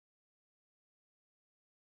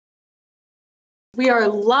we are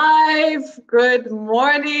live. Good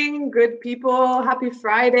morning, good people. Happy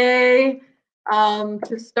Friday.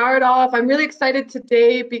 To start off, I'm really excited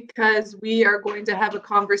today because we are going to have a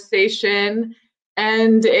conversation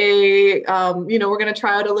and we're going to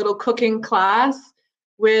try out a little cooking class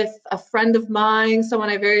with a friend of mine,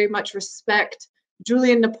 someone I very much respect,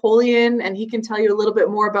 Julian Napoleon, and he can tell you a little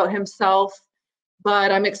bit more about himself.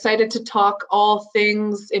 But I'm excited to talk all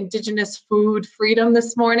things Indigenous food freedom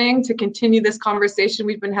this morning to continue this conversation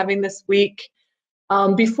we've been having this week.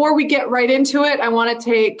 Before we get right into it, I want to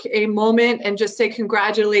take a moment and just say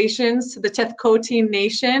congratulations to the Tethkotin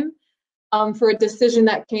Nation for a decision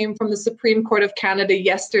that came from the Supreme Court of Canada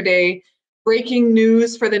yesterday. Breaking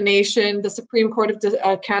news for the nation, the Supreme Court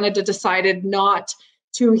of Canada decided not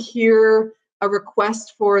to hear a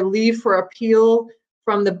request for leave for appeal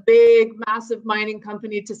from the big, massive mining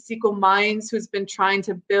company Taseko Mines, who's been trying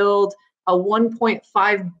to build a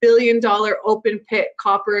 $1.5 billion open pit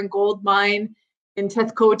copper and gold mine in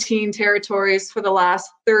Tethkotin territories for the last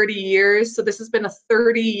 30 years. So this has been a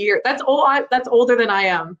 30-year, that's older than I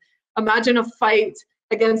am. Imagine a fight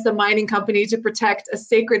against a mining company to protect a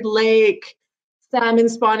sacred lake, salmon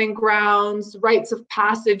spawning grounds, rites of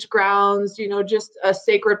passage grounds, just a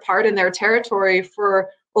sacred part in their territory for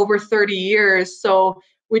over 30 years. So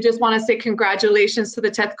we just want to say congratulations to the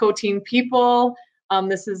Tethkotin people.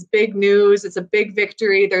 This is big news. It's a big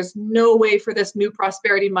victory. There's no way for this new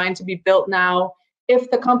prosperity mine to be built now. If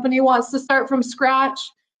the company wants to start from scratch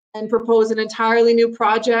and propose an entirely new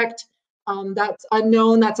project, that's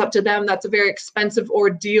unknown. That's up to them. That's a very expensive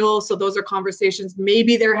ordeal. So those are conversations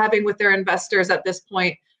maybe they're having with their investors at this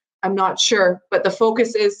point. I'm not sure. But the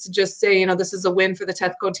focus is to just say, this is a win for the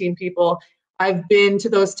Tethkotin people. I've been to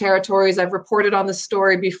those territories. I've reported on the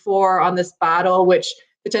story before on this battle, which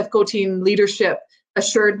the Tethkotin leadership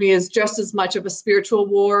assured me is just as much of a spiritual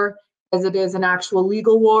war as it is an actual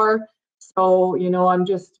legal war. So,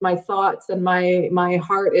 my thoughts and my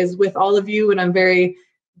heart is with all of you, and I'm very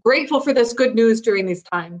grateful for this good news during these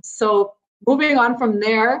times. So moving on from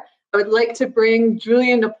there, I would like to bring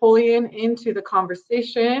Julian Napoleon into the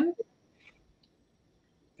conversation.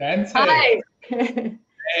 Hi. Hey.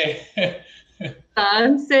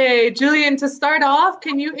 Julian, to start off,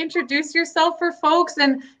 can you introduce yourself for folks?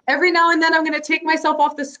 And every now and then I'm going to take myself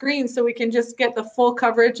off the screen so we can just get the full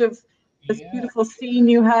coverage of this beautiful scene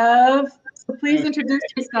you have. So please introduce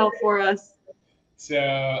yourself for us.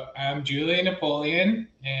 So I'm Julian Napoleon,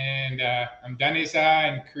 and I'm Dane-zaa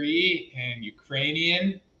and Cree and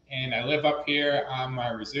Ukrainian, and I live up here on my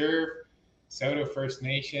reserve, Sato First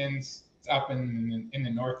Nations. It's up in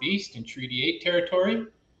the Northeast in Treaty 8 territory,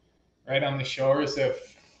 right on the shores of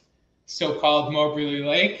so-called Moberly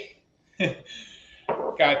Lake.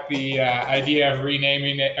 Got the idea of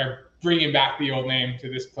renaming it or bringing back the old name to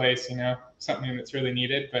this place, something that's really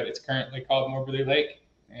needed, but it's currently called Moberly Lake.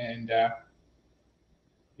 And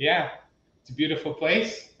it's a beautiful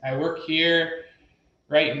place. I work here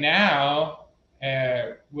right now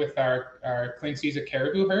with our Clean Season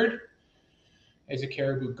caribou herd as a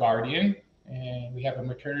caribou guardian, and we have a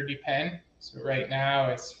maternity pen. So right now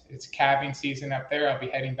it's calving season up there. I'll be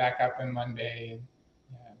heading back up on Monday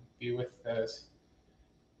and be with those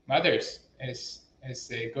mothers as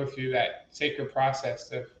they go through that sacred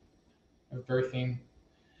process of birthing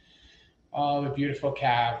all the beautiful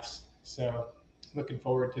calves. So looking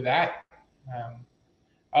forward to that. I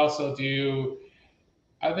also do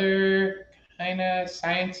other kind of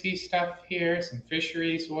sciencey stuff here, some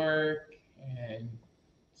fisheries work and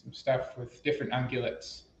some stuff with different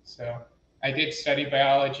ungulates. So I did study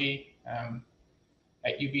biology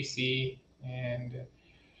at UBC, and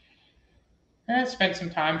I spent some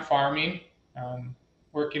time farming,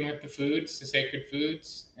 working with the foods, the sacred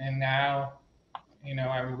foods, and now,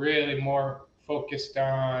 I'm really more focused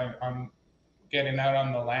on getting out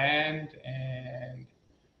on the land and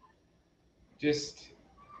just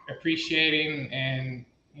appreciating and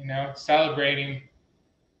celebrating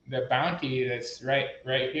the bounty that's right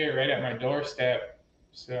here, right at my doorstep.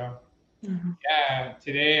 So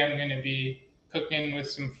today I'm going to be cooking with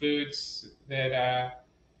some foods that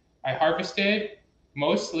I harvested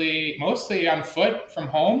mostly on foot from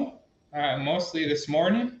home, mostly this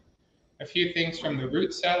morning. A few things from the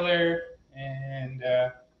root cellar and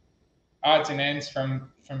odds and ends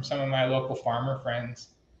from some of my local farmer friends.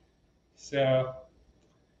 So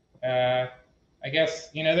I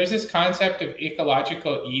guess, there's this concept of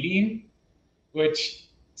ecological eating, which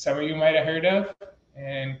some of you might have heard of.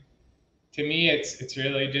 And to me, it's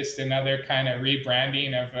really just another kind of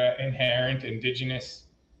rebranding of an inherent Indigenous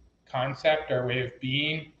concept or way of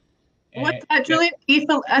being. What's that, Julian?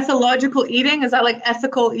 Ethological eating? Is that like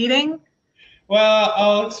ethical eating? Well,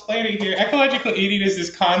 I'll explain it here. Ecological eating is this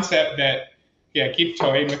concept that, yeah, I keep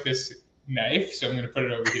toying with this knife, so I'm going to put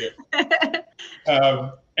it over here.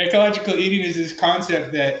 Ecological eating is this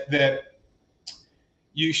concept that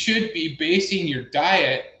you should be basing your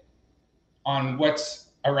diet on what's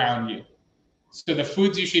around you. So the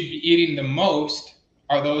foods you should be eating the most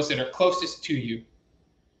are those that are closest to you.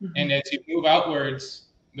 Mm-hmm. And as you move outwards,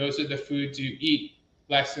 those are the foods you eat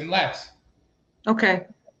less and less. Okay.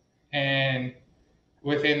 And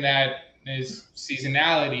within that is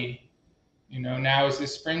seasonality. Now is the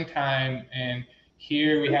springtime, and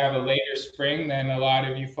here we have a later spring than a lot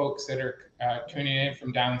of you folks that are tuning in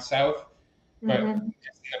from down south. But mm-hmm.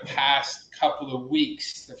 Just in the past couple of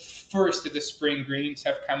weeks, the first of the spring greens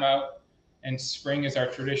have come out, and spring is our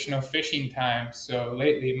traditional fishing time. So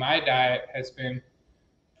lately my diet has been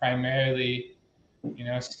primarily,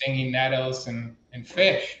 stinging nettles and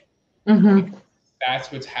fish. Mm-hmm.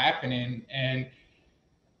 That's what's happening. And,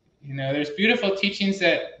 there's beautiful teachings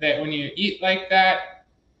that when you eat like that,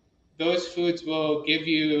 those foods will give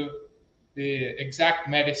you the exact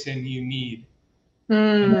medicine you need.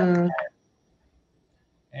 Mm.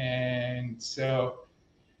 And so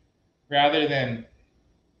rather than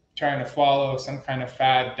trying to follow some kind of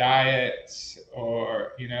fad diets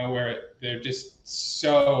or, where they're just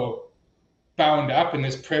so bound up in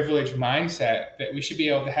this privileged mindset that we should be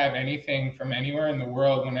able to have anything from anywhere in the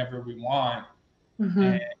world whenever we want.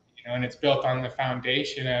 Mm-hmm. And it's built on the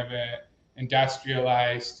foundation of an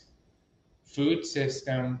industrialized food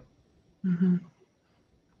system. Mm-hmm.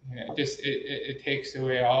 It takes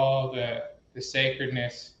away all the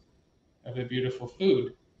sacredness of the beautiful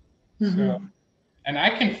food. Mm-hmm. So, and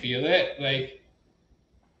I can feel it, like,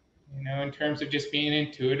 in terms of just being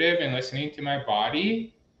intuitive and listening to my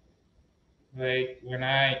body. Like when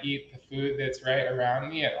I eat the food that's right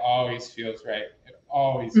around me, it always feels right. It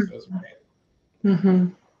always mm-hmm. feels right. Mm-hmm.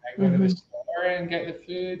 I go mm-hmm. to the store and get the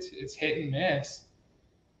foods. It's hit and miss.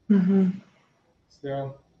 Mm-hmm.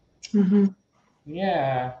 So, mm-hmm.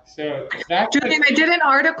 yeah. So that's Julian, I did an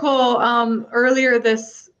article earlier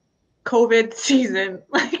this COVID season.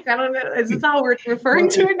 Like, I don't know, is this how we're referring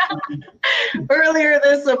to it now? Earlier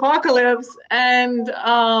this apocalypse, and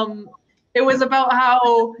it was about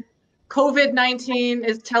how COVID-19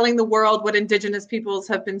 is telling the world what Indigenous peoples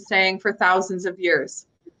have been saying for thousands of years,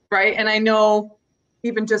 right? And I know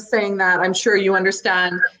even just saying that, I'm sure you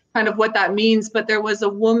understand kind of what that means, but there was a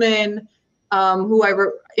woman who I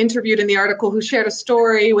interviewed in the article who shared a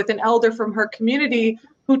story with an elder from her community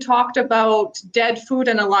who talked about dead food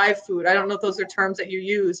and alive food. I don't know if those are terms that you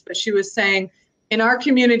use, but she was saying in our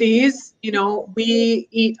communities, we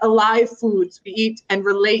eat alive foods. We eat and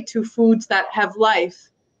relate to foods that have life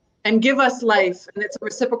and give us life, and it's a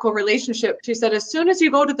reciprocal relationship. She said, as soon as you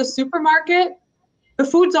go to the supermarket, the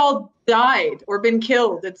food's all died or been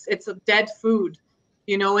killed. It's a dead food,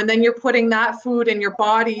 and then you're putting that food in your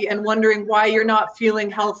body and wondering why you're not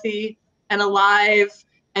feeling healthy and alive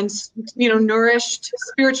and, nourished,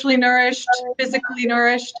 spiritually nourished, physically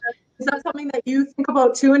nourished. Is that something that you think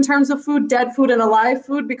about too in terms of food, dead food and alive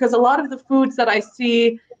food? Because a lot of the foods that I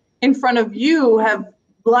see in front of you have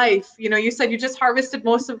life. You said you just harvested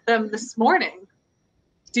most of them this morning.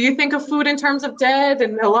 Do you think of food in terms of dead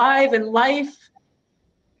and alive and life?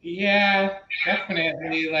 Yeah,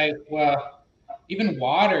 definitely. Like, well, even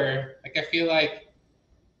water. Like, I feel like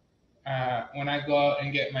when I go out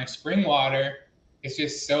and get my spring water, it's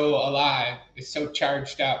just so alive. It's so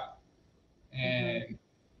charged up, and mm-hmm.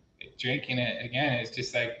 Drinking it again, it's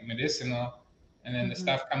just like medicinal. And then mm-hmm. the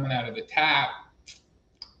stuff coming out of the tap,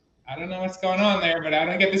 I don't know what's going on there, but I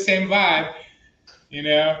don't get the same vibe,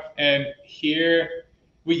 And here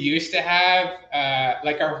we used to have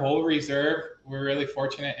like our whole reserve. We're really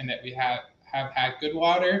fortunate in that we have had good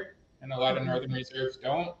water, and a lot of northern reserves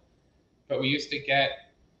don't. But we used to get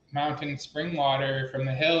mountain spring water from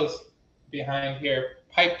the hills behind here,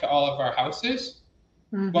 piped to all of our houses.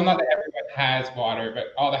 Mm-hmm. Well, not that everyone has water,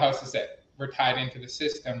 but all the houses that were tied into the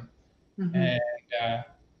system, mm-hmm. and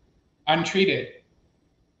untreated.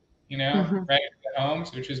 Mm-hmm. right at the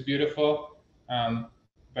homes, which was beautiful.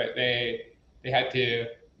 But they had to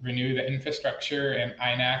renew the infrastructure, and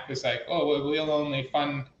INAC was like, oh, well, we'll only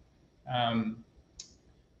fund,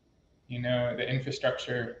 the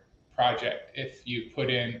infrastructure project if you put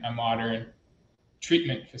in a modern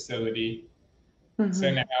treatment facility. Mm-hmm. So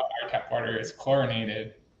now our tap water is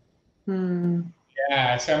chlorinated. Mm.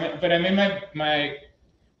 Yeah. So, but I'm in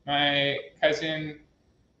my cousin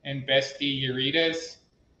and bestie Eureka's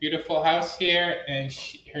beautiful house here, and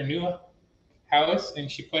her new house, and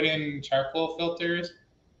she put in charcoal filters.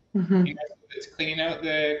 Mm-hmm. It's cleaning out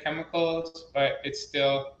the chemicals, but it's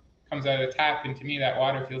still comes out of the tap, and to me that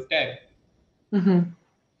water feels dead. Mm-hmm.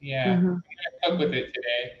 Yeah, Mm-hmm. I'm gonna cook with it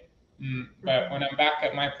today. But when I'm back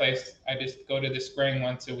at my place, I just go to the spring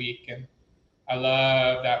once a week, and I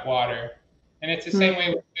love that water. And it's the same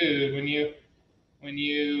way with food. When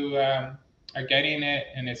you are getting it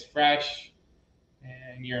and it's fresh,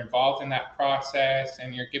 and you're involved in that process,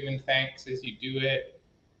 and you're giving thanks as you do it,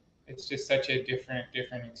 it's just such a different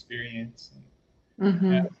experience.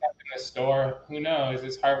 Mm-hmm. And up in the store, who knows?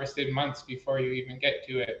 It's harvested months before you even get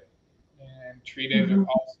to it, and treated with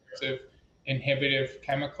all sorts of inhibitive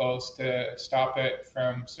chemicals to stop it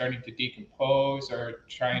from starting to decompose or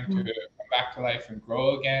trying to come back to life and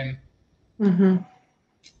grow again. Mm-hmm.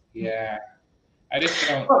 Yeah, I just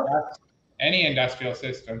don't trust any industrial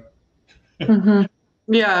system. Mm-hmm.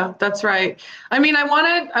 Yeah, that's right. I mean, I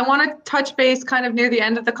want to touch base kind of near the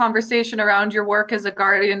end of the conversation around your work as a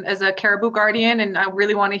guardian, as a caribou guardian, and I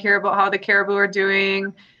really want to hear about how the caribou are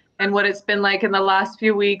doing and what it's been like in the last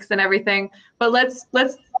few weeks and everything. But let's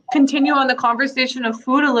continue on the conversation of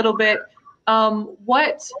food a little bit.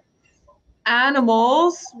 What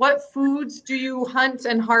animals, what foods do you hunt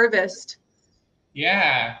and harvest?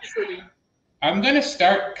 Yeah, I'm gonna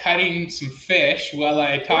start cutting some fish while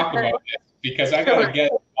I talk about this, because I gotta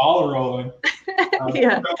get it all rolling.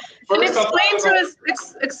 Yeah. So And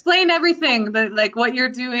explain everything, like what you're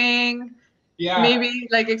doing. Yeah. Maybe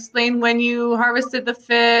like explain when you harvested the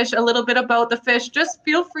fish, a little bit about the fish. Just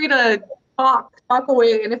feel free to talk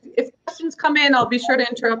away. And if questions come in, I'll be sure to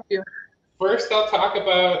interrupt you. First, I'll talk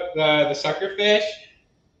about the sucker fish.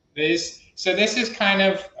 This is kind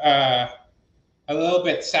of a little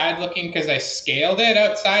bit sad looking because I scaled it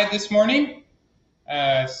outside this morning.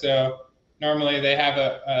 So normally they have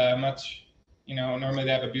a much, normally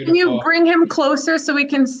they have a beautiful. Can you bring him closer so we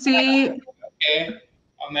can see? Okay,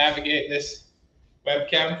 I'll navigate this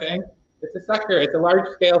webcam thing. It's a sucker. It's a large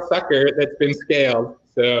scale sucker that's been scaled.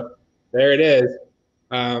 So there it is.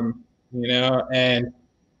 And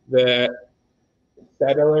the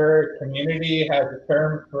settler community has a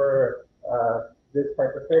term for this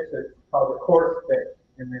type of fish. It's called a coarse fish,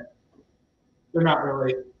 and they're not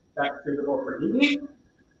really that suitable for eating.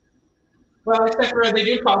 Well, except for they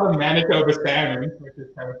do call them Manitoba salmon, which is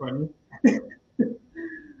kind of funny.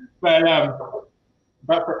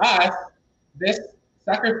 But for us, this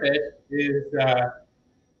sucker fish is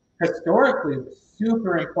historically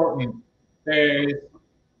super important. There's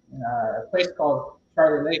a place called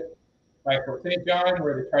Charlie Lake by Fort St. John,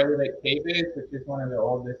 where the Charlie Lake Cave is, which is one of the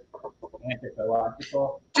oldest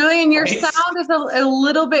anthropological. Julian, your sound is a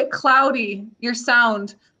little bit cloudy. Your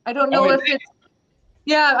sound. I don't know if it's.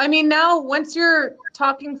 Yeah, I mean, now once you're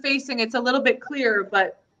talking facing, it's a little bit clearer,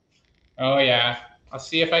 but. Oh yeah, I'll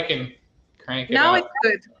see if I can crank it now up. It's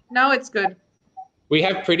good. Now it's good. We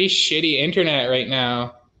have pretty shitty internet right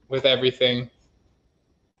now with everything,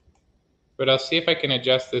 but I'll see if I can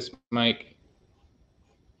adjust this mic.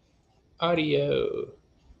 Audio.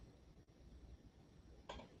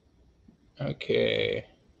 Okay.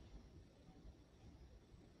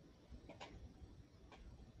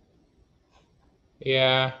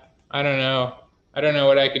 Yeah, I don't know. I don't know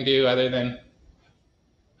what I can do other than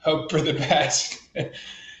hope for the best.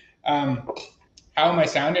 How am I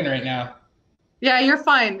sounding right now? Yeah, you're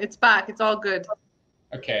fine. It's back. It's all good.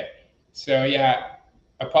 Okay. So yeah,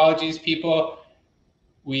 apologies, people.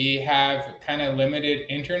 We have kind of limited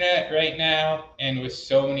internet right now, and with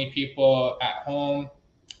so many people at home,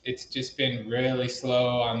 it's just been really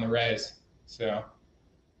slow on the res. So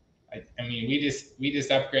I mean, we just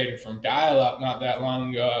upgraded from dial-up not that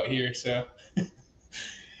long ago out here. So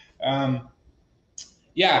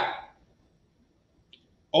yeah,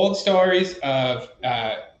 old stories of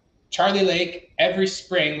Charlie Lake. Every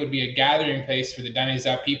spring would be a gathering place for the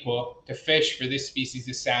Dane-zaa people to fish for this species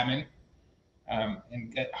of salmon,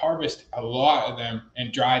 and harvest a lot of them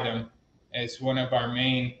and dry them as one of our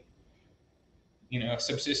main,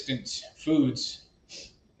 subsistence foods.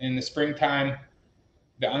 In the springtime,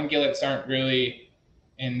 the ungulates aren't really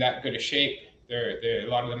in that good a shape. A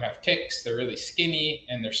lot of them have ticks. They're really skinny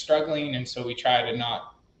and they're struggling, and so we try to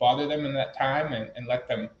not bother them in that time and let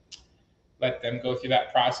them go through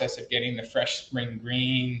that process of getting the fresh spring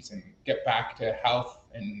greens and get back to health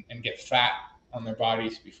and get fat on their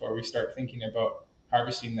bodies before we start thinking about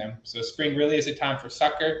harvesting them. So spring really is a time for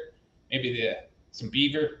sucker, maybe some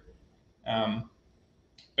beaver.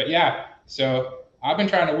 But yeah, so I've been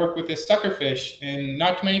trying to work with this sucker fish, and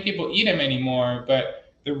not too many people eat them anymore,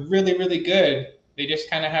 but they're really, really good. They just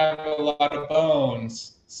kind of have a lot of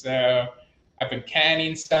bones. So I've been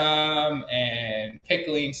canning some and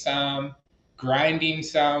pickling some, grinding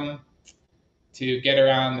some, to get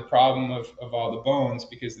around the problem of all the bones,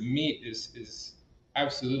 because the meat is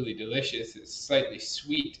absolutely delicious. It's slightly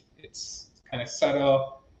sweet. It's kind of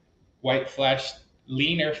subtle, white fleshed,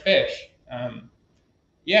 leaner fish.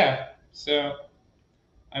 Yeah, so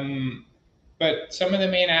but some of the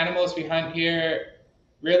main animals we hunt here,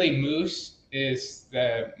 really moose is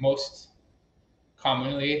the most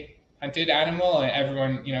commonly hunted animal, and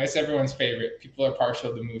everyone, it's everyone's favorite. People are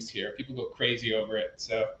partial to moose here. People go crazy over it.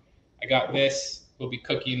 So I got this. We'll be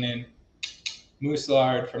cooking in moose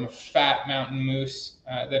lard from a fat mountain moose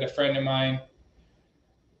that a friend of mine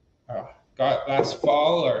got last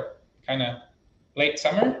fall, or kind of late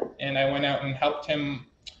summer, and I went out and helped him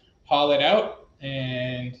haul it out,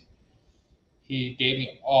 and he gave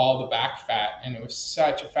me all the back fat, and it was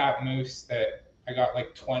such a fat moose that I got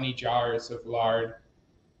like 20 jars of lard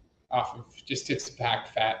off of just its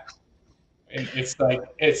back fat. And it's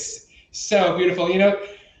so beautiful.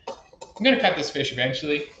 I'm gonna cut this fish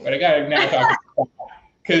eventually, but I gotta now talk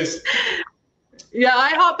because yeah,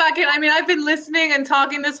 I hop back in. I mean, I've been listening and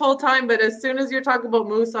talking this whole time, but as soon as you're talking about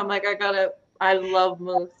moose, I'm like, I love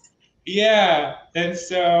moose. Yeah, and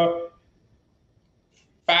so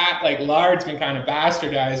fat, like lard's been kind of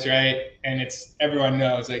bastardized, right? And everyone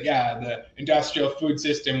knows, like, yeah, the industrial food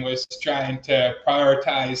system was trying to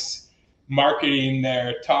prioritize marketing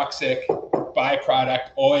their toxic byproduct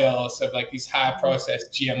oils of like these high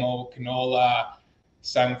processed GMO canola,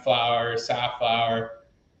 sunflower, safflower,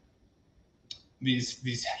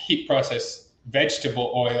 these heat processed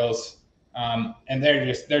vegetable oils, and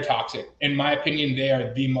they're toxic. In my opinion, they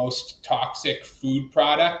are the most toxic food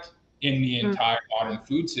product in the entire modern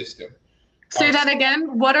food system. Say that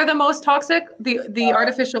again. What are the most toxic? The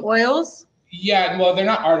artificial oils? Yeah, well, they're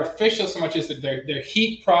not artificial so much as that they're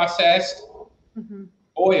heat processed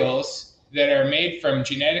oils that are made from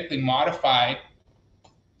genetically modified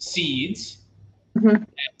seeds,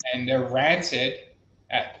 and they're rancid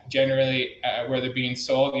generally where they're being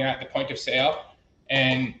sold, at the point of sale.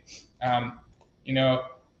 And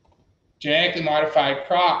genetically modified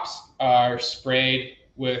crops are sprayed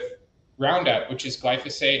with Roundup, which is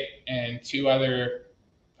glyphosate, and two other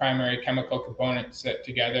primary chemical components that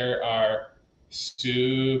together are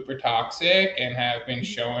super toxic and have been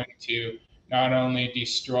shown to not only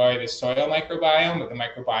destroy the soil microbiome, but the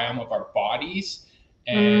microbiome of our bodies,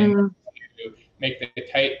 and to make the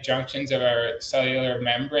tight junctions of our cellular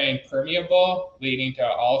membrane permeable, leading to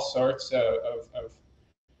all sorts of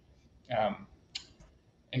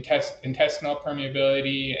intestinal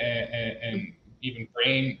permeability and even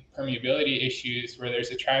brain permeability issues, where there's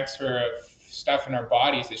a transfer of stuff in our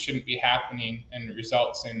bodies that shouldn't be happening, and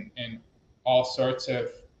results in all sorts of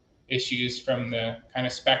issues, from the kind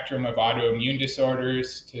of spectrum of autoimmune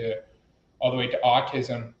disorders to all the way to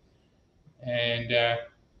autism. And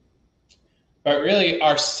but really,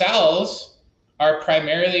 our cells are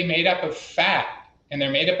primarily made up of fat, and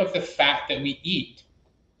they're made up of the fat that we eat.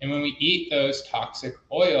 And when we eat those toxic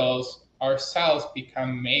oils, our cells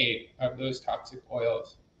become made of those toxic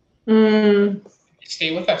oils. They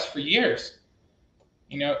stay with us for years.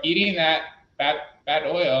 Eating that bad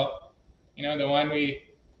oil, the one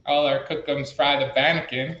all our cookums fry the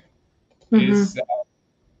bannekin, is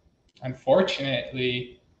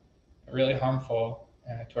unfortunately really harmful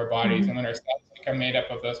to our bodies. And when our cells become made up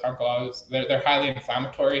of those harmful oils, they're highly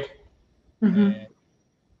inflammatory. And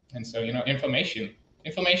so,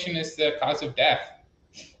 inflammation is the cause of death.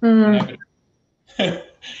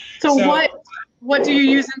 So what do you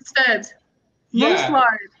use instead?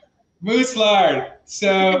 Moose lard.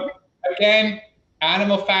 So again,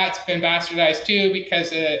 animal fat's been bastardized too, because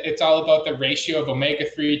it's all about the ratio of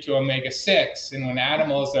omega-3 to omega-6. And when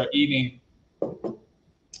animals are eating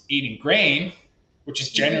grain, which is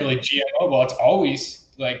generally GMO, well, it's always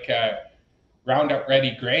like Roundup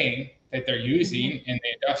ready grain that they're using in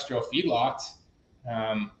the industrial feedlots.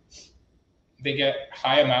 They get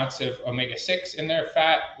high amounts of omega-6 in their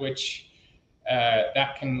fat, which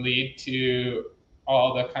that can lead to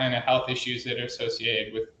all the kind of health issues that are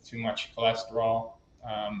associated with too much cholesterol.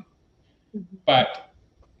 But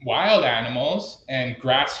wild animals and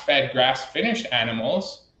grass-fed, grass-finished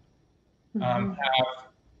animals have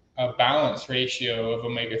a balanced ratio of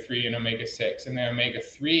omega-3 and omega-6. And the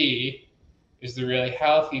omega-3 is the really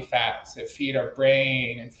healthy fats that feed our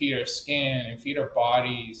brain and feed our skin and feed our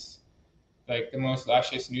bodies, like the most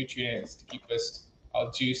luscious nutrients to keep us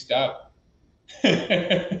all juiced up.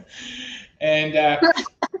 And that's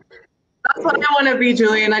what I want to be,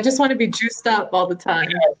 Julian. I just want to be juiced up all the time.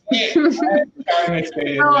 I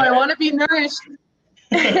want to be nourished.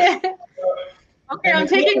 Okay, I'm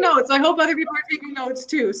taking notes. I hope other people are taking notes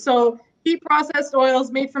too. So heat processed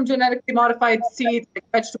oils made from genetically modified seeds, like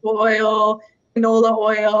vegetable oil, canola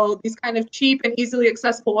oil, these kind of cheap and easily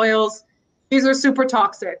accessible oils. These are super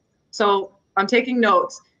toxic. So I'm taking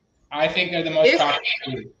notes. I think they're the most toxic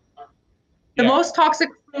food. The most toxic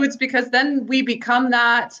foods, because then we become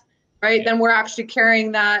that, right? Yeah. Then we're actually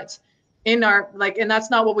carrying that in our, like, and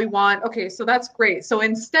that's not what we want. Okay, so that's great. So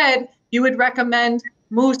instead, you would recommend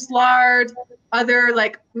moose lard, other,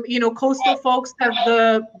 like, you know, coastal folks have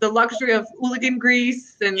the luxury of hooligan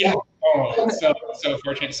grease and so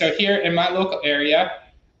fortunate. So here in my local area,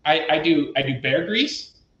 I do bear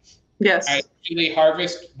grease. Yes. I usually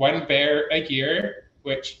harvest one bear a year,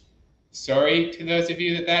 which, sorry to those of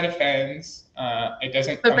you that offends. It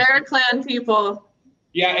doesn't. The Bear Clan people.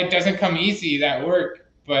 Yeah, it doesn't come easy, that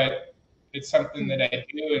work, but it's something that I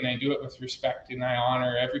do, and I do it with respect, and I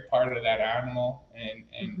honor every part of that animal,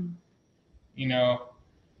 and you know,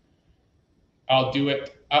 I'll do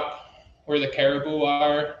it up where the caribou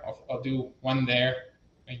are. I'll do one there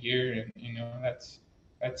a year, and you know, that's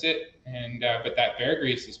it. And but that bear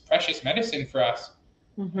grease is precious medicine for us,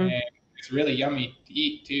 and it's really yummy to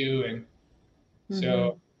eat too. And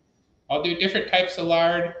so I'll do different types of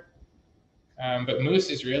lard, but moose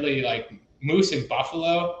is really, like, moose and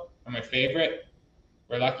buffalo are my favorite.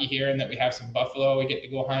 We're lucky here in that we have some buffalo we get to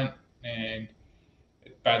go hunt, and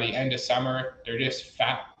by the end of summer they're just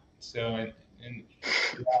fat. So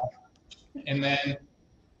and then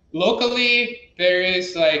locally there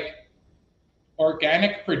is, like,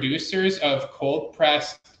 organic producers of cold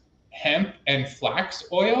pressed hemp and flax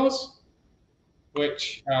oils,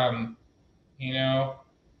 which you know,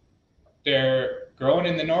 they're grown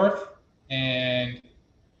in the north. And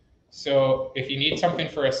so if you need something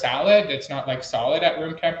for a salad that's not, like, solid at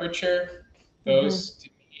room temperature, those to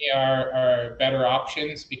me are better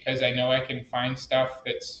options, because I know I can find stuff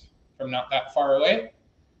that's from not that far away.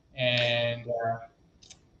 And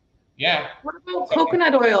yeah. What about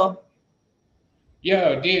coconut oil?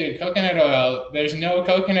 Yo, dude, coconut oil. There's no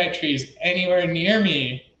coconut trees anywhere near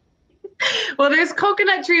me. Well, there's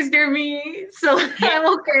coconut trees near me, so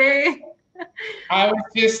I'm okay. I was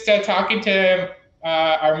just talking to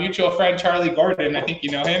our mutual friend, Charlie Gordon. I think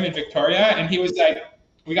you know him, in Victoria. And he was like,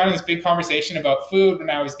 we got in this big conversation about food when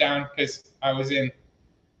I was down, because I was in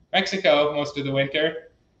Mexico most of the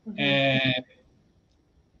winter. And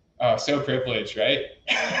oh, so privileged, right?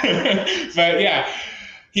 But yeah,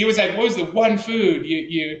 he was like, what was the one food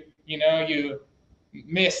you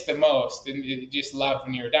miss the most and you just love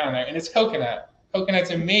when you were down there? And it's coconut.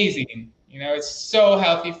 Coconut's amazing. You know, it's so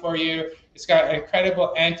healthy for you. It's got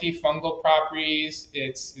incredible antifungal properties.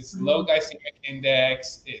 It's low glycemic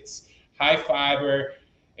index. It's high fiber.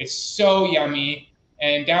 It's so yummy.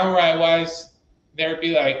 And down where I was, there'd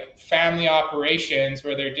be, like, family operations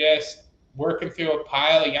where they're just working through a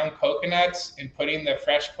pile of young coconuts and putting the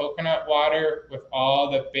fresh coconut water with all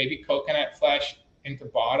the baby coconut flesh into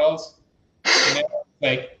bottles. And then,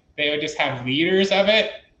 like, they would just have liters of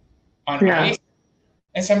it on ice.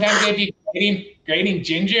 And sometimes they'd be grating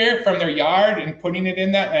ginger from their yard and putting it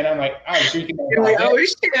in that. And I'm like, I was drinking that. You're like, oh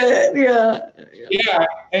shit, yeah.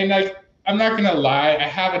 And, like, I'm not gonna lie, I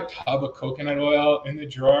have a tub of coconut oil in the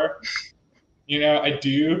drawer. You know, I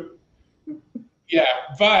do. Yeah,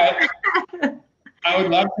 but I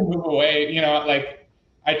would love to move away. You know, like,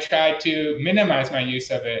 I try to minimize my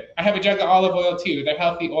use of it. I have a jug of olive oil too. They're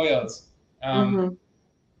healthy oils.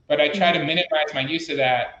 But I try to minimize my use of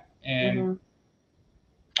that. And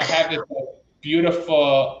I have this, like,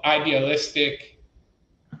 beautiful, idealistic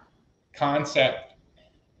concept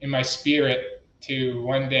in my spirit to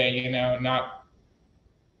one day, you know, not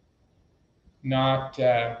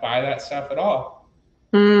buy that stuff at all.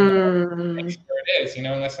 Make sure it is, you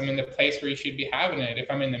know, unless I'm in the place where you should be having it. If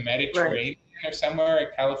I'm in the Mediterranean or somewhere in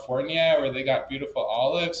California where they got beautiful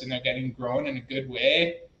olives and they're getting grown in a good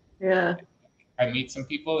way, I meet some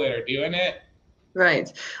people that are doing it.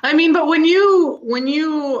 Right. I mean, but when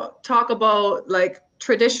you talk about, like,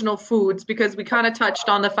 traditional foods, because we kind of touched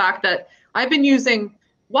on the fact that I've been using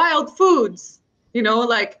wild foods, you know,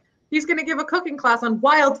 like, he's going to give a cooking class on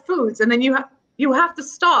wild foods, and then you have to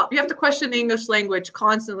stop. You have to question the English language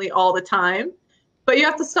constantly all the time, but you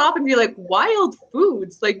have to stop and be like, wild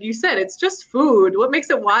foods, like you said, it's just food. What makes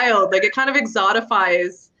it wild? Like, it kind of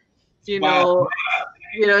exotifies, you know,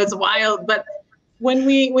 it's wild. But when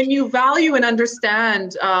you value and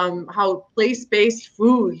understand how place-based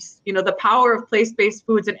foods, you know, the power of place-based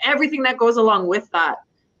foods and everything that goes along with that,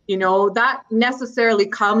 you know, that necessarily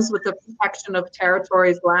comes with the protection of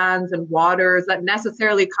territories, lands, and waters. That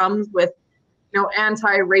necessarily comes with, you know,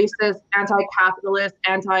 anti-racist, anti-capitalist,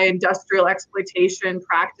 anti-industrial exploitation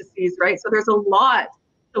practices, right? So there's a lot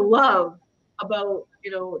to love about,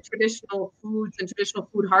 you know, traditional foods and traditional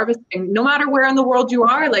food harvesting, no matter where in the world you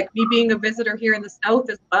are. Like me being a visitor here in the South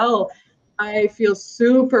as well, I feel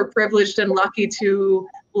super privileged and lucky to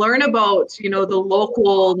learn about, you know, the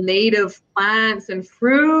local native plants and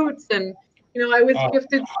fruits. And, you know, I was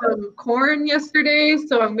gifted some corn yesterday,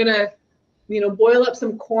 so I'm gonna, you know, boil up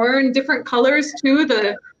some corn, different colors too.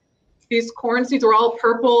 These corn seeds are all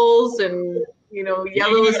purples and, you know,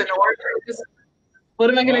 yellows and oranges. What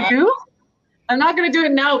am I gonna do? I'm not gonna do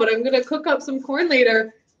it now, but I'm gonna cook up some corn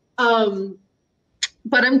later.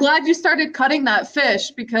 But I'm glad you started cutting that fish,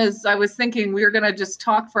 because I was thinking we were gonna just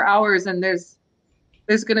talk for hours and there's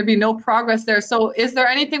gonna be no progress there. So is there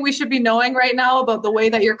anything we should be knowing right now about the way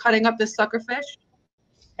that you're cutting up this sucker fish?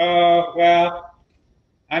 Well,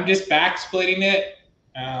 I'm just back splitting it.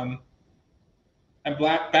 I'm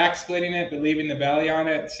back splitting it, but leaving the belly on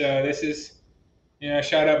it. So this is, you know,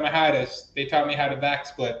 shout out Mahadas. They taught me how to back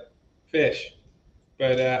split fish.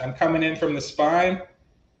 But I'm coming in from the spine,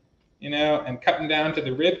 you know, and cutting down to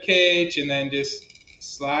the rib cage, and then just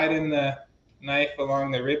sliding the knife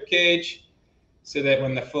along the rib cage, so that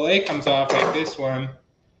when the fillet comes off like this one,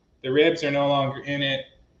 the ribs are no longer in it,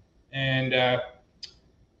 and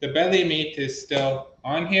the belly meat is still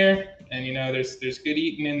on here. And you know, there's good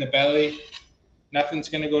eating in the belly. Nothing's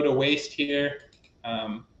gonna go to waste here.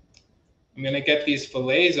 I'm gonna get these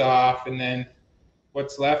fillets off, and then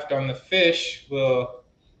what's left on the fish will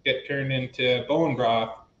get turned into bone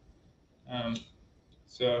broth.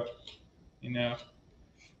 So, you know,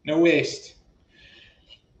 no waste.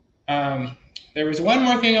 There was one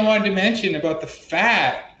more thing I wanted to mention about the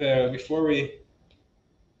fat, though, before we.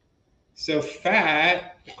 So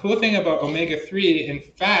fat, the cool thing about omega-3 and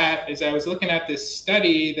fat is I was looking at this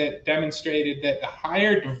study that demonstrated that the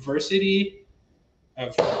higher diversity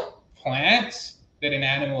of plants that an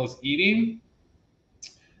animal is eating,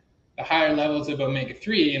 the higher levels of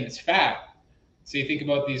omega-3 in its fat. So you think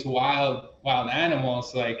about these wild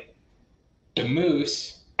animals, like the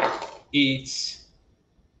moose eats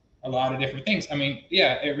a lot of different things. I mean,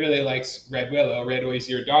 yeah, it really likes red willow, red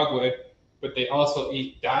osier dogwood, but they also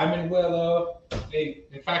eat diamond willow. They,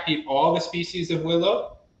 in fact, eat all the species of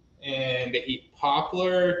willow, and they eat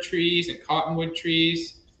poplar trees and cottonwood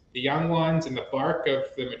trees, the young ones and the bark of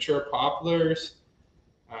the mature poplars.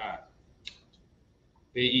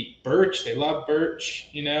 They eat birch. They love birch.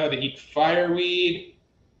 You know, they eat fireweed.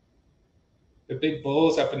 The big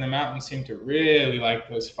bulls up in the mountains seem to really like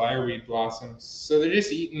those fireweed blossoms. So they're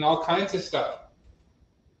just eating all kinds of stuff.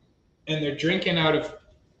 And they're drinking out of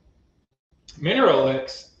mineral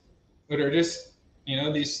licks that are just, you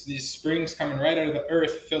know, these springs coming right out of the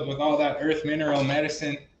earth, filled with all that earth mineral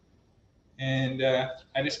medicine. And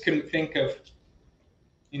I just couldn't think of,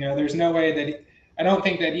 you know, there's no way that, I don't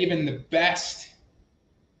think that even the best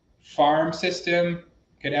farm system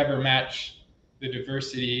could ever match the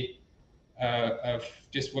diversity of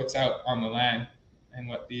just what's out on the land and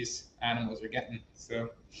what these animals are getting. So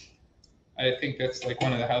I think that's like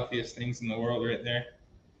one of the healthiest things in the world right there.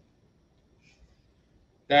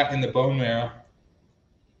 That and the bone marrow.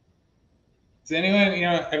 Has anyone, you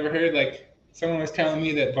know, ever heard, like, someone was telling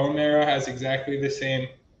me that bone marrow has exactly the same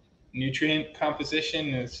nutrient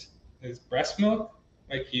composition as breast milk,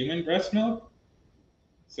 like human breast milk?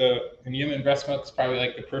 So, and human breast milk is probably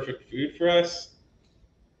like the perfect food for us.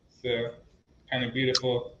 So, kind of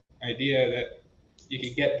beautiful idea that you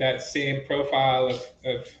could get that same profile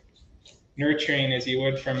of nurturing as you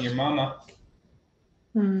would from your mama,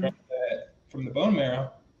 from the bone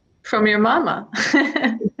marrow. From your mama.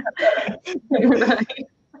 Right.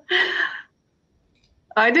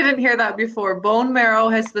 I didn't hear that before. Bone marrow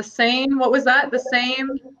has the same, what was that? The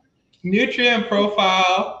same nutrient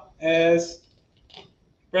profile as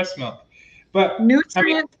breast milk. But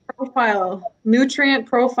nutrient profile.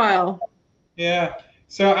 Yeah.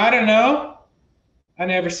 So I don't know. I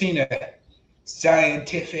never seen a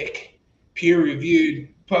scientific peer-reviewed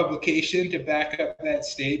publication to back up that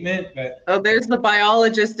statement, but oh, there's the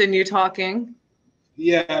biologist in you talking.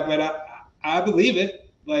 Yeah, but I believe it.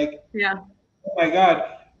 Like, yeah. Oh my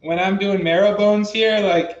God, when I'm doing marrow bones here,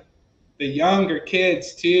 like the younger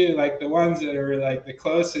kids too, like the ones that are like the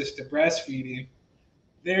closest to breastfeeding,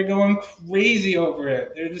 they're going crazy over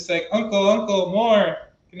it. They're just like, uncle, more.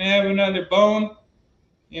 Can I have another bone?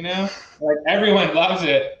 You know, like everyone loves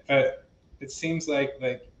it, but it seems like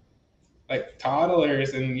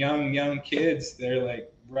toddlers and young kids, they're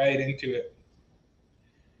like right into it.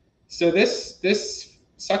 So this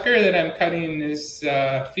sucker that I'm cutting is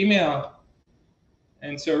female,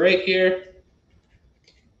 and so right here,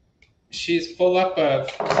 she's full up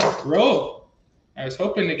of roe. I was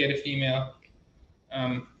hoping to get a female.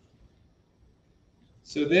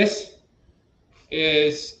 So this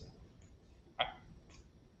is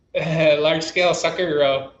a large-scale sucker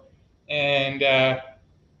row, and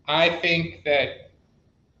I think that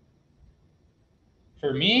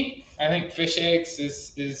for me, I think fish eggs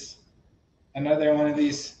is another one of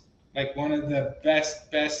these, like one of the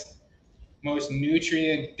best, most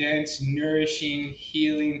nutrient-dense, nourishing,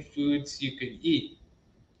 healing foods you could eat.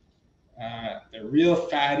 They're real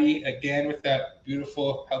fatty, again, with that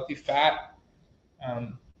beautiful, healthy fat.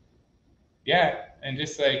 Yeah, and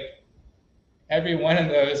just like every one of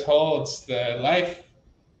those holds the life,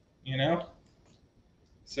 you know?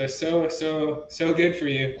 So good for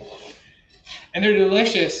you. And they're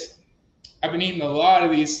delicious. I've been eating a lot of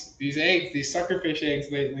these eggs, these suckerfish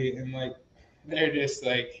eggs lately, and like they're just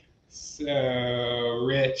like so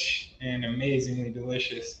rich and amazingly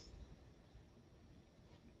delicious.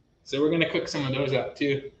 So we're gonna cook some of those up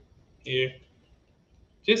too. Here.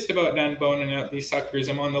 Just about done boning out these suckers.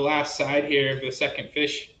 I'm on the last side here of the second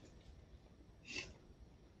fish.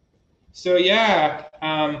 So yeah.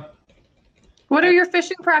 What are your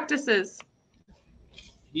fishing practices?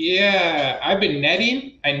 Yeah, I've been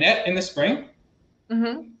netting. I net in the spring. Mm-hmm.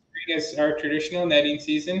 Spring is our traditional netting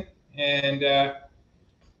season, and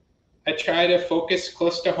I try to focus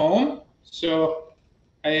close to home. So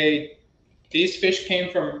these fish came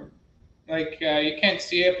from, like, you can't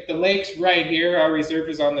see it, but the lake's right here. Our reserve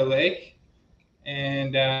is on the lake,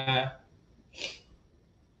 and I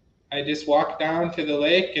just walk down to the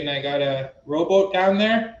lake, and I got a rowboat down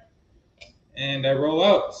there, and I row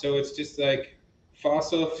out. So it's just like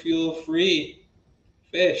fossil fuel free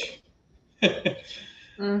fish.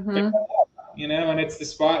 Mm-hmm. You know, and it's the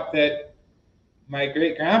spot that my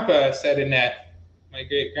great grandpa set a net. My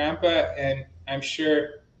great grandpa, and I'm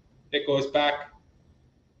sure it goes back,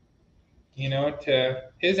 you know, to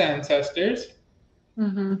his ancestors.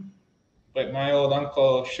 Mm-hmm. But my old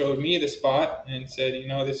uncle showed me the spot and said, you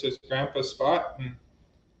know, this was grandpa's spot,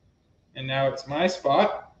 and now it's my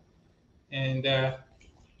spot. And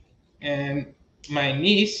my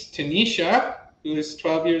niece, Tanisha, who is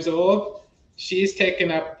 12 years old, she's taken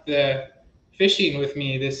up the fishing with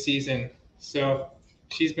me this season. So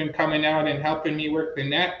she's been coming out and helping me work the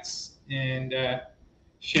nets and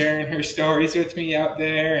sharing her stories with me out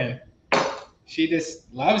there, and she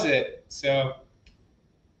just loves it. So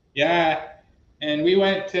yeah, and we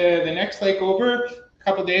went to the next lake over a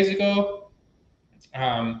couple days ago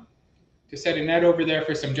to set a net over there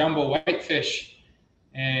for some jumbo whitefish,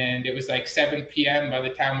 and it was like 7 p.m. by the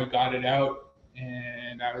time we got it out,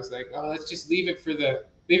 and I was like, oh, let's just leave it for the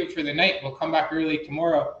night. We'll come back early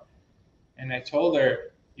tomorrow. And I told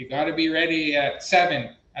her, you got to be ready at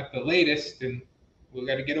 7 at the latest, and we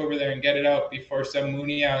got to get over there and get it out before some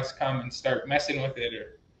mooney owls come and start messing with it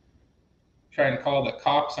or try and call the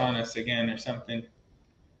cops on us again or something.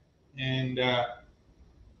 And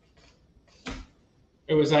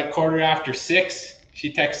it was like 6:15.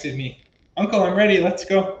 She texted me, Uncle, I'm ready. Let's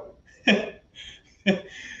go.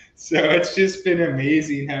 So it's just been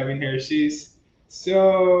amazing having her. She's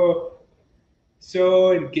so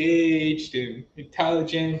engaged and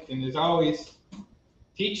intelligent, and is always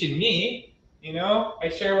teaching me. You know, I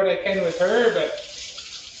share what I can with her, but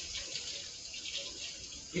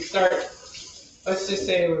you start, let's just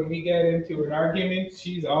say when we get into an argument,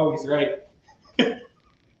 she's always right.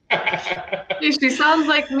 She sounds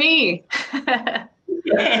like me.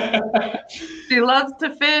 She loves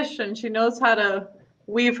to fish, and she knows how to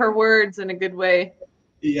weave her words in a good way.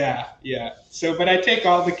 Yeah. So, but I take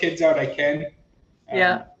all the kids out I can.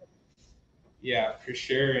 Yeah. Yeah, for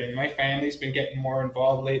sure. And my family's been getting more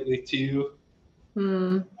involved lately too.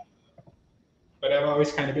 But I've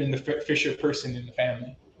always kind of been the fisher person in the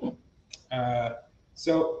family.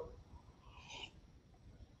 So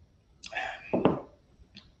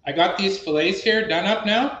I got these fillets here done up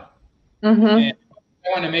now. Mm-hmm. And I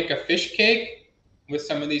want to make a fish cake with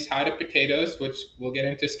some of these hotted potatoes, which we'll get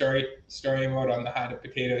into story mode on the hotted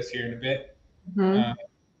potatoes here in a bit. Mm-hmm.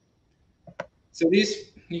 So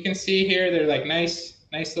these, you can see here, they're like nice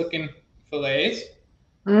looking fillets.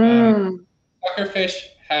 Suckerfish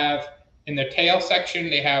have, in their tail section,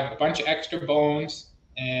 they have a bunch of extra bones,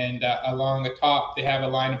 and along the top, they have a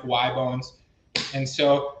line of Y bones. And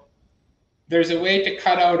so there's a way to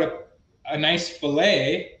cut out a nice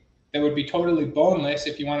fillet that would be totally boneless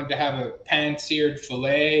if you wanted to have a pan-seared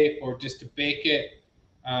fillet or just to bake it.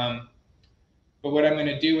 But what I'm going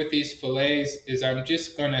to do with these fillets is I'm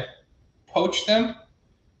just going to poach them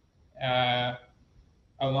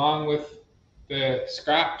along with the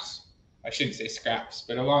scraps. I shouldn't say scraps,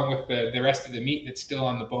 but along with the rest of the meat that's still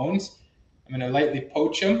on the bones. I'm going to lightly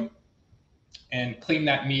poach them and clean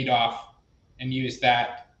that meat off and use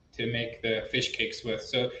that to make the fish cakes with.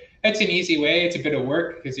 So that's an easy way. It's a bit of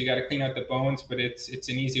work because you got to clean out the bones, but it's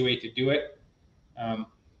an easy way to do it.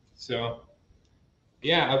 So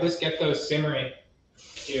yeah, I'll just get those simmering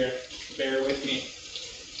here. Bear with me.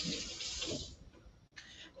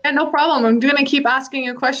 Yeah, no problem. I'm going to keep asking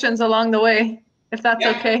you questions along the way, if that's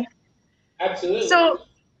okay. Absolutely. So,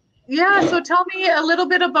 yeah, so tell me a little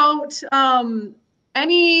bit about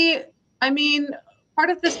part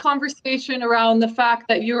of this conversation around the fact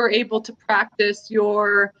that you're able to practice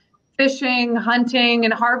your fishing, hunting,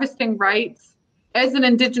 and harvesting rights as an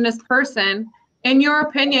Indigenous person. In your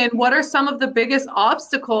opinion, what are some of the biggest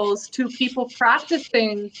obstacles to people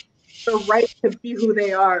practicing the right to be who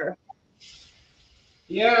they are?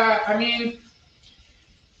 Yeah, I mean,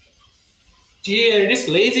 gee, they're just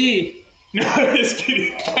lazy. No, just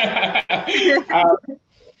kidding.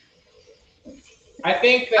 I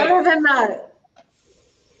think that. Other than that,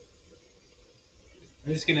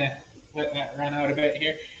 I'm just gonna let that run out a bit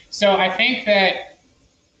here. So I think that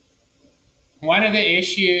one of the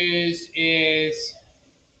issues is,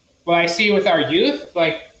 well, I see with our youth,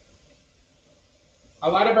 like a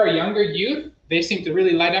lot of our younger youth, they seem to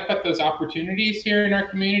really light up at those opportunities here in our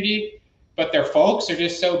community, but their folks are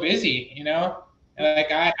just so busy, you know? And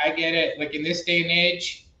like, I get it. Like in this day and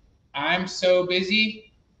age, I'm so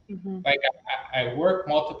busy. Like I work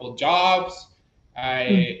multiple jobs.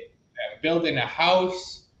 I'm building a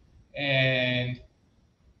house. And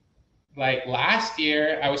like last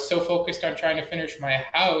year, I was so focused on trying to finish my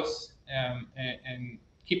house and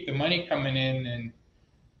keep the money coming in, and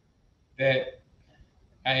that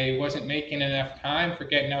I wasn't making enough time for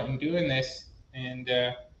getting out and doing this. And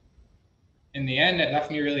in the end, it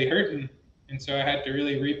left me really hurting. And so I had to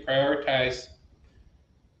really reprioritize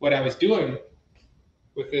what I was doing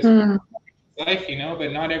with this life, you know,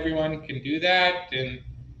 but not everyone can do that. And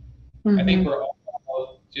I think we're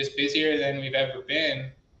all just busier than we've ever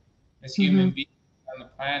been as human beings on the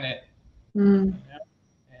planet. You know?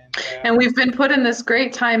 And we've been put in this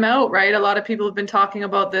great timeout, right? A lot of people have been talking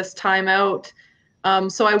about this timeout.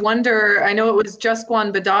 So I wonder, I know it was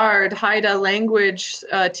Jusquan Bedard, Haida language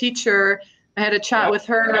teacher. I had a chat with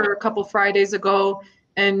her a couple Fridays ago,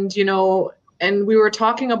 and, you know, and we were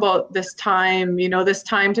talking about this time, you know, this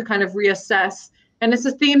time to kind of reassess. And it's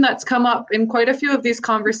a theme that's come up in quite a few of these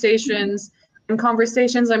conversations, and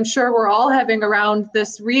conversations I'm sure we're all having around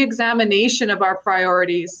this re-examination of our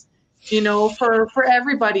priorities, you know, for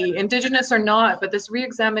everybody, Indigenous or not, but this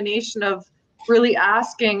re-examination of really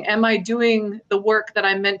asking, am I doing the work that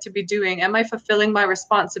I'm meant to be doing? Am I fulfilling my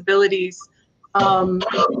responsibilities?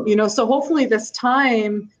 You know, so hopefully this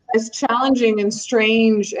time, as challenging and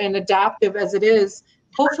strange and adaptive as it is,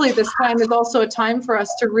 hopefully this time is also a time for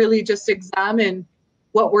us to really just examine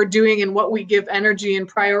what we're doing and what we give energy and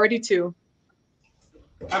priority to.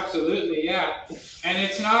 Absolutely, yeah. And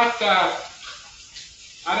it's not,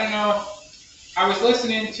 I don't know, I was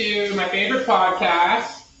listening to my favorite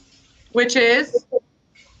podcast, which is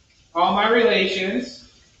All My Relations.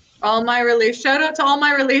 Shout out to All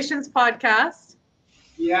My Relations podcast.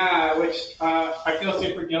 Yeah, which I feel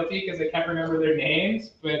super guilty because I can't remember their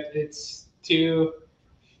names, but it's two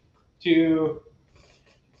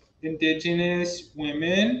Indigenous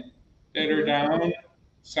women that are down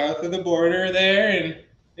south of the border there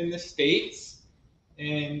in the States.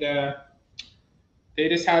 And they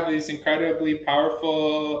just have these incredibly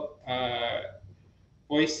powerful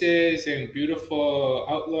voices and beautiful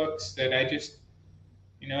outlooks that I just,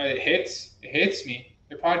 you know, it hits me.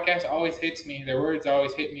 Their podcast always hits me. Their words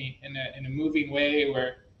always hit me in a moving way,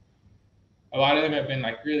 where a lot of them have been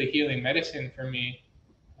like really healing medicine for me.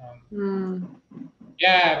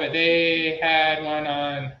 Yeah, but they had one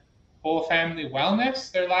on whole family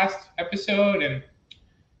wellness, their last episode, and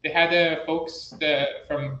they had the folks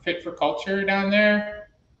from Fit for Culture down there,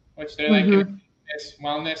 which they're like a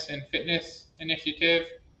wellness and fitness initiative,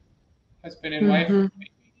 husband and wife.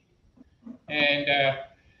 And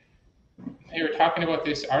they were talking about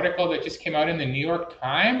this article that just came out in the New York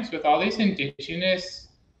Times with all these Indigenous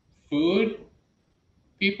food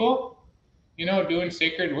people, you know, doing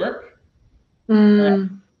sacred work.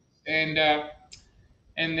 And they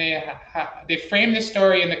framed the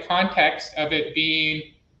story in the context of it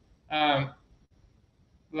being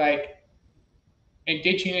like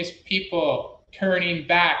Indigenous people turning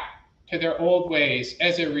back to their old ways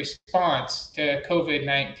as a response to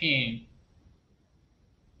COVID-19,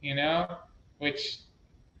 you know, which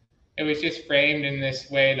it was just framed in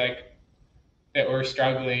this way, like that we're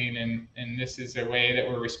struggling and this is a way that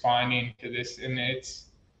we're responding to this. And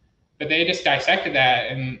but they just dissected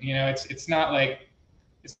that, and, you know, it's not like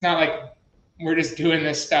we're just doing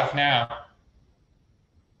this stuff now.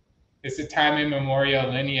 It's a time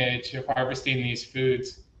immemorial lineage of harvesting these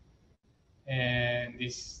foods and the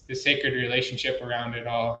sacred relationship around it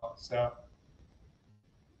all. So,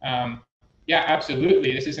 yeah,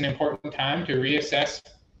 absolutely. This is an important time to reassess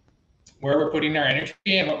where we're putting our energy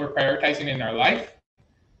and what we're prioritizing in our life.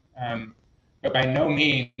 But by no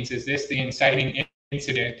means is this the inciting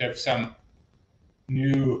incident of some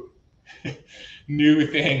new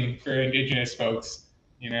thing for Indigenous folks,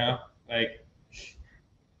 like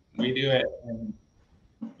we do it, and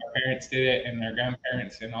our parents did it, and our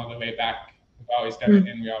grandparents, and all the way back. We've always done it,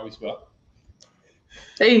 and we always will.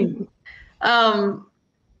 Hey,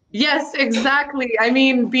 yes, exactly. I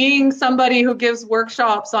mean, being somebody who gives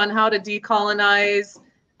workshops on how to decolonize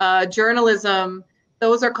journalism,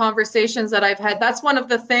 those are conversations that I've had. That's one of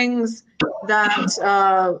the things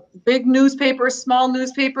that big newspapers, small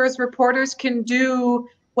newspapers, reporters can do,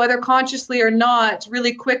 whether consciously or not,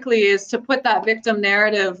 really quickly, is to put that victim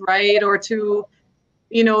narrative, right? Or to,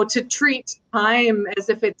 to treat time as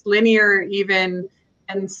if it's linear even,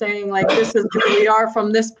 and saying like, this is where we are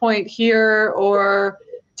from this point here, or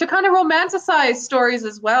to kind of romanticize stories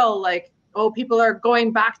as well. Like, oh, people are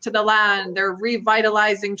going back to the land, they're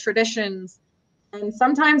revitalizing traditions. And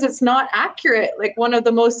sometimes it's not accurate. Like, one of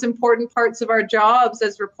the most important parts of our jobs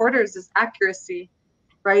as reporters is accuracy,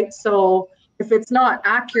 right? So if it's not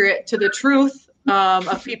accurate to the truth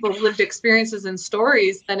of people's lived experiences and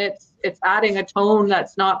stories, then it's adding a tone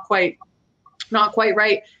that's not quite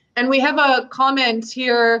right. And we have a comment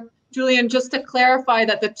here, Julian, just to clarify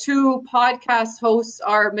that the two podcast hosts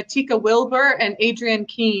are Matika Wilbur and Adrian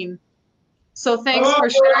Keene. So thanks for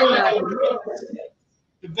sharing that.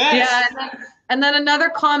 The best. Yeah, and then another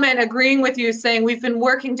comment agreeing with you, saying we've been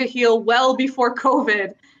working to heal well before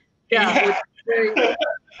COVID. Yeah.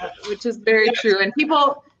 Which is very true. And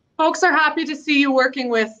folks are happy to see you working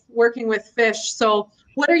with fish. So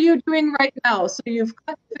what are you doing right now? So you've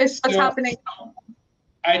cut fish. What's happening now?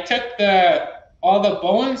 I took all the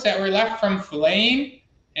bones that were left from filleting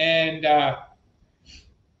and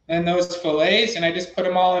those fillets, and I just put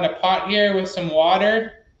them all in a pot here with some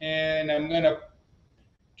water, and I'm gonna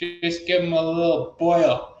just give them a little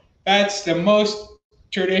boil. That's the most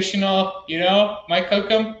traditional, my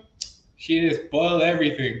cookum. She just boiled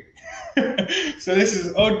everything. So this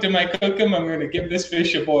is ode to my cookum. I'm gonna give this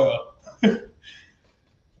fish a boil.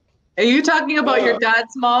 Are you talking about your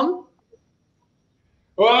dad's mom?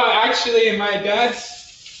 Well, actually, my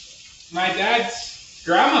dad's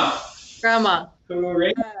grandma. Grandma. Who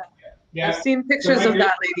raised Yeah. I've seen pictures of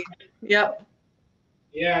that lady. Yep.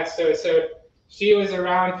 Yeah, so she was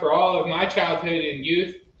around for all of my childhood and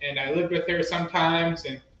youth, and I lived with her sometimes,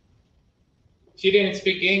 and she didn't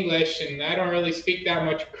speak English, and I don't really speak that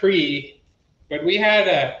much Cree, but we had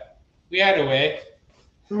a way.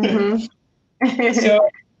 Mm-hmm. So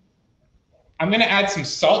I'm gonna add some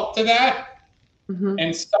salt to that. Mm-hmm.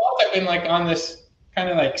 And salt, I've been like on this kind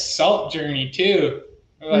of like salt journey too.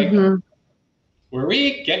 Like, were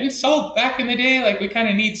we getting salt back in the day? Like, we kind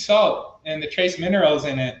of need salt and the trace minerals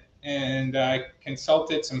in it. And I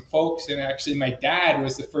consulted some folks, and actually my dad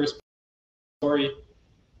was the first story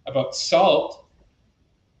about salt.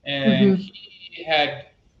 And he had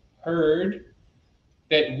heard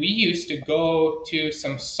that we used to go to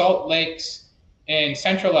some salt lakes in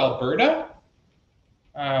central Alberta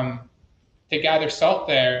to gather salt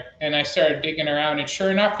there. And I started digging around, and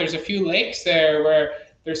sure enough, there's a few lakes there where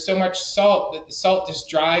there's so much salt that the salt just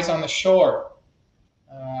dries on the shore.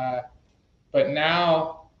 But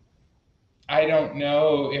now I don't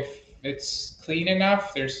know if it's clean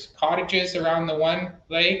enough. There's cottages around the one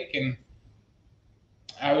lake, and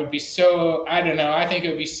I think it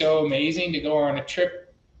would be so amazing to go on a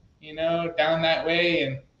trip, down that way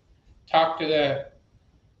and talk to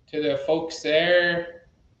the folks there.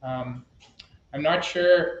 I'm not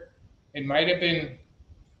sure. It might have been.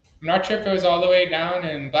 I'm not sure if it was all the way down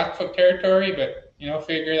in Blackfoot territory, but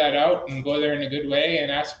figure that out and go there in a good way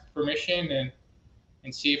and ask permission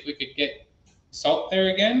and see if we could get salt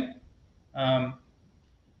there again.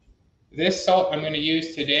 This salt I'm going to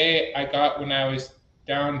use today, I got when I was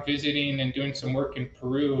down visiting and doing some work in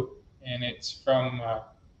Peru, and it's from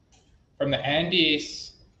the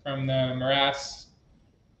Andes, from the morass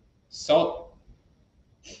salt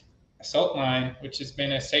mine, which has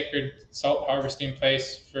been a sacred salt harvesting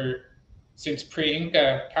place since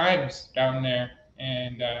pre-Inca times down there.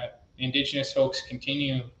 And Indigenous folks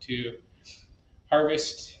continue to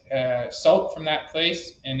harvest salt from that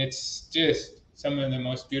place, and it's just some of the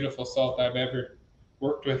most beautiful salt I've ever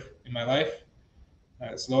worked with in my life.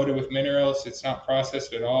 It's loaded with minerals. It's not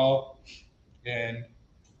processed at all. And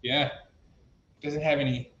yeah, doesn't have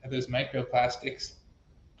any of those microplastics.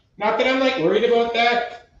 Not that I'm like worried about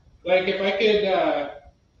that. Like if I could,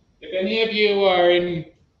 if any of you are in,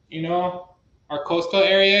 you know, our coastal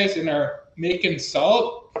areas and are making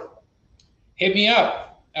salt, hit me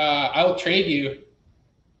up. I'll trade you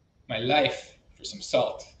my life for some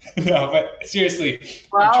salt. No, but seriously,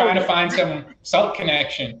 wow. I'm trying to find some salt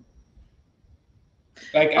connection.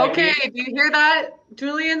 Like, okay, do you hear that?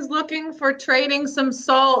 Julian's looking for trading some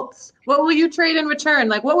salts. What will you trade in return?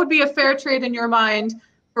 Like, what would be a fair trade in your mind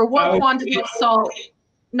for what quantity of salt?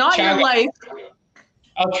 Not chaga. Your life.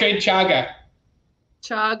 I'll trade chaga.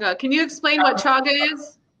 Chaga. Can you explain what chaga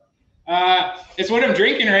is? It's what I'm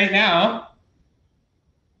drinking right now.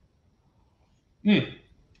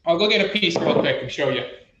 I'll go get a piece real quick and show you.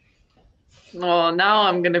 Oh, now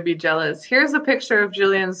I'm going to be jealous. Here's a picture of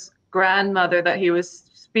Julian's grandmother that he was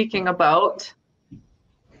speaking about.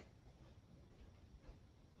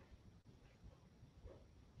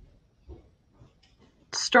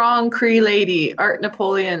 Strong Cree lady, Art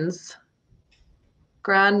Napoleon's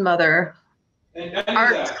grandmother.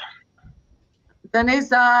 Art.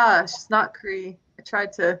 Dane-zaa. She's not Cree. I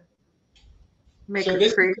tried to make her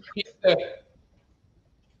Cree.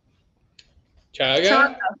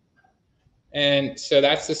 Chaga. And so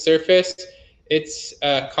that's the surface. It's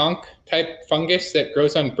a conch type fungus that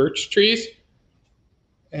grows on birch trees.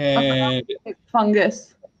 And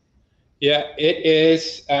fungus. Yeah, it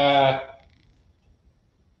is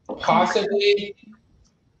possibly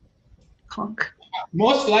conch.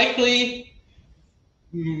 Most likely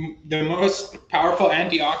the most powerful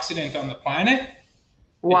antioxidant on the planet.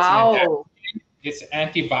 Wow. It's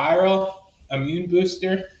antiviral, immune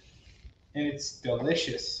booster, and it's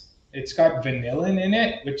delicious. It's got vanillin in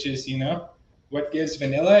it, which is, you know, what gives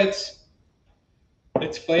vanilla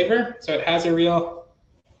its flavor. So it has a real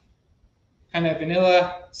kind of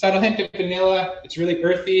vanilla, subtle hint of vanilla. It's really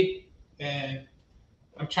earthy, and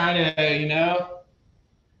I'm trying to, you know,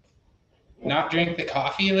 not drink the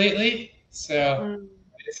coffee lately. So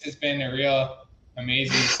this has been a real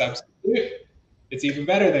amazing substitute. It's even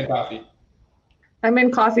better than coffee. I'm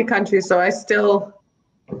in coffee country, so I still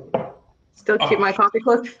keep my coffee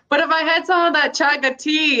close. But if I had some of that chaga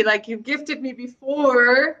tea, like you gifted me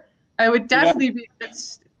before, I would definitely be.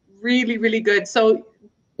 It's really, really good. So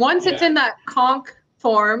once it's in that conch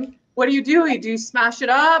form, what do? Do you smash it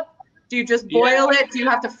up? Do you just boil it? Do you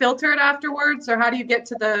have to filter it afterwards, or how do you get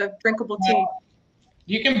to the drinkable tea?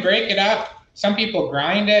 You can break it up. Some people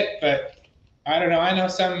grind it, but I don't know. I know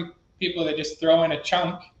some people that just throw in a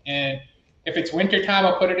chunk, and if it's wintertime,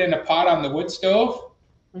 I'll put it in a pot on the wood stove,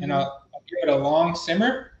 and I'll give it a long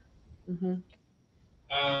simmer.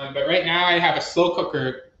 But right now I have a slow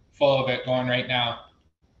cooker full of it going right now.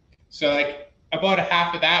 So like about a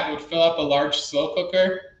half of that would fill up a large slow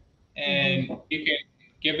cooker, and you can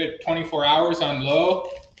give it 24 hours on low,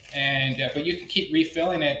 and but you can keep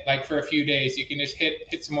refilling it like for a few days. You can just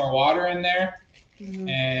hit some more water in there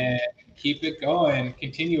and keep it going,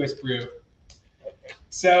 continuous brew.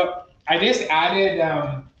 So I just added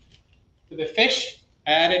to the fish,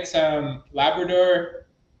 I added some Labrador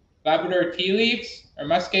tea leaves or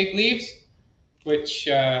muskeg leaves, which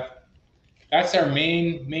that's our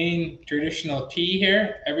main traditional tea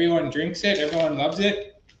here. Everyone drinks it. Everyone loves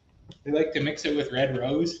it. They like to mix it with red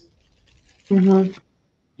rose.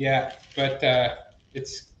 Yeah, but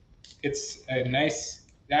it's a nice.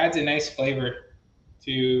 It adds a nice flavor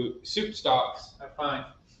to soup stocks, I find.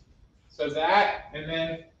 So that, and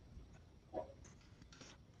then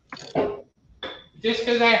just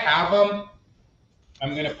because I have them,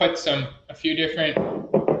 I'm gonna put a few different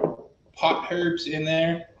pot herbs in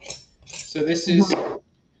there. So this is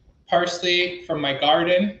parsley from my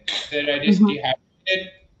garden that I just dehydrated.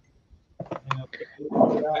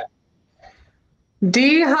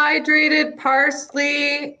 Dehydrated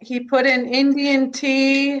parsley. He put in Indian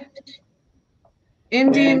tea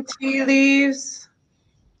leaves.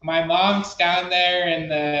 My mom's down there in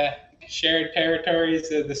the shared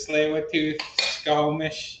territories of the Tsleil-Waututh,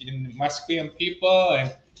 Squamish, and Musqueam people,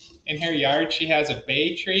 and in her yard she has a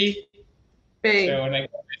bay tree. Bay. So when I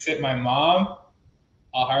go visit my mom,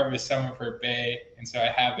 I'll harvest some of her bay, and so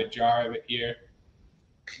I have a jar of it here.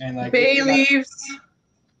 And like bay leaves.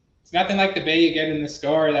 It's nothing like the bay you get in the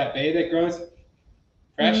store. That bay that grows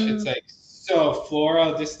fresh. It's like so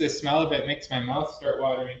floral. Just the smell of it makes my mouth start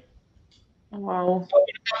watering. Wow. So I'll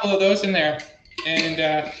put a couple of those in there, and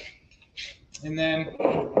then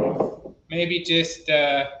maybe just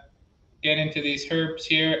get into these herbs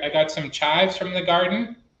here. I got some chives from the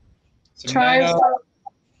garden. Some chives.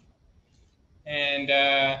 And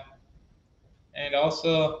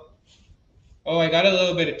also oh, I got a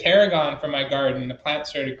little bit of tarragon from my garden. The plant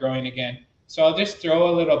started growing again. So I'll just throw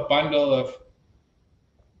a little bundle of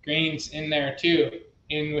greens in there too,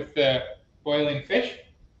 in with the boiling fish.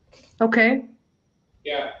 Okay.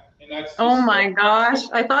 Yeah, and that's Oh just my gosh.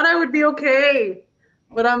 I thought I would be okay,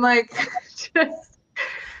 but I'm like just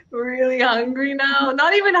really hungry now.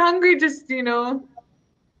 Not even hungry, just,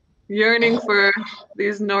 yearning for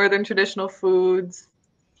these northern traditional foods.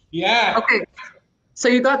 yeah, Okay. So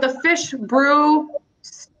you got the fish brew yeah.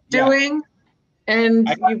 stewing, and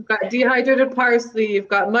I got, you've got dehydrated parsley, you've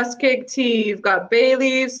got muskeg tea, you've got bay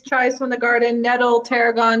leaves, chives from the garden, nettle,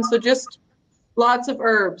 tarragon, so just lots of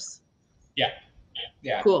herbs. yeah,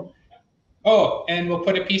 yeah. Cool. Oh, and we'll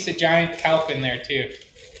put a piece of giant kelp in there too.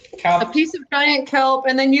 A Kelp. piece of giant kelp,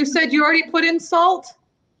 and then you said you already put in salt?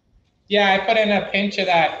 Yeah, I put in a pinch of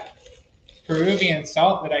that Peruvian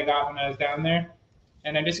salt that I got when I was down there,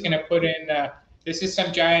 and I'm just gonna put in. This is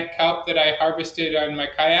some giant kelp that I harvested on my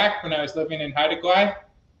kayak when I was living in Haida Gwaii,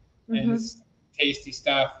 and it's tasty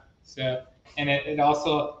stuff. So, and it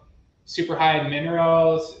also super high in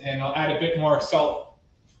minerals, and I'll add a bit more salt.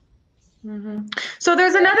 So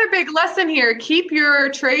there's another big lesson here. Keep your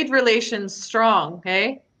trade relations strong,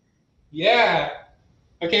 okay? Yeah.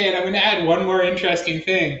 Okay, and I'm gonna add one more interesting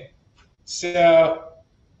thing. So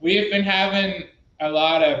we've been having a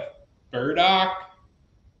lot of burdock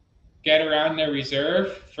get around their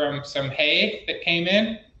reserve from some hay that came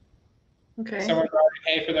in. Okay. Someone brought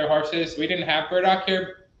in hay for their horses. We didn't have burdock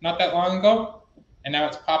here not that long ago, and now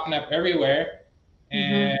it's popping up everywhere.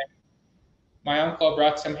 And my uncle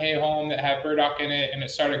brought some hay home that had burdock in it, and it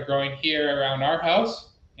started growing here around our house.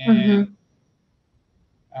 And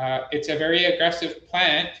it's a very aggressive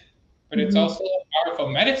plant, but it's also a powerful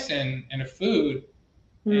medicine and a food.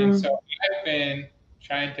 And so I've been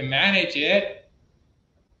trying to manage it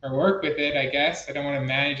or work with it, I guess. I don't want to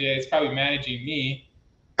manage it. It's probably managing me.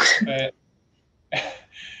 But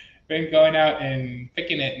been going out and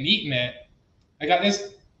picking it and eating it. I got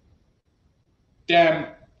this damn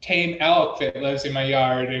tame elk that lives in my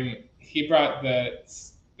yard, and he brought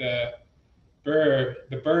the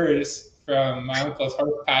birds from my uncle's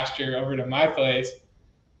horse pasture over to my place.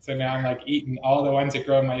 So now I'm like eating all the ones that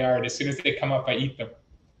grow in my yard. As soon as they come up, I eat them.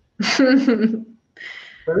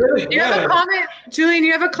 They're really good. You have a comment, Julian,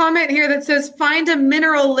 you have a comment here that says, find a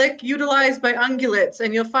mineral lick utilized by ungulates,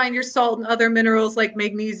 and you'll find your salt and other minerals like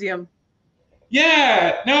magnesium.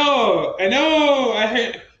 Yeah, no, I know. I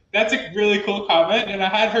heard that's a really cool comment, and I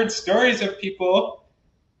had heard stories of people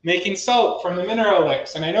making salt from the mineral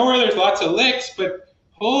licks. And I know where there's lots of licks, but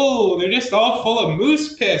they're just all full of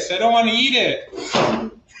moose piss. I don't want to eat it.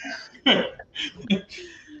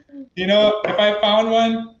 If I found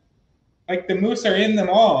one, like the moose are in them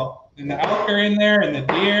all, and the elk are in there, and the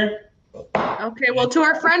deer. Okay, well, to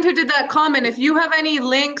our friend who did that comment, if you have any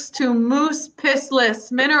links to moose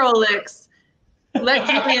pissless mineral licks, let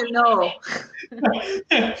Julian know.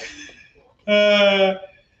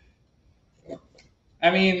 I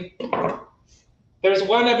mean, there's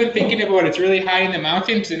one I've been thinking about. It's really high in the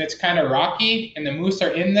mountains, and it's kind of rocky, and the moose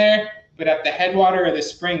are in there. But at the headwater of the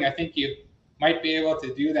spring, I think you might be able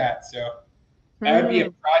to do that. So that would be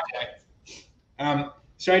a project.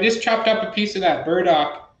 So I just chopped up a piece of that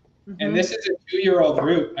burdock, and this is a 2-year-old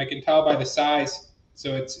root. I can tell by the size.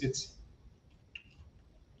 So it's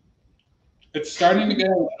starting to get a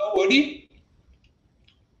little woody,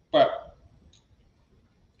 but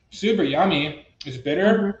super yummy. It's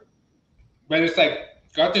bitter, but it's like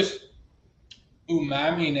got this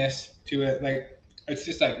umami-ness to it. Like it's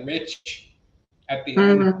just like rich at the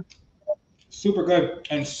end. Super good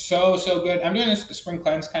and so good. I'm doing this spring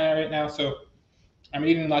cleanse kind of right now, so I'm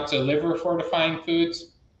eating lots of liver fortifying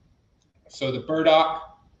foods. So the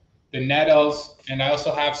burdock, the nettles, and I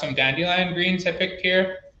also have some dandelion greens I picked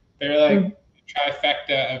here. They're like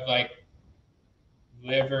trifecta of like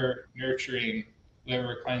liver nurturing,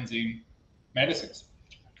 liver cleansing medicines.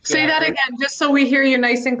 So say that again, just so we hear you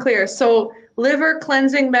nice and clear. So liver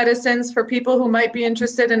cleansing medicines for people who might be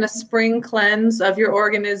interested in a spring cleanse of your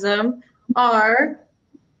organism are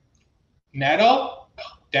nettle,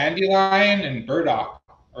 dandelion, and burdock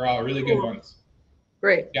are all really good ones.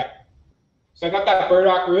 Great. Yeah. So I got that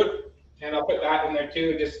burdock root, and I'll put that in there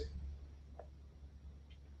too. Just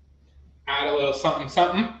add a little something.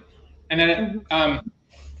 And then I'm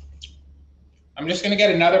just going to get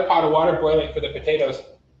another pot of water boiling for the potatoes.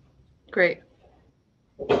 Great.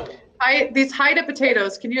 These Haida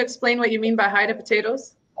potatoes, can you explain what you mean by Haida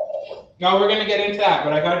potatoes? No, we're going to get into that,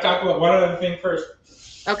 but I got to talk about one other thing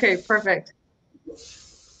first. Okay, perfect.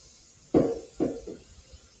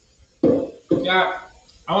 Yeah,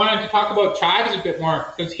 I wanted to talk about chives a bit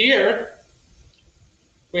more, because here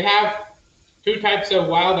we have two types of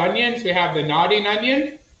wild onions. We have the nodding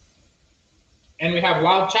onion, and we have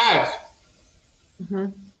wild chives.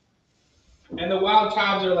 And the wild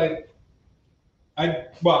chives are like,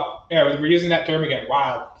 we're using that term again,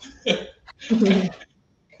 wild.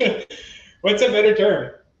 What's a better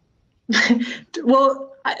term?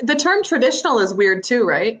 Well, the term traditional is weird too,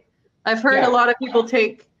 right? I've heard a lot of people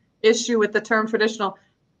take issue with the term traditional.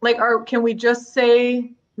 Like, can we just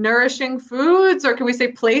say nourishing foods, or can we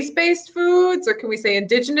say place-based foods, or can we say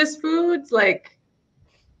indigenous foods? Like,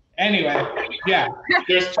 anyway, yeah,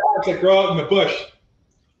 there's chives that grow out in the bush,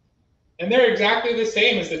 and they're exactly the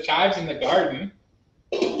same as the chives in the garden.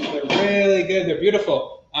 They're really good. They're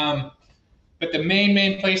beautiful. But the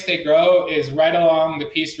main place they grow is right along the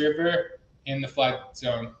Peace River in the flood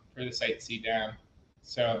zone for the Site C Dam.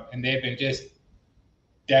 So, and they've been just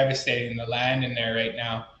devastating the land in there right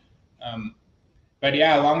now. But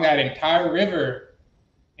yeah, along that entire river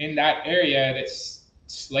in that area that's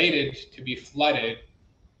slated to be flooded,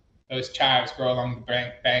 those chives grow along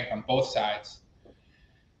the bank on both sides.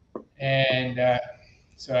 And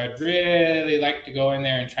so I'd really like to go in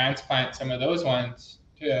there and transplant some of those ones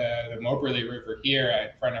to the Moberly River here in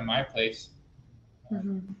front of my place.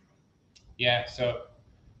 Yeah, so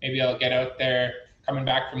maybe I'll get out there. Coming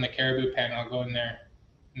back from the caribou pen, I'll go in there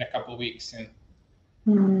in a couple of weeks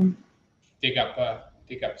and dig up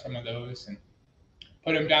some of those and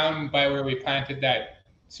put them down by where we planted that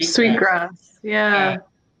sweetgrass. Yeah,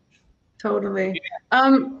 totally.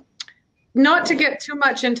 Yeah. Not to get too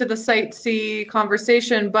much into the Site C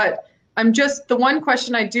conversation, but the one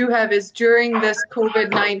question I do have is, during this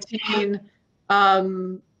COVID-19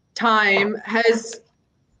 time, has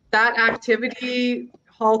that activity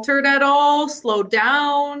halted at all, slowed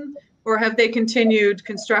down, or have they continued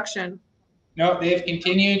construction? No, they've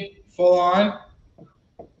continued full on.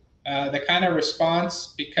 The kind of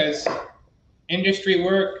response, because industry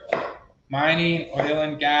work, mining, oil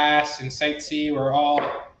and gas, and Site C were all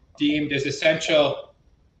deemed as essential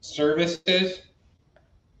services.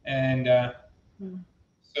 And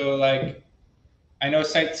so, like, I know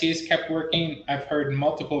Site C's kept working. I've heard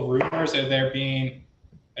multiple rumors of there being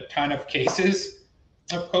a ton of cases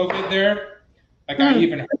of COVID there. Like, I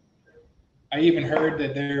even heard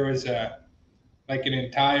that there was an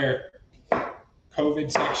entire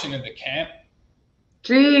COVID section of the camp.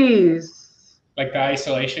 Jeez. Like the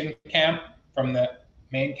isolation camp from the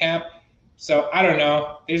main camp. So I don't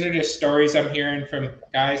know. These are just stories I'm hearing from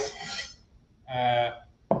guys.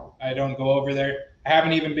 I don't go over there. I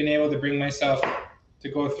haven't even been able to bring myself to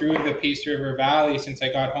go through the Peace River Valley since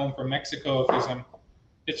I got home from Mexico, because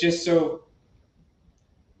it's just so.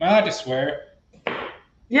 Am I allowed to swear?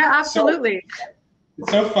 Yeah, absolutely.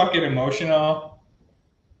 It's so fucking emotional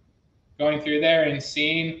going through there and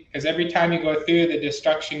seeing, because every time you go through, the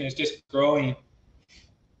destruction is just growing.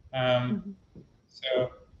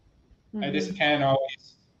 So I just can't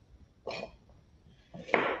always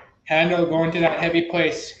handle going to that heavy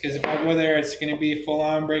place, because if I go there, it's going to be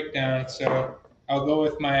full-on breakdown. So I'll go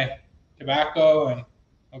with my tobacco and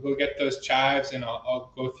I'll go get those chives, and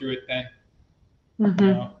I'll go through it then. You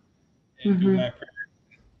know, and do my prayer,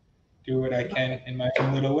 do what I can in my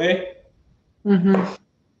own little way.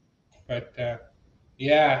 But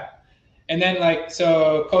yeah, and then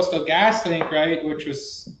so Coastal GasLink, right, which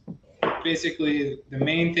was basically the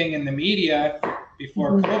main thing in the media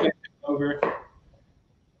before COVID took over.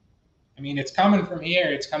 I mean, it's coming from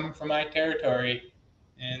here. It's coming from my territory,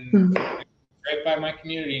 and right by my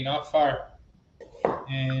community, not far.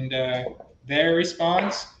 And their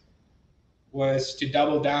response was to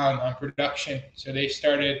double down on production. So they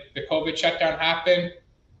started, the COVID shutdown happened,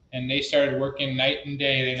 and they started working night and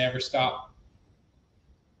day. They never stopped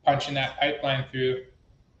punching that pipeline through.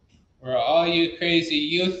 Where all you crazy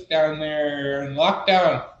youth down there are in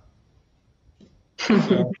lockdown.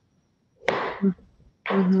 So it's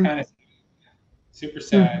kind of super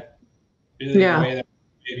sad. Really, the way that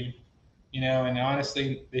we're treating, and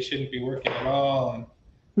honestly, they shouldn't be working at all.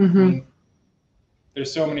 And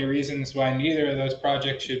there's so many reasons why neither of those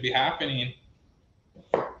projects should be happening.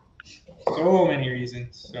 So many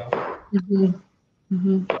reasons. So.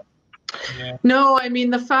 Yeah. No, I mean,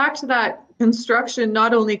 the fact that construction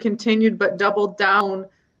not only continued but doubled down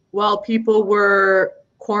while people were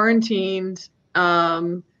quarantined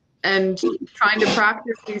and trying to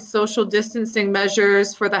practice these social distancing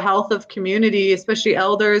measures for the health of community, especially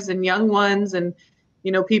elders and young ones, and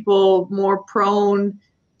people more prone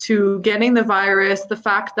to getting the virus. The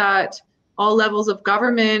fact that all levels of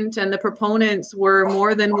government and the proponents were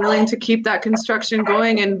more than willing to keep that construction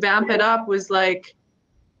going and vamp it up was like,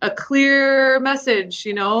 a clear message,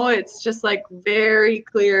 you know. It's just like very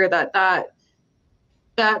clear that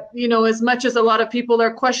you know, as much as a lot of people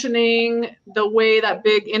are questioning the way that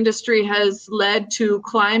big industry has led to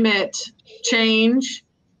climate change,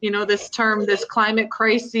 you know, this climate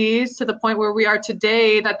crisis to the point where we are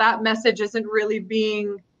today, that message isn't really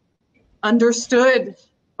being understood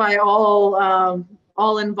by all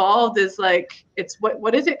involved. Is like, it's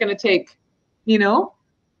what is it going to take, you know?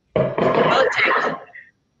 What will it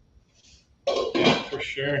take? For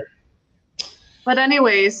sure. But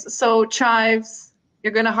anyways, so chives,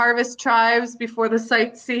 you're going to harvest chives before the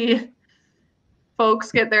sightsee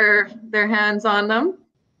folks get their hands on them.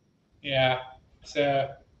 Yeah. So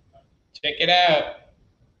check it out.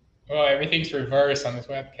 Oh, everything's reversed on this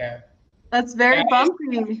webcam. That's very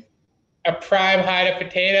bumpy. A prime Haida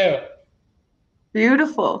potato.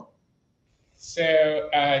 Beautiful. So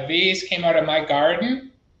these came out of my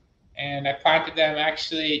garden, and I planted them.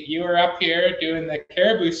 Actually, you were up here doing the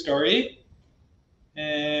caribou story,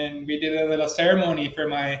 and we did a little ceremony for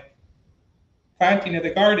my planting of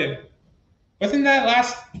the garden. Wasn't that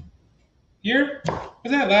last year?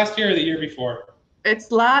 Was that last year or the year before?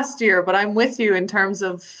 It's last year, but I'm with you in terms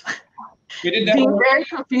of We did that being very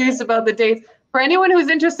confused about the dates. For anyone who's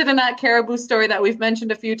interested in that caribou story that we've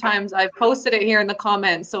mentioned a few times, I've posted it here in the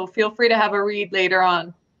comments, so feel free to have a read later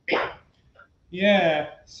on.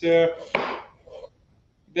 Yeah, so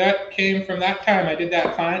that came from that time. I did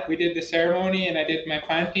that plant. We did the ceremony, and I did my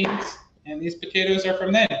plantings, and these potatoes are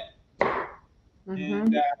from then. Mm-hmm.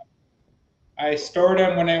 And I stored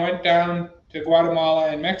them when I went down to Guatemala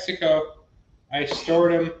and Mexico. I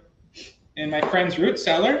stored them in my friend's root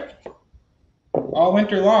cellar all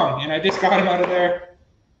winter long, and I just got them out of there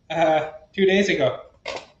 2 days ago.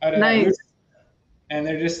 Nice. And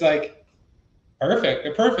they're just like perfect.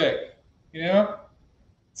 They're perfect, you know?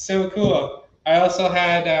 So cool. I also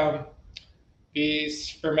had these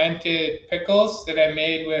fermented pickles that I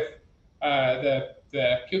made with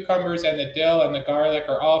the cucumbers and the dill and the garlic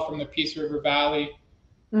are all from the Peace River Valley,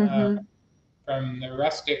 from the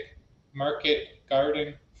rustic market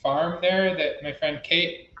garden farm there that my friend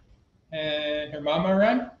Kate and her mama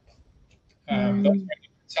run. Those are in the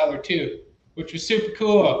cellar too, which was super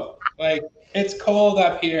cool. Like, it's cold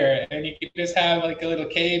up here, and you can just have like a little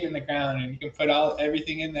cave in the ground, and you can put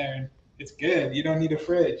everything in there, and it's good. You don't need a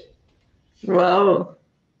fridge. Whoa,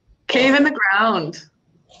 cave in the ground.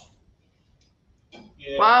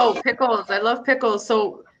 Yeah. Wow, pickles. I love pickles.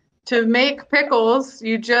 So to make pickles,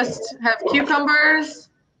 you just have cucumbers,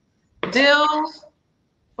 dill.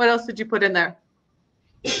 What else did you put in there?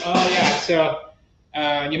 Oh yeah, so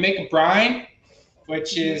you make a brine,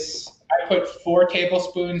 which is, I put 4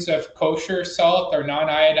 tablespoons of kosher salt or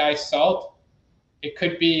non-iodized salt. It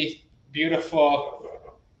could be beautiful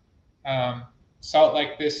salt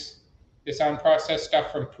like this unprocessed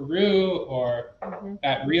stuff from Peru, or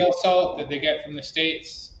that real salt that they get from the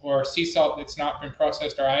States, or sea salt that's not been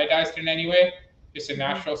processed or iodized in any way, just a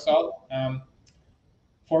natural salt.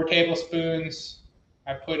 4 tablespoons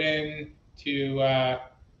I put in to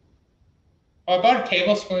about a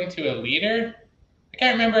tablespoon to a liter. I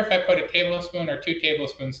can't remember if I put a tablespoon or 2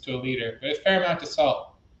 tablespoons to a liter, but it's a fair amount of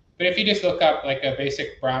salt. But if you just look up like a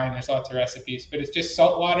basic brine, there's lots of recipes, but it's just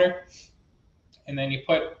salt water. And then you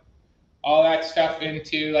put all that stuff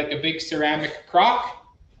into like a big ceramic crock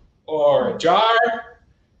or a jar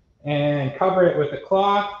and cover it with a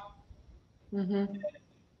cloth. And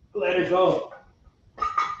let it go.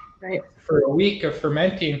 Right. For a week of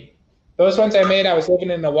fermenting. Those ones I made, I was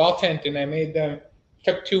living in the wall tent, and I made them. It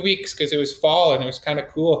took 2 weeks because it was fall and it was kind of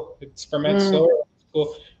cool. It's ferment slower. It's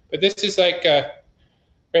cool. But this is like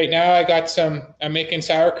right now I'm making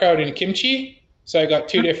sauerkraut and kimchi. So I got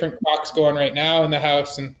 2 different crocks going right now in the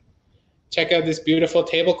house. And check out this beautiful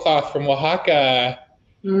tablecloth from Oaxaca.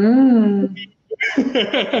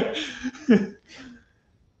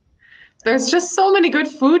 There's just so many good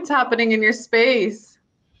foods happening in your space.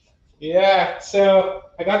 Yeah, so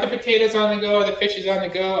I got the potatoes on the go, the fish is on the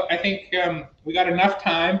go. I think we got enough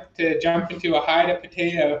time to jump into a Haida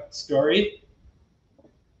potato story,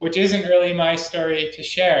 which isn't really my story to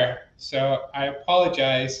share. So I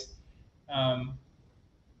apologize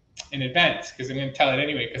in advance, because I'm going to tell it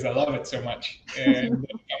anyway because I love it so much. And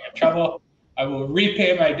if I'm in trouble, I will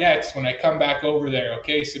repay my debts when I come back over there,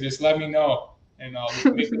 okay? So just let me know, and I'll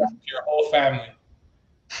make it up to your whole family.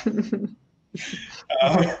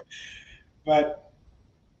 But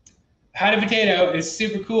Haida potato is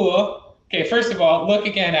super cool. Okay, first of all, look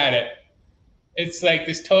again at it. It's like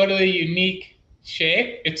this totally unique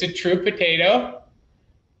shape. It's a true potato.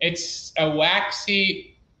 It's a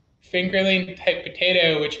waxy fingerling type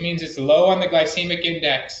potato, which means it's low on the glycemic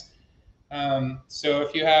index. So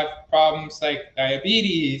if you have problems like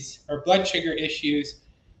diabetes or blood sugar issues,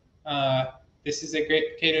 this is a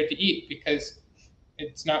great potato to eat because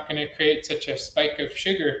it's not going to create such a spike of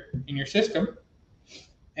sugar in your system.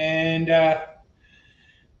 And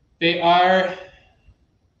they are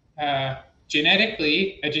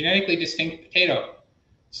genetically distinct potato.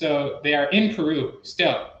 So they are in Peru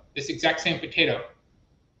still, this exact same potato.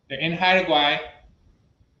 They're in Haida Gwaii,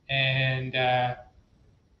 and I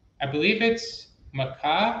believe it's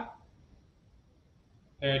Makah.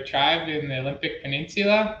 They're a tribe in the Olympic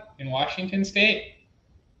Peninsula in Washington State.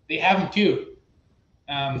 They have them too.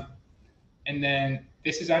 And then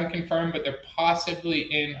this is unconfirmed, but they're possibly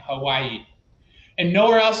in Hawaii and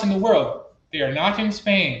nowhere else in the world. They are not in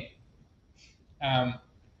Spain.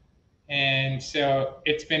 And so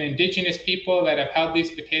it's been indigenous people that have held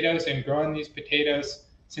these potatoes and grown these potatoes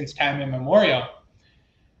since time immemorial.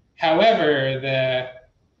 However, the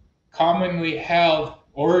commonly held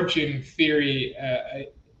origin theory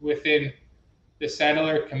within the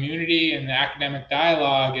settler community and the academic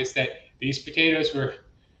dialogue is that these potatoes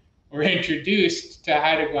were introduced to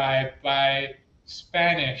Haida Gwaii by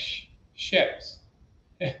Spanish ships,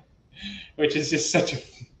 which is just such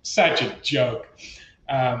a joke.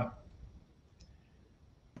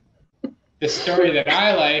 The story that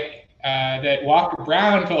I like, that Walker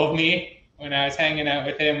Brown told me when I was hanging out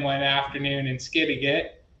with him one afternoon in Skidegate,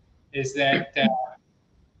 is that the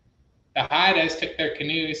Haidas took their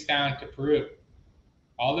canoes down to Peru,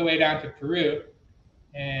 all the way down to Peru,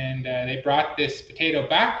 and they brought this potato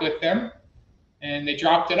back with them, and they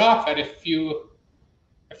dropped it off at a few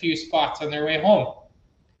spots on their way home.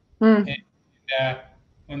 And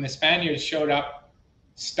when the Spaniards showed up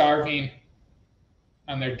starving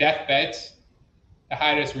on their deathbeds, the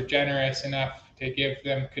Haidas were generous enough to give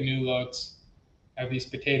them canoe loads of these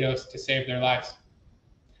potatoes to save their lives.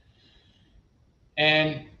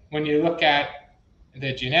 And when you look at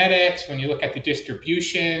the genetics, when you look at the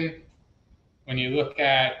distribution, when you look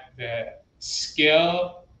at the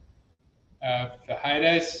skill of the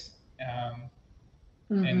Haidas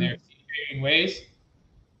and their seed-creating ways,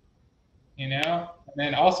 and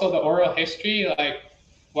then also the oral history, like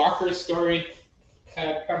Walker's story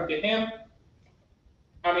had come to him.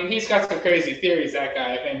 I mean, he's got some crazy theories, that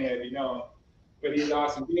guy, if any of you know him, but he's an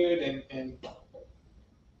awesome dude, and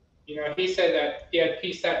he said that he had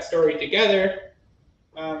pieced that story together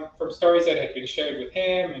from stories that had been shared with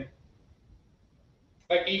him, and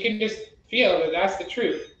like you can just feel that that's the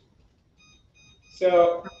truth.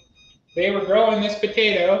 So they were growing this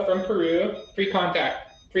potato from Peru,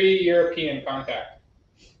 pre-European contact,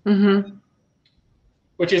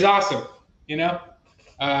 which is awesome.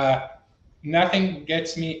 Nothing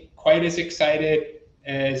gets me quite as excited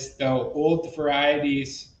as the old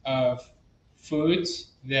varieties of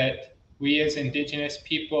foods that we as Indigenous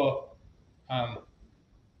people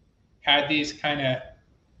had these kind of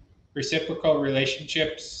reciprocal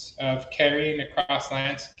relationships of carrying across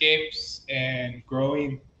landscapes and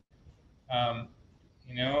growing,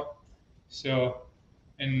 So,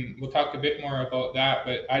 and we'll talk a bit more about that,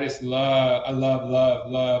 but I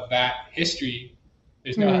love that history.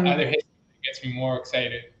 There's no other history that gets me more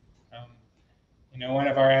excited. One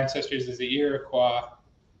of our ancestors is the Iroquois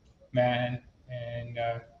man, and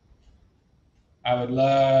I would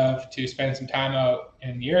love to spend some time out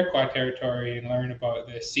in the Iroquois territory and learn about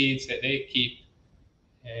the seeds that they keep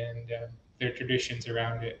and their traditions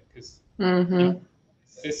around it. Because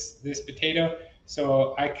this potato.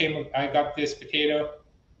 So I got this potato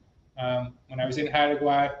when I was in Haida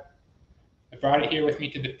Gwaii. I brought it here with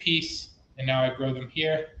me to the Peace, and now I grow them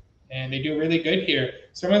here, and they do really good here.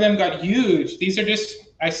 Some of them got huge. These are just,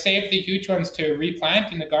 I saved the huge ones to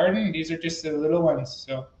replant in the garden. These are just the little ones.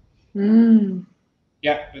 So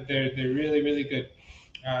yeah, but they're really, really good.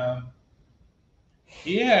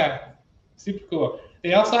 Yeah, super cool.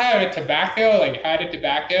 They also have a tobacco,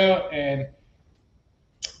 and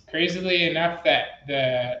crazily enough, that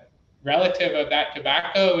the relative of that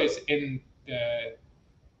tobacco is in the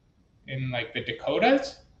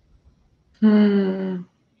Dakotas.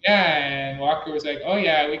 Yeah, and Walker was like, "Oh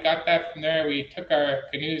yeah, we got that from there. We took our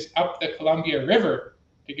canoes up the Columbia River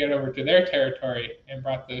to get over to their territory and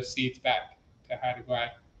brought those seeds back to Haida Gwaii."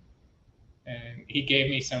 And he gave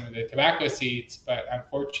me some of the tobacco seeds, but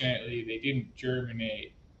unfortunately they didn't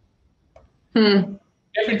germinate.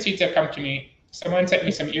 Different seeds have come to me. Someone sent me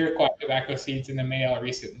some Iroquois tobacco seeds in the mail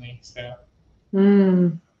recently. So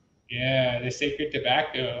yeah, the sacred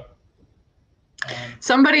tobacco.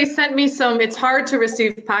 Somebody sent me some. It's hard to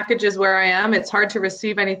receive packages where I am. It's hard to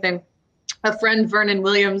receive anything. a friend, Vernon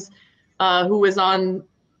Williams, who was on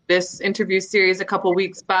this interview series a couple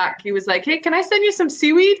weeks back. He was like, hey, can I send you some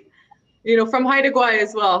seaweed? You know, from Haida Gwaii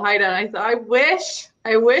as well. Haida. And I thought, I wish,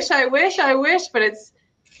 but it's,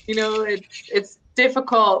 you know, it's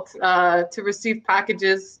difficult to receive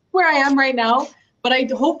packages where I am right now. But I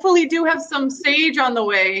hopefully do have some sage on the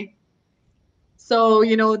way. So,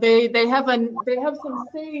 you know, they have some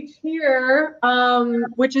sage here,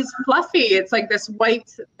 which is fluffy. It's like this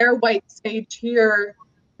white sage here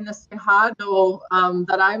in the Cerrado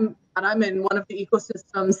that I'm in, one of the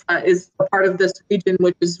ecosystems that is a part of this region,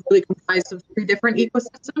 which is really comprised of 3 different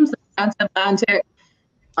ecosystems: the Transatlantic,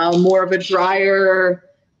 more of a drier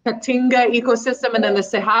Caatinga ecosystem, and then the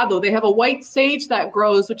Cerrado. They have a white sage that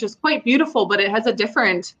grows, which is quite beautiful, but it has a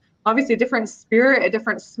different spirit, a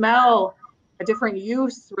different smell, a different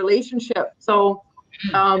use relationship. So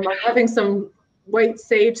I'm having some white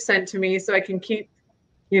sage sent to me so I can keep,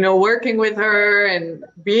 you know, working with her and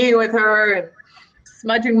being with her and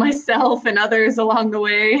smudging myself and others along the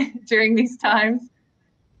way during these times.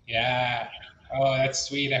 Yeah. Oh, that's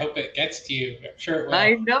sweet. I hope it gets to you. I'm sure it will.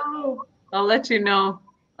 I know. I'll let you know.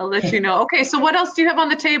 Okay, so what else do you have on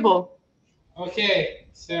the table? Okay,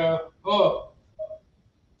 so,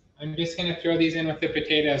 I'm just going to throw these in with the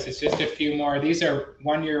potatoes. It's just a few more. These are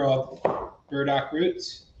 1-year-old burdock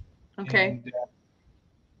roots. Okay. And,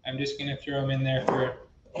 I'm just going to throw them in there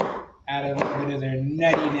add a little bit of their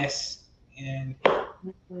nuttiness and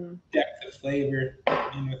depth of flavor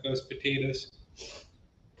in with those potatoes.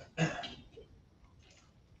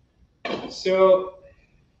 So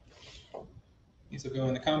these will go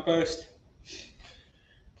in the compost.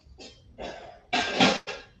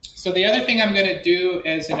 So the other thing I'm going to do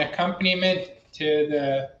as an accompaniment to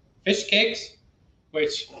the fish cakes,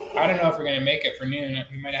 which I don't know if we're going to make it for noon.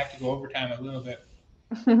 We might have to go overtime a little bit.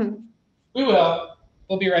 We will.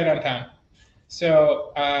 We'll be right on time.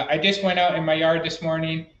 So I just went out in my yard this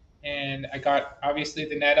morning and I got obviously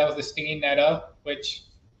the nettle, the stinging nettle, which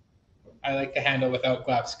I like to handle without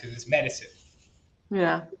gloves because it's medicine.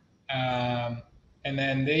 Yeah. And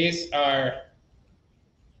then these are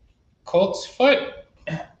colt's foot.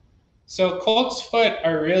 So colt's foot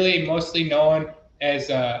are really mostly known as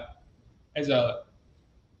a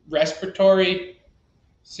respiratory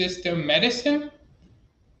system medicine.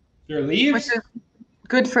 Their leaves. Which is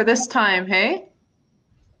good for this time, hey?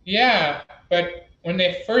 Yeah, but when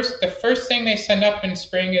the first thing they send up in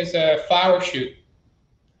spring is a flower shoot.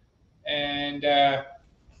 And there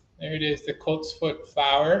it is, the colt's foot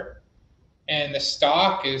flower. And the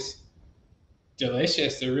stalk is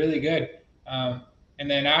delicious. They're really good. And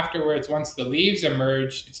then afterwards, once the leaves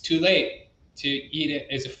emerge, it's too late to eat it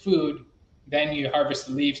as a food. Then you harvest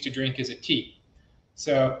the leaves to drink as a tea.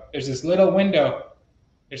 So there's this little window.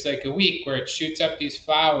 There's like a week where it shoots up these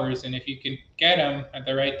flowers, and if you can get them at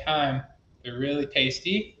the right time, they're really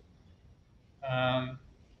tasty. And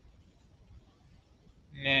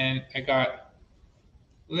then I got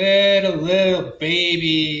little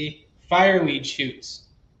baby fireweed shoots.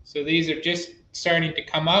 So these are just starting to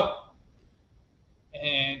come up.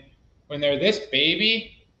 And when they're this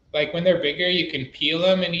baby, like when they're bigger, you can peel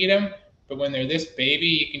them and eat them. But when they're this baby,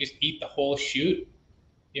 you can just eat the whole shoot.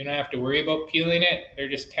 You don't have to worry about peeling it. They're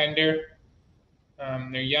just tender.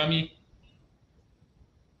 They're yummy.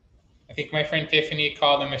 I think my friend Tiffany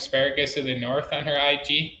called them asparagus of the north on her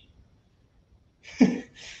IG.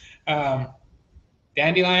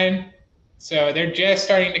 Dandelion. So they're just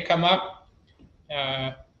starting to come up.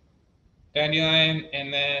 Dandelion.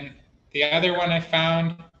 And then the other one I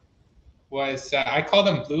found was, I call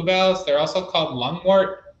them bluebells. They're also called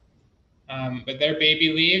lungwort. But their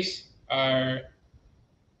baby leaves are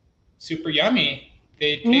super yummy.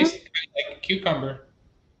 They taste kind of like a cucumber.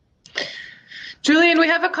 Julian, we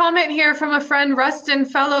have a comment here from a friend, Rustin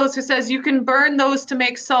Fellows, who says you can burn those to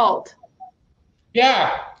make salt.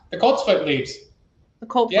 Yeah, the colt's foot leaves. The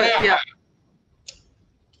cold foot, yeah.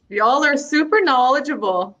 Y'all are super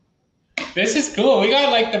knowledgeable. This is cool. We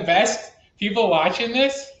got like the best people watching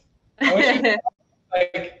this. I wish we could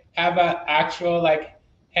like have an actual like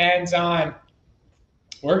hands-on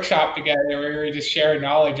workshop together where we just share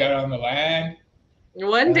knowledge out on the land.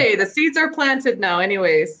 One day, the seeds are planted now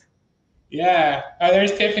anyways. Yeah.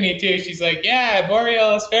 There's Tiffany too. She's like, yeah,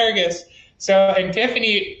 boreal asparagus. So, and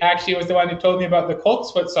Tiffany actually was the one who told me about the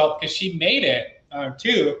colt's foot salt because she made it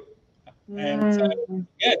too. And so,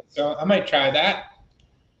 good. So I might try that.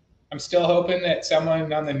 I'm still hoping that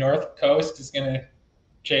someone on the North Coast is going to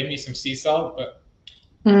trade me some sea salt, but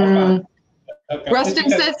Rustin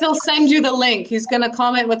says he'll send you the link. He's going to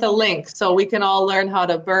comment with a link so we can all learn how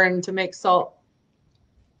to burn to make salt.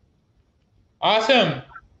 Awesome.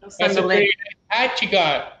 I'll send That's the a link. pretty nice hat you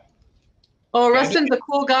got. Oh, Rustin's a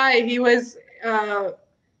cool guy. He was,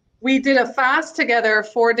 we did a fast together,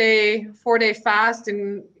 4-day fast,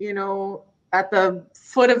 and at the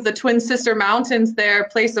foot of the Twin Sister Mountains there,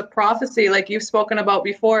 place of prophecy, like you've spoken about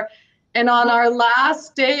before. And on our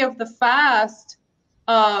last day of the fast,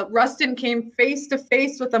 Rustin came face to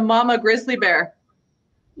face with a mama grizzly bear.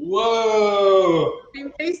 Whoa!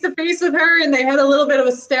 Came face to face with her, and they had a little bit of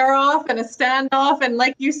a stare off and a standoff. And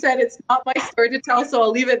like you said, it's not my story to tell, so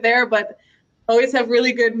I'll leave it there. But I always have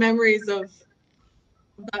really good memories of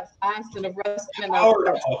that fast and of Rustin and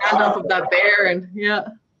that standoff of that bear, and yeah.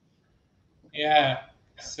 Yeah.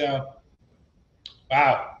 So,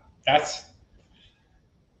 wow, that's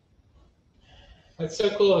so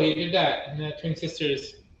cool. You did that, and the Twin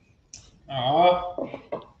Sisters. Oh.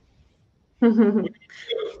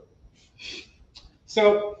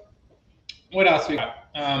 So, what else we got?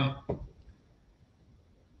 I'm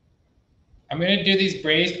gonna do these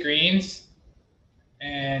braised greens,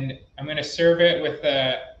 and I'm gonna serve it with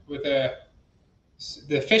the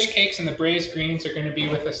fish cakes, and the braised greens are gonna be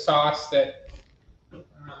with a sauce that.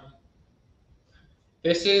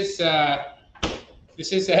 This is I'm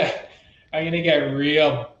gonna get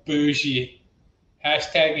real bougie.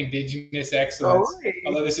 Hashtag Indigenous excellence. Oh.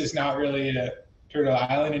 Although this is not really a Turtle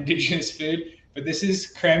Island Indigenous food, but this is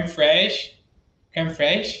creme fraiche. Creme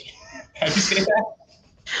fraiche? How do you say that?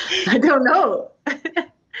 I don't know.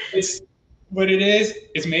 It's what it is.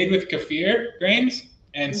 It's made with kefir grains,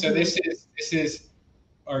 and so this is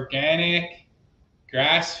organic,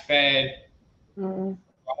 grass-fed,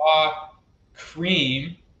 raw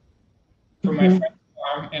cream from my friend's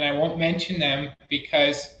farm, and I won't mention them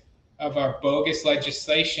because of our bogus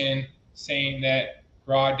legislation saying that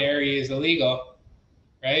raw dairy is illegal,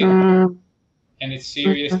 right? And it's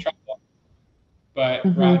serious trouble. But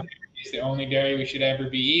raw dairy is the only dairy we should ever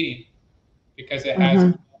be eating because it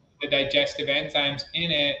has the digestive enzymes in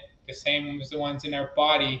it, the same as the ones in our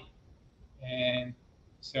body. And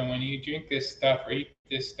so when you drink this stuff or eat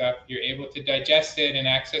this stuff, you're able to digest it and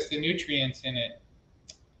access the nutrients in it.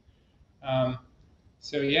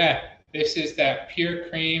 So yeah, this is that pure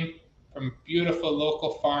cream from a beautiful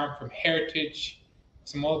local farm from Heritage,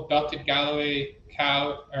 some old belted Galloway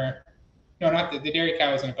cow, or no, not the dairy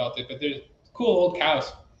cow isn't belted, but there's cool old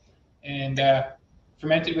cows, and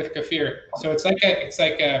fermented with kefir. So it's like a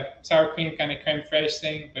sour cream kind of creme fraiche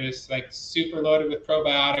thing, but it's like super loaded with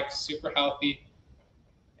probiotics, super healthy.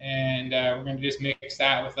 And we're gonna just mix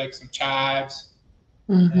that with like some chives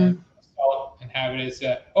and salt, and have it as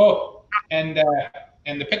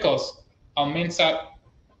and the pickles. I'll mince up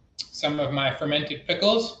some of my fermented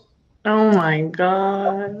pickles. Oh my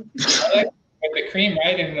god! With the cream,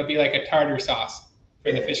 right, and it'll be like a tartar sauce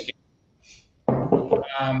for the fish cake.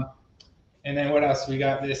 And then what else we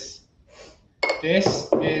got? This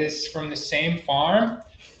is from the same farm,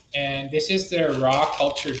 and this is their raw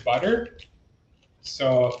cultured butter.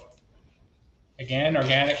 So again,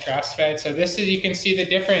 organic, grass-fed. So this is, you can see the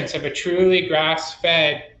difference of a truly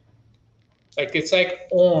grass-fed. Like it's like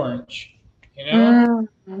orange, you know.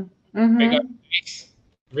 They got nice,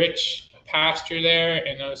 rich pasture there,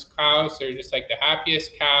 and those cows are just like the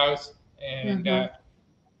happiest cows. And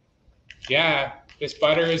yeah, this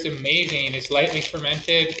butter is amazing. It's lightly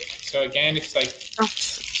fermented, so again, it's like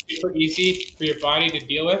super easy for your body to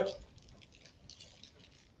deal with.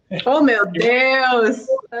 Oh meu Deus!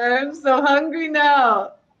 I'm so hungry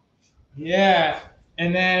now. Yeah,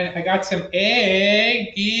 and then I got some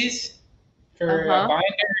eggies for a binder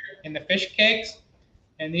in the fish cakes.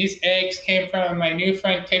 And these eggs came from my new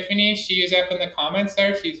friend Tiffany. She is up in the comments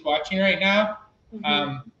there. She's watching right now.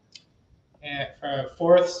 And from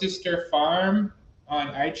Fourth Sister Farm on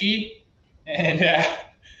IG. And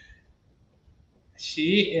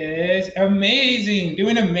she is amazing,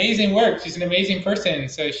 doing amazing work. She's an amazing person.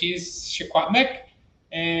 So she's Shequatmik,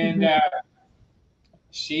 and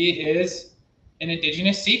she is an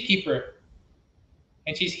Indigenous seed keeper.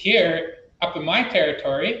 And she's here up in my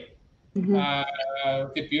territory.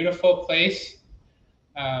 The beautiful place,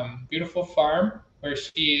 beautiful farm where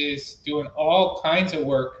she is doing all kinds of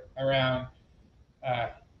work around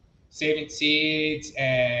saving seeds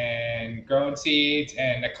and growing seeds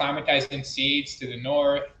and acclimatizing seeds to the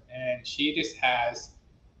north. And she just has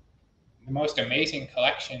the most amazing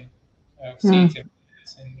collection of seeds and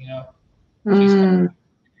plants, and she's come in a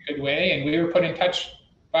good way. And we were put in touch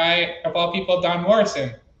by, of all people, Don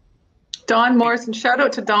Morrison. Dawn Morrison, shout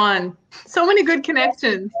out to Dawn. So many good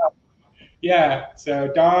connections. Yeah, so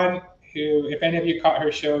Dawn, who, if any of you caught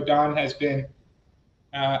her show, Dawn has been,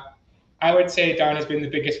 I would say Dawn has been the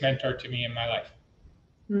biggest mentor to me in my life.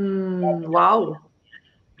 Wow.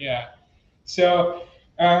 Yeah. So,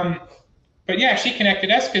 but yeah, she connected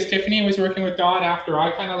us because Tiffany was working with Dawn after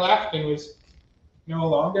I kind of left and was no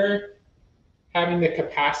longer having the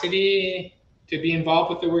capacity to be involved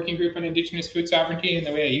with the working group on Indigenous food sovereignty in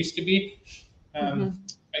the way I used to be.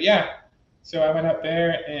 But yeah, so I went up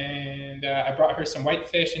there and I brought her some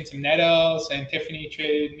whitefish and some nettles, and Tiffany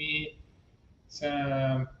traded me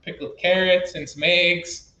some pickled carrots and some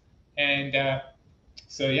eggs. And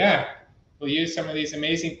so yeah, we'll use some of these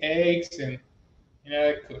amazing eggs and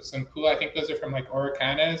some cool, I think those are from like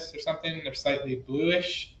Oricanas or something. They're slightly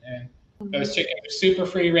bluish, and those chickens are super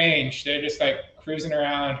free range. They're just like cruising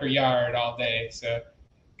around her yard all day. So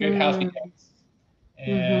good, healthy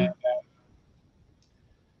eggs.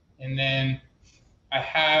 And then I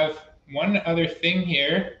have one other thing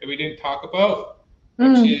here that we didn't talk about,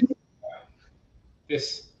 which is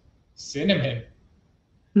this cinnamon.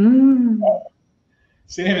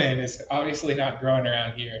 Cinnamon is obviously not growing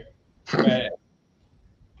around here, but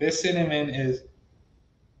this cinnamon is,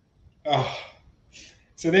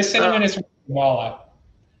 so this cinnamon is from Guatemala.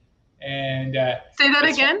 And say that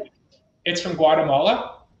again? It's from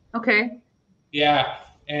Guatemala. Okay. Yeah,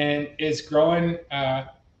 and is grown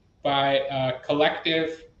by a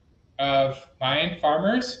collective of Mayan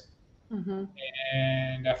farmers.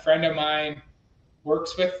 And a friend of mine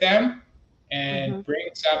works with them and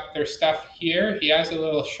brings up their stuff here. He has a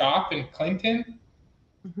little shop in Clinton.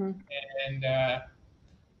 And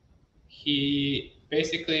he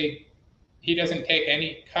doesn't take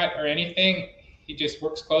any cut or anything. He just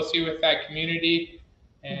works closely with that community,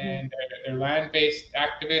 and they're land-based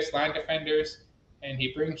activists, land defenders, and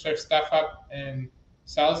he brings their stuff up and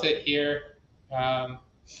sells it here. And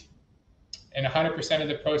 100% of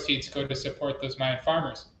the proceeds go to support those Mayan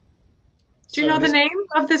farmers. Do you know the name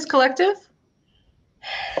of this collective?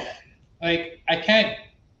 Like, I can't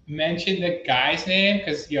mention the guy's name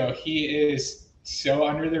because he is so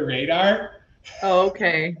under the radar. Oh,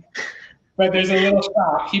 okay. But there's a little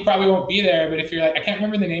shop. He probably won't be there, but if you're like, I can't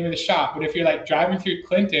remember the name of the shop, but if you're like driving through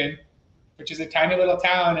Clinton, which is a tiny little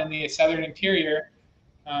town in the southern interior,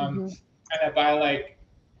 kind of by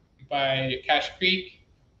Cache Creek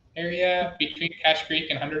area, between Cache Creek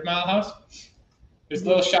and 100 Mile House, there's a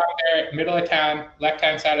little shop there, middle of town,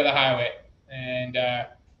 left-hand side of the highway. And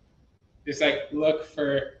just like look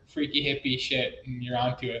for freaky hippie shit and you're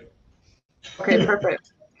onto it. Okay,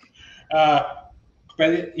 perfect. But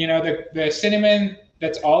the cinnamon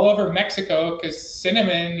that's all over Mexico, because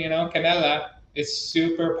cinnamon, canela, is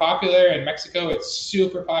super popular in Mexico. It's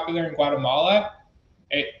super popular in Guatemala.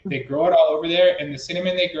 They grow it all over there, and the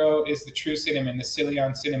cinnamon they grow is the true cinnamon, the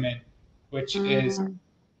Silion cinnamon, which is,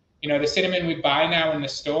 the cinnamon we buy now in the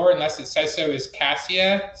store, unless it says so, is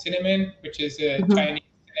cassia cinnamon, which is a Chinese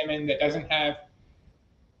cinnamon that doesn't have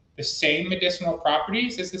the same medicinal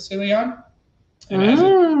properties as the Silion.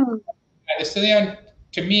 And the Silion,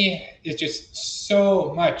 to me, is just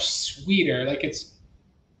so much sweeter. Like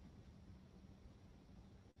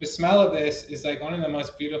the smell of this is like one of the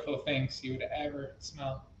most beautiful things you would ever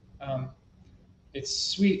smell. It's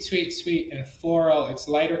sweet, sweet, sweet, and floral. It's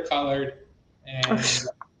lighter colored. And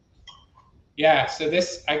yeah, so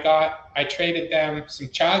this I traded them some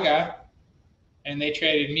chaga, and they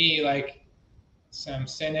traded me like some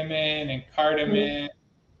cinnamon and cardamom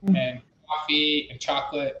and coffee and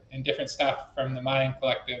chocolate and different stuff from the Mayan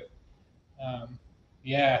collective.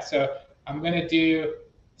 So I'm gonna do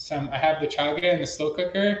I have the chaga in the slow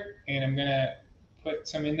cooker, and I'm gonna put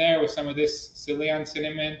some in there with some of this Silion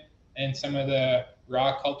cinnamon and some of the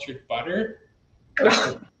raw cultured butter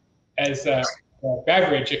as a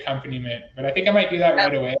beverage accompaniment. But I think I might do that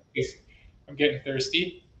right away because I'm getting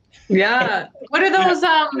thirsty. Yeah. What are those?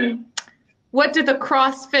 What did the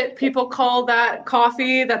CrossFit people call that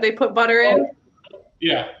coffee that they put butter in?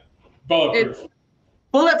 Yeah, bulletproof.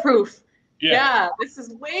 Bulletproof. Yeah, this is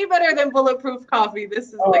way better than bulletproof coffee.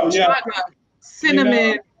 This is chaga,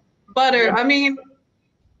 cinnamon, butter. I mean,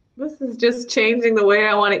 this is just changing the way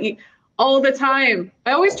I want to eat all the time.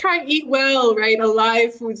 I always try and eat well, right?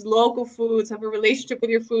 Alive foods, local foods, have a relationship with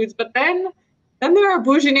your foods. But then there are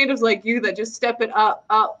bougie natives like you that just step it up,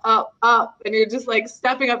 and you're just like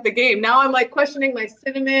stepping up the game. Now I'm like questioning my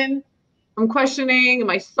cinnamon. I'm questioning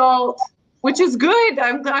my salt, which is good.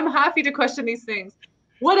 I'm happy to question these things.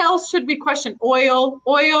 What else should we question?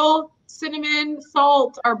 Oil, cinnamon,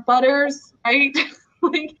 salt, our butters, right?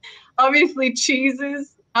 Like obviously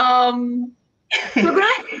cheeses. Sugar?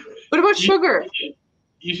 What about sugar?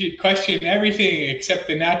 You should question everything except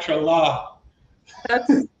the natural law.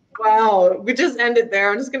 Wow. We just ended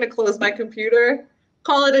there. I'm just gonna close my computer,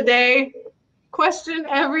 call it a day. Question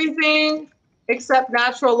everything Accept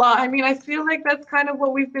natural law. I mean, I feel like that's kind of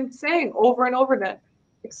what we've been saying over and over again.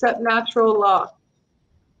 Accept natural law.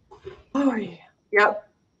 Oh, yeah. Yep.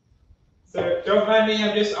 So don't mind me,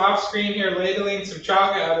 I'm just off screen here ladling some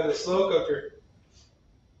chaga out of the slow cooker.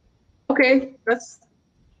 Okay, that's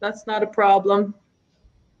not a problem.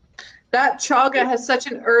 That chaga has such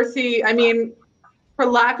an earthy, I mean, for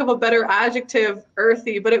lack of a better adjective,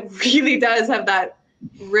 earthy, but it really does have that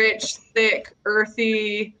rich, thick,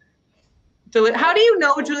 earthy. How do you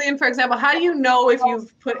know, Julian, for example, how do you know if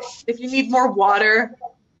you need more water?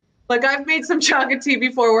 Like I've made some chaga tea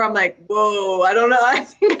before where I'm like, whoa, I don't know. I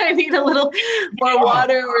think I need a little more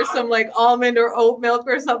water or some like almond or oat milk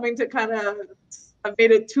or something to kind of, I've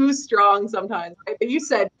made it too strong sometimes. Right? But you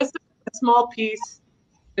said just a small piece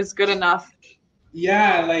is good enough.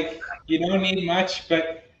 Yeah, like you don't need much,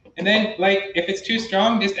 and then like if it's too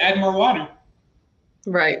strong, just add more water.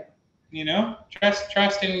 Right. You know,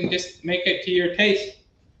 trust and just make it to your taste.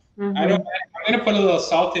 Mm-hmm. I'm gonna put a little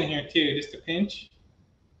salt in here too, just a pinch.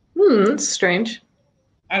 That's strange.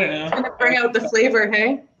 I don't know. It's gonna bring out the flavor,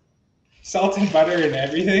 hey? Salt and butter and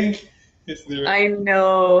everything. I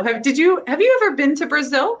know. Have you ever been to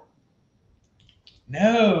Brazil?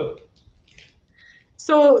 No.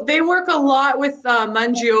 So they work a lot with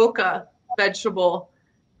mandioca vegetable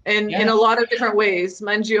in a lot of different ways,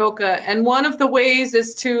 mandioca. And one of the ways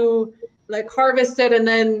is to like harvest it and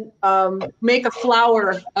then make a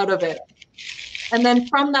flour out of it. And then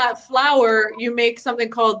from that flour, you make something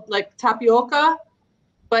called like tapioca,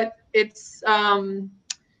 but it's,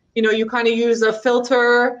 you kind of use a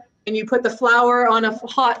filter and you put the flour on a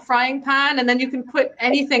hot frying pan and then you can put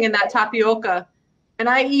anything in that tapioca. And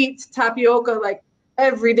I eat tapioca like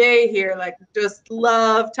every day here, like just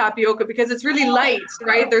love tapioca because it's really light,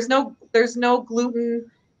 right? There's no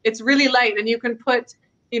gluten. It's really light and you can put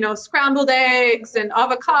scrambled eggs and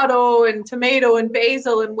avocado and tomato and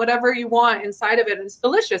basil and whatever you want inside of it. And it's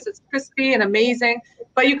delicious. It's crispy and amazing.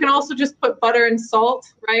 But you can also just put butter and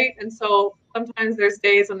salt, right? And so sometimes there's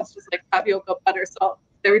days when it's just like tapioca, butter, salt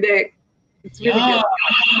every day. It's really good.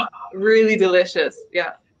 Really delicious.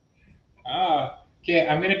 Yeah. Okay.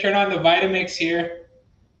 I'm going to turn on the Vitamix here.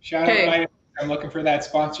 Shout out Vitamix. I'm looking for that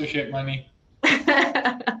sponsorship money.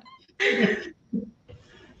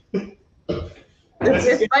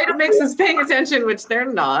 If Vitamix is paying attention, which they're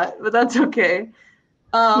not, but that's okay.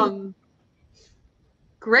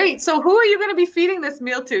 Great. So who are you going to be feeding this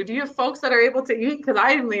meal to? Do you have folks that are able to eat? Because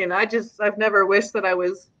I've never wished that I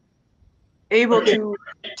was able to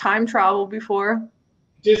time travel before.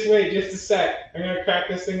 Just wait, just a sec. I'm going to crack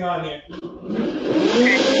this thing on here.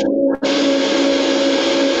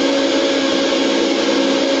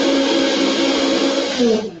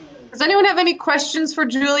 Okay. Does anyone have any questions for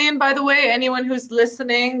Julian, by the way? Anyone who's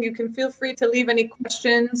listening, you can feel free to leave any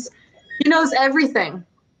questions. He knows everything.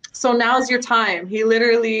 So now's your time. He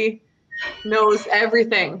literally knows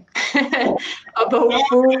everything about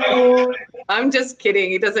food. I'm just kidding.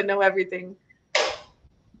 He doesn't know everything.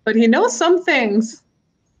 But he knows some things.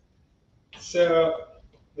 So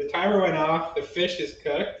the timer went off. The fish is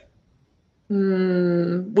cooked.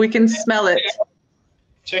 We can smell it.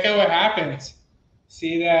 Check out what happens.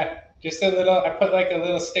 See that? Just a little, I put like a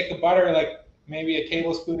little stick of butter, like maybe a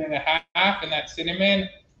tablespoon and a half, and that cinnamon,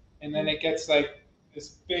 and then it gets like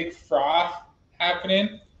this big froth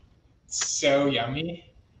happening. So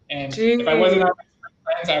yummy. And if I wasn't on my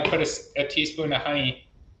cleanse, I would put a teaspoon of honey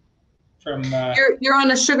from... You're on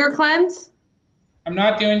a sugar cleanse? I'm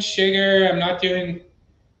not doing sugar. I'm not doing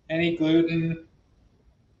any gluten.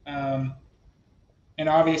 And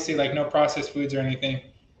obviously like no processed foods or anything.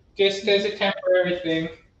 Just as a temporary thing.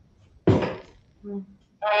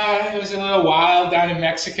 It was a little wild down in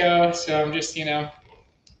Mexico, so I'm just,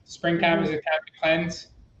 springtime is a time to cleanse.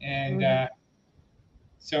 And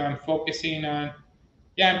so I'm focusing on,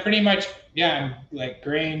 I'm like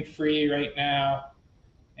grain-free right now.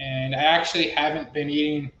 And I actually haven't been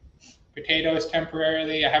eating potatoes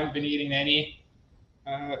temporarily. I haven't been eating any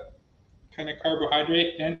kind of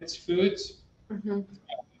carbohydrate-dense foods.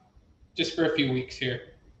 Just for a few weeks here.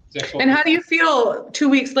 And how do you feel 2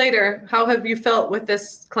 weeks later? How have you felt with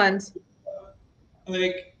this cleanse?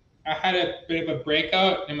 Like I had a bit of a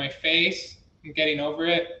breakout in my face. I'm getting over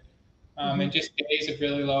it. And just days of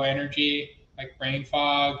really low energy, like brain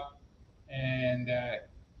fog. And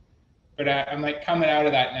but I'm like coming out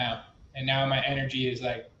of that now. And now my energy is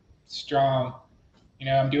like strong.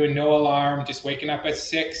 I'm doing no alarm, just waking up at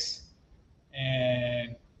 6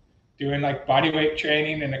 and doing like body weight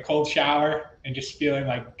training in a cold shower and just feeling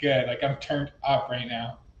like good. Like I'm turned up right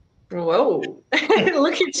now. Whoa,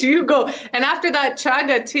 look at you go. And after that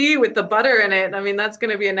chaga tea with the butter in it, I mean, that's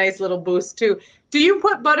going to be a nice little boost too. Do you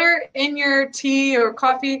put butter in your tea or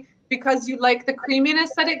coffee because you like the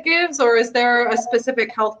creaminess that it gives, or is there a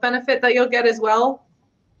specific health benefit that you'll get as well?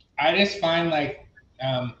 I just find like,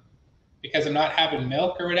 because I'm not having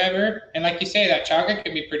milk or whatever, and like you say, that chaga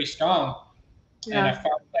can be pretty strong. And I Yeah.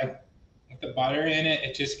 find like with the butter in it,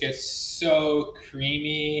 it just gets so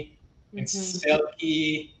creamy and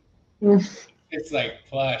silky. Mm. It's like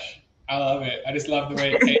plush. I love it. I just love the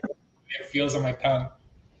way it tastes. It feels on my tongue.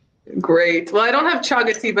 Great. Well, I don't have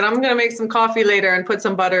chaga tea, but I'm going to make some coffee later and put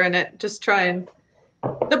some butter in it. Just try and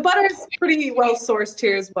the butter is pretty well sourced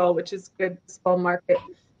here as well, which is good. Small market.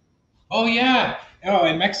 Oh yeah. Oh,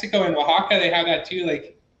 in Mexico and Oaxaca, they have that too.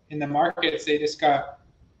 Like in the markets, they just got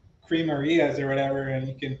cremarias or whatever, and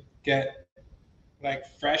you can get like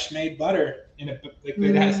fresh made butter in a like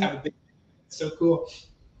they just have a big. It's so cool.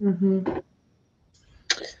 Mm-hmm.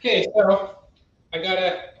 Okay, so I'm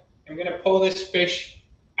gonna pull this fish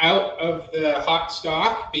out of the hot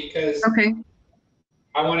stock because Okay.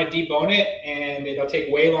 I want to debone it, and it'll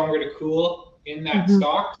take way longer to cool in that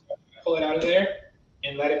stock. So I'm gonna pull it out of there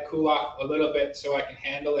and let it cool off a little bit so I can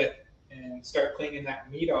handle it and start cleaning that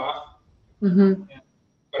meat off. Mm-hmm.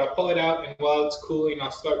 But I'll pull it out, and while it's cooling, I'll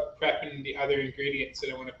start prepping the other ingredients that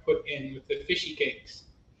I want to put in with the fishy cakes.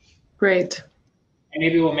 Great. And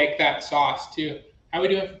maybe we'll make that sauce too. How are we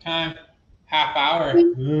doing for time? Half hour.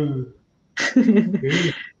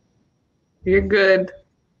 You're good.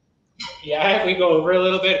 Yeah, if we go over a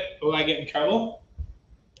little bit, will I get in trouble?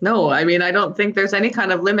 No, I mean, I don't think there's any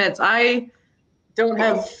kind of limits. I don't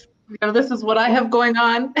have, this is what I have going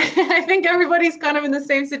on. I think everybody's kind of in the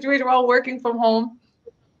same situation. We're all working from home,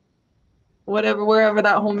 whatever, wherever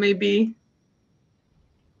that home may be.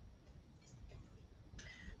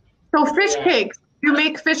 So fish cakes. You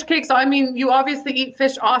make fish cakes. I mean, you obviously eat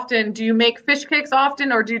fish often. Do you make fish cakes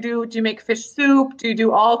often, or do you make fish soup? Do you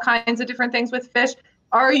do all kinds of different things with fish?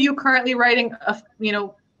 Are you currently writing a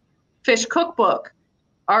fish cookbook?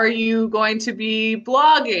 Are you going to be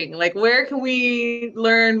blogging? Like, where can we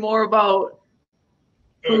learn more about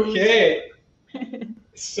food? Okay.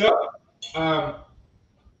 So, that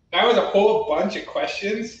was a whole bunch of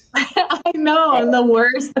questions. I know, I'm the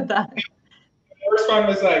worst at that. The first one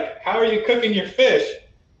was like, how are you cooking your fish?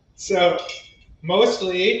 So,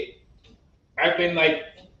 mostly, I've been like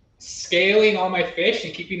scaling all my fish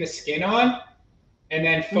and keeping the skin on, and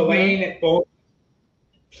then filleting it both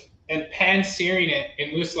and pan-searing it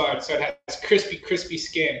in mousse lard so it has crispy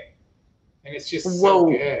skin. And it's just so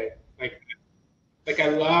good. Like I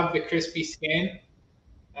love the crispy skin.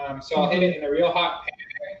 So I'll hit it in a real hot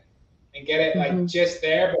pan and get it like just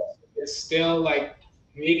there, but it's still like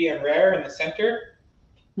medium rare in the center.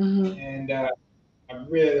 And I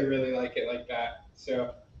really like it like that.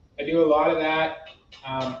 So I do a lot of that.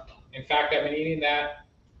 In fact, I've been eating that.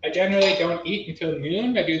 I generally don't eat until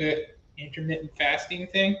noon. I do the intermittent fasting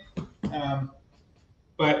thing.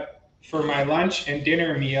 But for my lunch and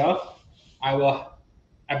dinner meal,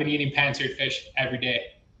 I've been eating pan-seared fish every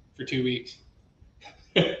day for 2 weeks.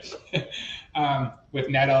 With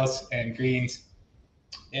nettles and greens.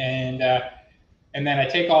 And then I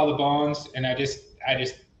take all the bones and I just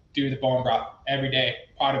do the bone broth every day,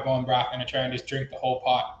 pot of bone broth, and I try and just drink the whole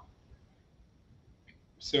pot.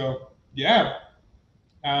 So yeah.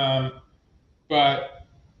 But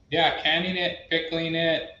yeah, canning it, pickling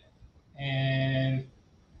it, and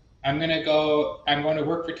I'm going to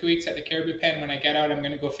work for 2 weeks at the caribou pen. When I get out, I'm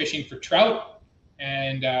going to go fishing for trout,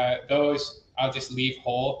 and those I'll just leave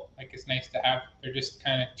whole. Like, it's nice to have, they're just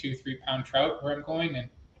kind of 2-3 pound trout where I'm going, and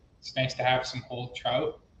it's nice to have some whole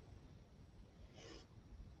trout.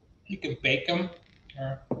 You can bake them,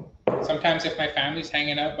 or sometimes if my family's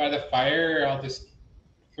hanging out by the fire, I'll just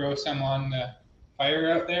throw some on the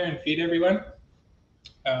fire out there and feed everyone.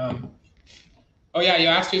 Oh yeah, you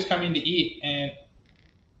asked who's coming to eat, and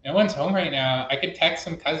no one's home right now. I could text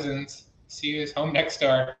some cousins, see who's home next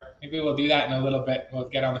door. Maybe we'll do that in a little bit. We'll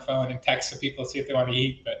get on the phone and text some people, see if they want to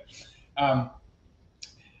eat. But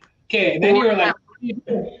okay, and then you were like, you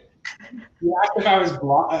asked if I was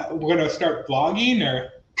going to start blogging,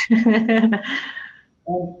 or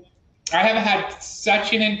I have had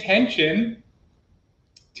such an intention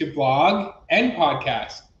to blog and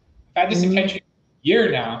podcast. I've had this intention for a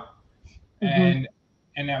year now, and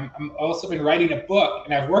I'm also been writing a book,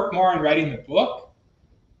 and I've worked more on writing the book.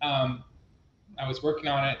 I was working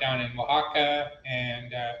on it down in Oaxaca,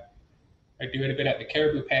 and I do it a bit at the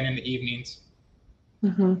caribou pen in the evenings.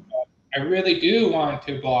 I really do want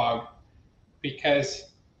to blog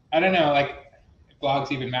because I don't know, like, if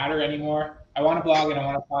blogs even matter anymore. I want to blog and I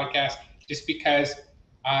want to podcast just because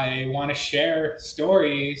I want to share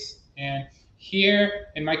stories. And here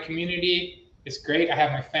in my community, it's great. I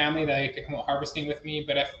have my family that like to come out harvesting with me,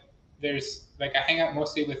 but if there's like, I hang out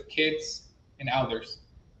mostly with kids and elders,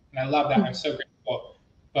 and I love that. I'm so grateful.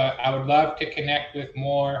 But I would love to connect with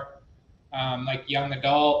more like young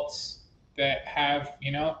adults that have,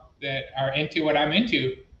 that are into what I'm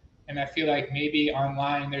into. And I feel like maybe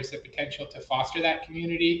online there's the potential to foster that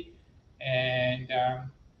community and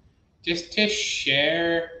just to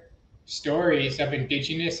share stories of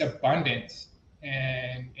Indigenous abundance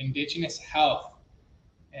and Indigenous health.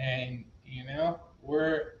 And,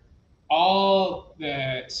 we're all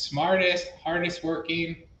the smartest, hardest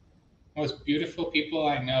working, most beautiful people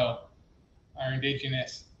I know are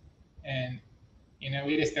Indigenous. And,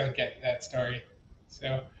 we just don't get that story.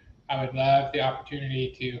 So I would love the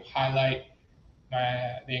opportunity to highlight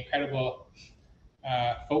the incredible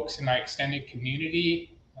folks in my extended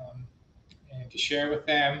community and to share with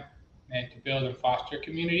them and to build and foster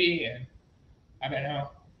community. And I don't know.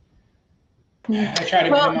 I try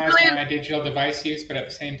to minimize my digital device use, but at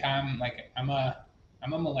the same time, like I'm a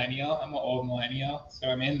millennial. I'm an old millennial, so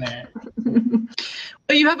I'm in there.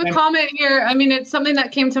 Well, you have a comment here. I mean, it's something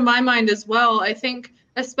that came to my mind as well. I think,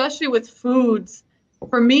 especially with foods,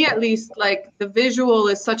 for me at least, like the visual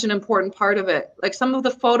is such an important part of it. Like some of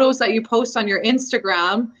the photos that you post on your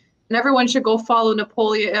Instagram, and everyone should go follow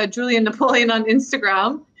Julian Napoleon on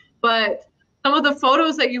Instagram. But some of the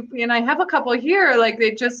photos that and I have a couple here, like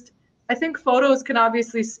I think photos can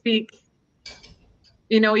obviously speak,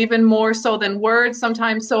 even more so than words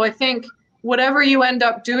sometimes. So I think whatever you end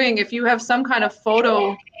up doing, if you have some kind of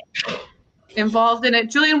photo involved in it.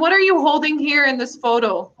 Julian, what are you holding here in this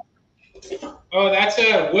photo? Oh, that's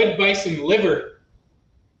a wood bison liver.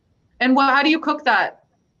 And how do you cook that?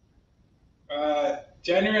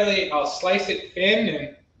 Generally, I'll slice it thin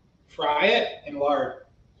and fry it in lard.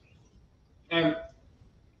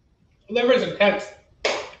 Liver is intense.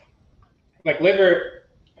 Like liver,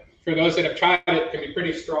 for those that have tried it, can be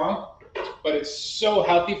pretty strong, but it's so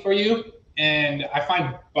healthy for you. And I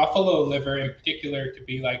find buffalo liver in particular to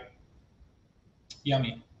be like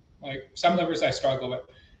yummy. Like some livers I struggle with.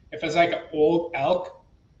 If it's like an old elk,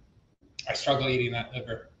 I struggle eating that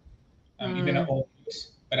liver. Even an old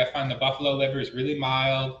moose. But I find the buffalo liver is really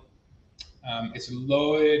mild. It's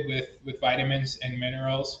loaded with vitamins and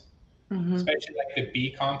minerals, especially like the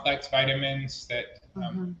B complex vitamins that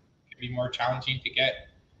can be more challenging to get.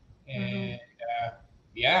 And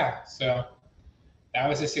so that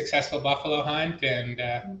was a successful buffalo hunt. And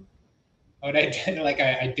what I did, like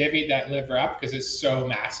I divvied that liver up because it's so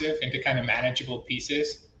massive into kind of manageable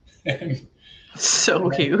pieces. So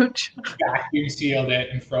huge. Vacuum sealed it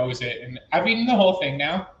and froze it. And I've eaten the whole thing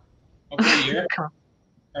now over a year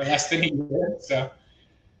or less than a year. So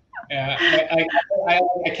yeah,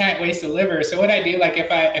 I can't waste the liver. So what I do, like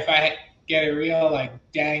if I get a real like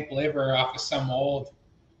dank liver off of some old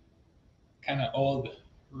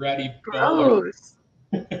ruddy bowl,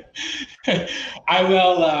 I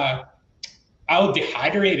will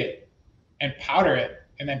dehydrate it and powder it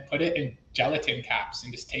and then put it in gelatin caps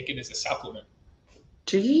and just take it as a supplement.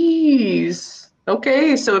 Jeez.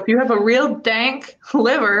 Okay, so if you have a real dank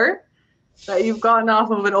liver that you've gotten off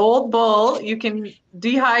of an old bull, you can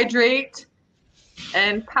dehydrate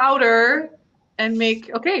and powder and make.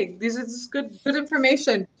 Okay, this is good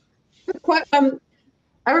information.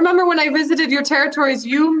 I remember when I visited your territories,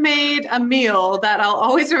 you made a meal that I'll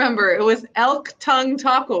always remember. It was elk tongue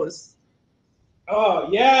tacos. Oh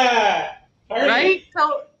yeah. Right?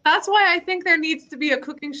 So that's why I think there needs to be a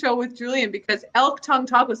cooking show with Julian, because elk tongue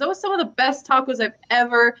tacos, that was some of the best tacos I've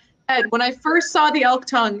ever had. When I first saw the elk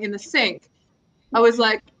tongue in the sink, I was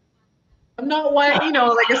like, I'm not like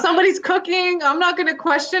if somebody's cooking, I'm not going to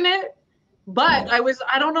question it. But I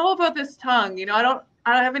don't know about this tongue. I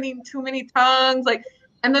haven't eaten too many tongues.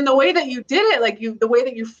 And then the way that you did it, the way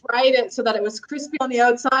that you fried it so that it was crispy on the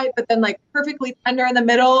outside, but then perfectly tender in the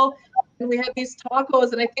middle. And we had these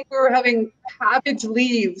tacos, and I think we were having cabbage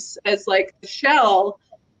leaves as the shell,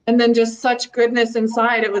 and then just such goodness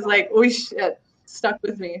inside. It was it stuck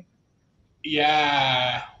with me.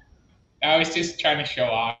 Yeah. I was just trying to show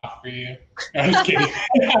off for you. No, I'm just kidding.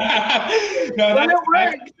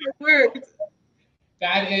 It worked.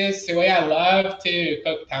 That is the way I love to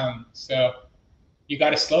cook tongue. So you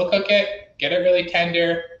got to slow cook it, get it really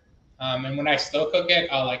tender. And when I slow cook it,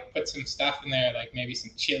 I'll put some stuff in there, like maybe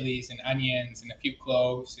some chilies and onions and a few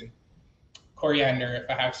cloves and coriander if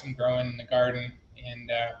I have some growing in the garden,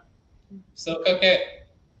 and slow cook it.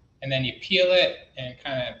 And then you peel it and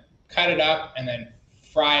kind of cut it up and then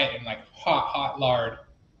fry it in hot lard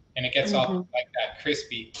and it gets all like that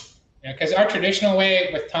crispy. Because our traditional way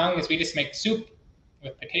with tongue is we just make soup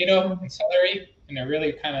with potato and celery, and a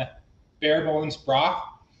really kind of bare bones broth,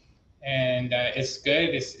 and it's good.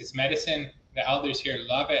 It's medicine. The elders here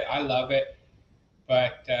love it. I love it,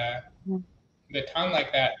 but the tongue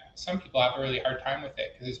like that, some people have a really hard time with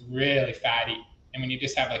it because it's really fatty. And when you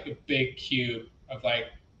just have like a big cube of like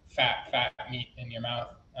fat meat in your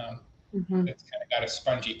mouth, it's kind of got a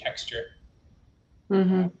spongy texture.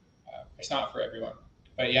 It's not for everyone,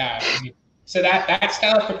 but yeah. So that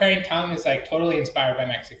style of preparing tongue is like totally inspired by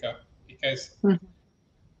Mexico, because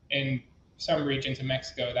in some regions of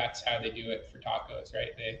Mexico, that's how they do it for tacos,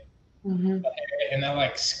 right? And they'll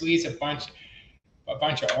like squeeze a bunch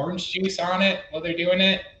of orange juice on it while they're doing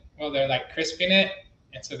it, while they're like crisping it,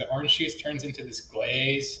 and so the orange juice turns into this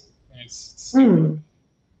glaze, and it's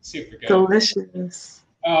super good. Delicious.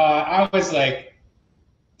 I was like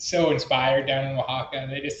so inspired down in Oaxaca.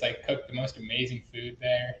 They just like cook the most amazing food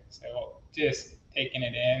there. So just taking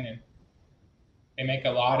it in, and they make a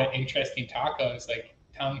lot of interesting tacos, like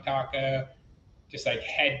tongue taco, just like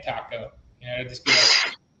head taco. Just be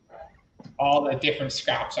like all the different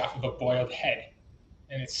scraps off of a boiled head,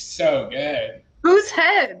 and it's so good. Whose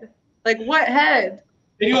head? Like what head?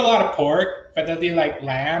 They do a lot of pork, but they'll do like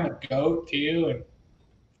lamb and goat too, and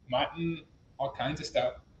mutton, all kinds of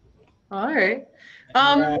stuff. All right.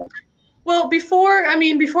 Well, before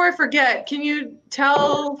I forget, can you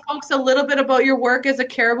tell folks a little bit about your work as a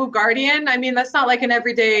caribou guardian? I mean, that's not like an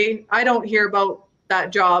everyday, I don't hear about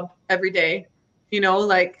that job every day.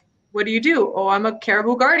 Like, what do you do? Oh, I'm a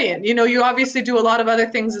caribou guardian. You obviously do a lot of other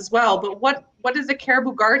things as well, but what is a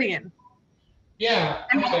caribou guardian? Yeah.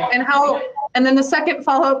 And then the second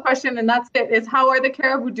follow-up question, and that's it, is how are the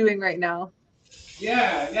caribou doing right now?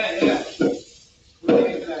 Yeah. We'll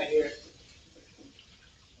get into that here.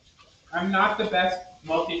 I'm not the best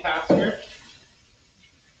multitasker.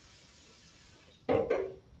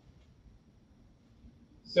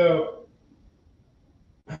 So,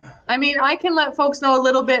 I mean, I can let folks know a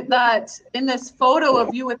little bit that in this photo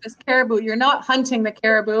of you with this caribou, you're not hunting the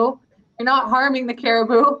caribou, you're not harming the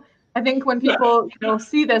caribou. I think when people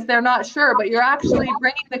see this, they're not sure, but you're actually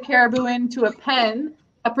bringing the caribou into a pen,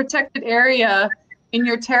 a protected area in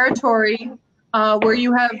your territory, where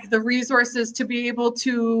you have the resources to be able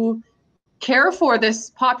to care for this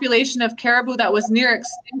population of caribou that was near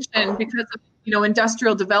extinction because of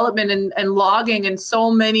industrial development and logging and so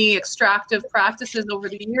many extractive practices over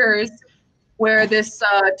the years, where this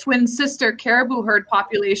twin sister caribou herd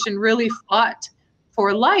population really fought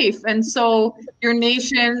for life. And so your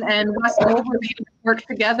nation and West Overland work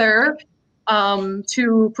together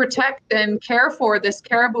to protect and care for this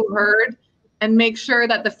caribou herd and make sure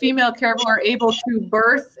that the female caribou are able to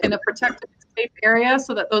birth in a protected, safe area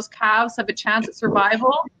so that those calves have a chance at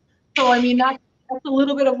survival. So, I mean, that's a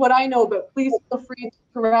little bit of what I know, but please feel free to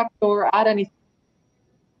correct or add anything.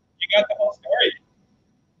 You got the whole story.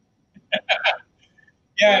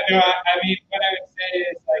 Yeah, no, I mean, what I would say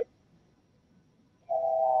is like,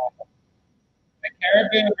 the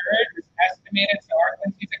caribou herd is estimated, so our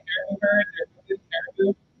Quincy's a caribou herd, there's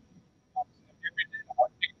caribou, different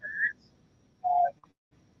Arctic herds.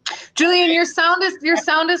 Julian, your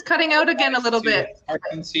sound is cutting out again a little bit. Our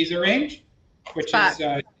Quincy's range, which is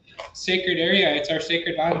a sacred area. It's our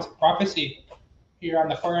sacred lands of prophecy here on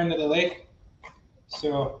the far end of the lake.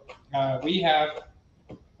 So we have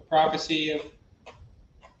a prophecy of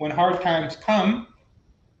when hard times come,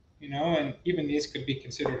 and even these could be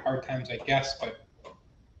considered hard times, I guess, but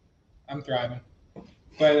I'm thriving.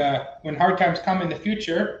 But when hard times come in the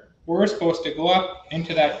future, we're supposed to go up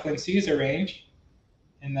into that Quincy's range,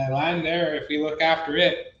 and the land there, if we look after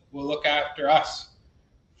it, will look after us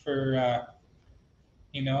for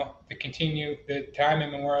the time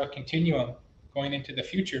immemorial continuum going into the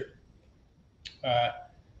future.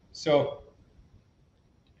 So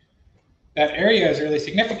that area is really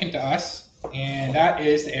significant to us, and that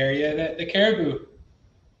is the area that the caribou.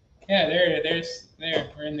 Yeah, there's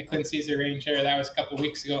we're in the Quincy's range there. That was a couple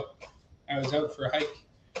weeks ago. I was out for a hike.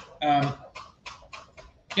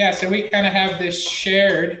 Yeah, so we kind of have this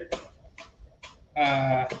shared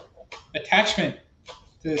attachment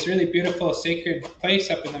to this really beautiful sacred place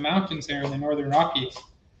up in the mountains there in the Northern Rockies.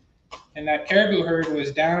 And that caribou herd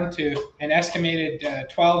was down to an estimated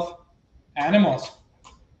 12 animals.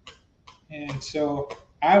 And so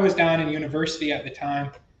I was down in university at the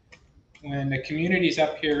time when the communities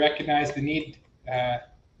up here recognized the need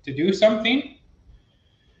to do something,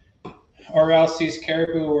 or else these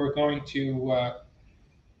caribou were going to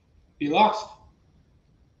be lost,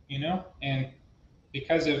 and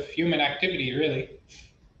because of human activity, really.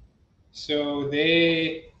 So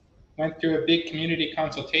they went through a big community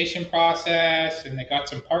consultation process, and they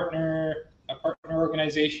got a partner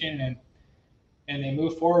organization, and they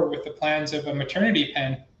moved forward with the plans of a maternity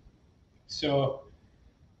pen. So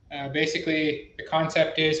basically, the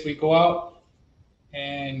concept is we go out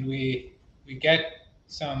and we get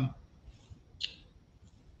some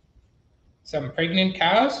pregnant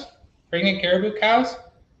caribou cows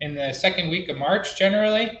in the second week of March,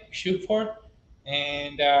 generally, shoot for,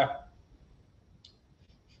 and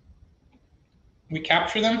we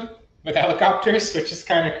capture them with helicopters, which is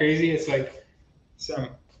kind of crazy. It's like some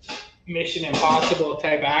Mission Impossible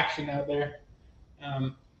type action out there,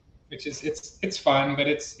 which is it's fun, but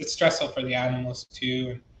it's stressful for the animals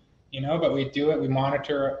too. But we do it. We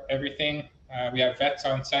monitor everything. We have vets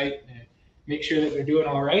on site and make sure that they're doing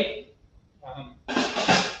all right.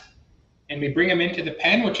 And we bring them into the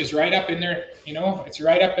pen, which is right up in there. It's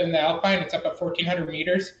right up in the Alpine. It's up at 1,400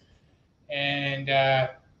 meters, and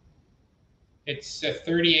it's a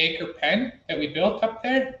 30-acre pen that we built up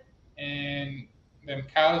there. And them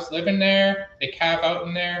cows live in there. They calve out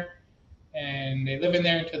in there, and they live in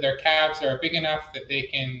there until their calves are big enough that they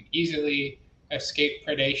can easily escape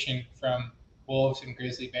predation from wolves and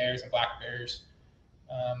grizzly bears and black bears.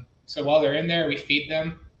 So while they're in there, we feed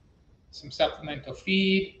them some supplemental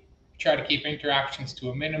feed. Try to keep interactions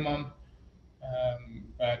to a minimum,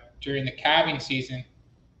 but during the calving season,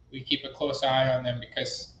 we keep a close eye on them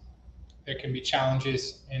because there can be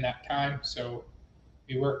challenges in that time. So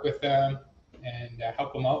we work with them and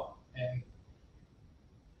help them out, and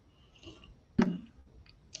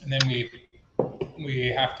then we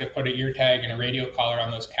have to put a ear tag and a radio collar on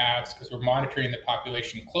those calves because we're monitoring the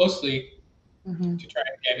population closely to try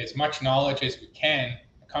to get as much knowledge as we can,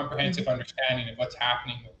 a comprehensive understanding of what's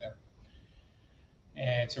happening with them.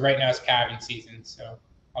 And so right now it's calving season, so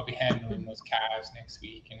I'll be handling those calves next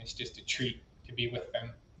week, and it's just a treat to be with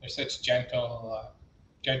them. They're such gentle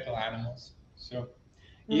animals. So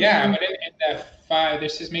yeah, but in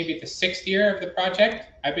this is maybe the 6th year of the project.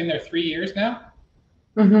 I've been there 3 years now,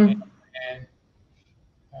 and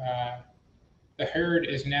the herd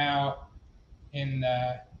is now in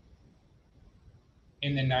the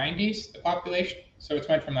 90s, the population. So it's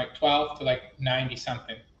went from like 12 to like 90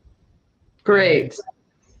 something. Great.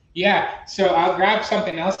 Yeah, so I'll grab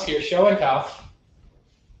something else here, show and tell.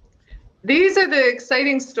 These are the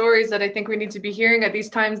exciting stories that I think we need to be hearing at these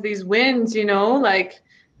times, these wins,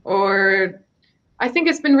 or I think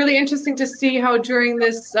it's been really interesting to see how during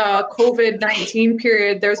this COVID-19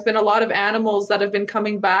 period, there's been a lot of animals that have been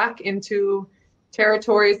coming back into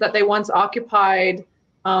territories that they once occupied,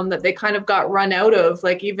 that they kind of got run out of,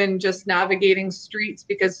 like even just navigating streets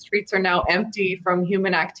because streets are now empty from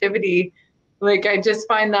human activity. Like, I just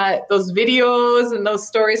find that those videos and those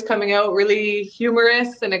stories coming out really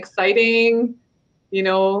humorous and exciting,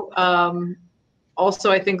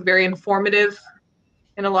 also I think very informative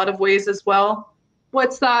in a lot of ways as well.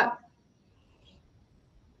 What's that?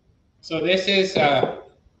 So this is a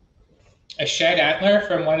shed antler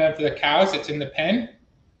from one of the cows that's in the pen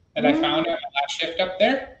that I found on the last shift up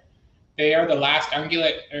there. They are the last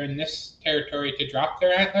ungulate in this territory to drop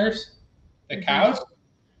their antlers, the cows.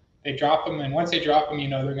 They drop them, and once they drop them,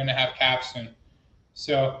 they're going to have calves soon.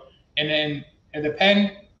 So, and then in the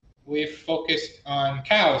pen, we've focused on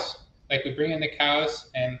cows. Like, we bring in the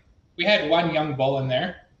cows, and we had one young bull in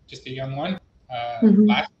there, just a young one,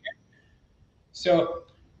 last year. So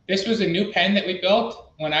this was a new pen that we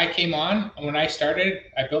built when I came on. When I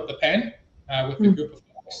started, I built the pen with a group of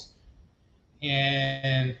folks,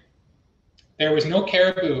 and there was no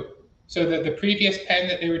caribou. So the previous pen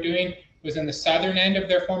that they were doing was in the southern end of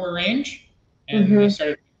their former range, and they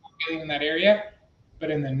started populating in that area.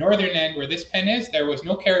 But in the northern end where this pen is, there was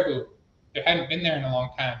no caribou. There hadn't been there in a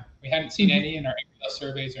long time. We hadn't seen any in our aerial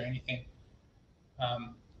surveys or anything.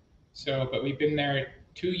 But we've been there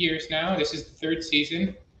 2 years now. This is the 3rd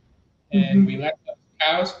season, and we let those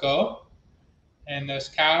cows go. And those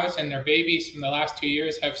cows and their babies from the last 2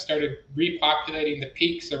 years have started repopulating the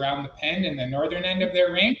peaks around the pen in the northern end of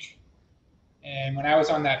their range. And when I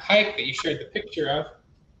was on that hike that you shared the picture of,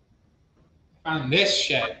 I found this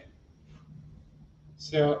shed.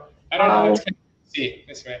 So I don't know what's going to see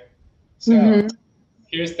this way. So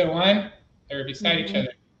here's the one. They're beside each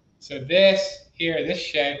other. So this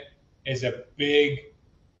shed is a big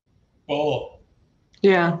bull.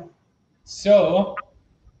 Yeah. So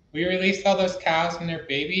we released all those cows and their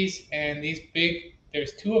babies, and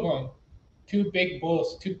there's 2 of them, 2 big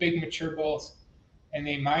bulls, 2 big mature bulls. And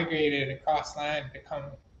they migrated across land to come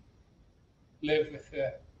live with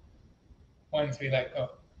the ones we let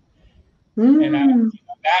go. And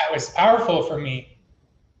that was powerful for me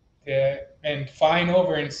and flying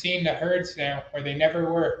over and seeing the herds now where they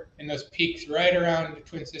never were, in those peaks right around the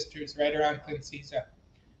Twin Sisters, right around Dane-zaa,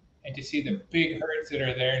 and to see the big herds that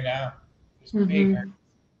are there now. There's big herds,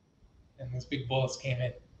 and those big bulls came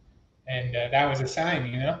in, and that was a sign,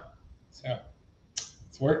 you know. So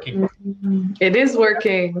it's working. It is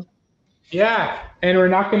working. Yeah, and we're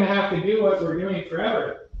not going to have to do what we're doing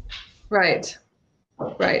forever. Right.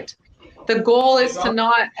 Right. The goal is to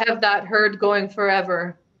not have that herd going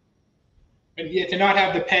forever. And to not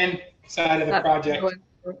have the pen side of the project.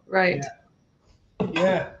 Right.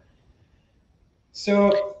 Yeah.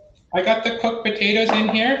 So I got the cooked potatoes in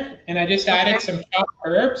here, and I just added some chopped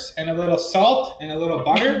herbs and a little salt and a little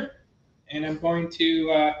butter. And I'm going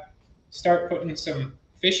to start putting some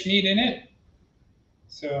fish meat in it.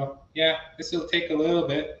 So yeah, this will take a little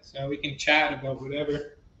bit, so we can chat about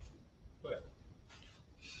whatever. But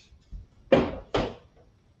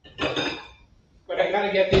I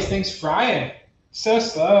gotta get these things frying. So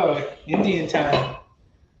slow, Indian time.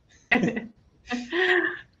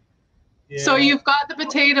 Yeah. So you've got the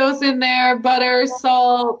potatoes in there, butter,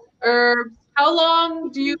 salt, herbs. How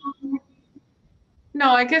long do you?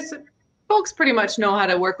 No, I guess folks pretty much know how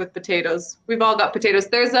to work with potatoes. We've all got potatoes.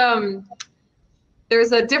 There's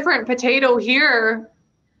a different potato here,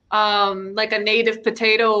 like a native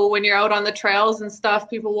potato. When you're out on the trails and stuff,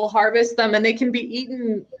 people will harvest them, and they can be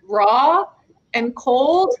eaten raw and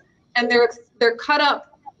cold, and they're cut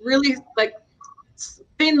up really like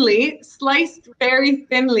thinly, sliced very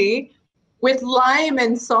thinly, with lime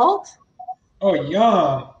and salt. Oh,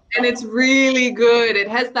 yum. And it's really good. It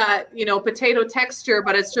has that, you know, potato texture,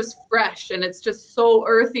 but it's just fresh, and it's just so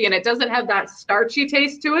earthy, and it doesn't have that starchy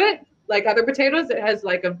taste to it like other potatoes. It has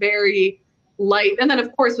like a very light, and then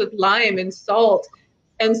of course with lime and salt.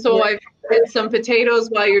 And so I've had some potatoes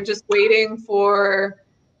while you're just waiting for,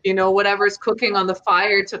 you know, whatever's cooking on the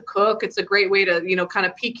fire to cook. It's a great way to, you know, kind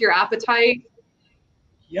of pique your appetite.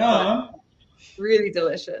 Yum. Really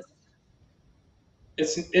delicious.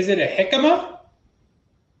 Is it a jicama?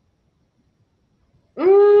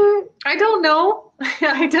 I don't know.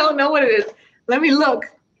 I don't know what it is. Let me look.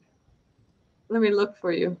 Let me look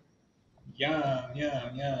for you. Yum,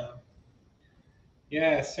 yum, yum.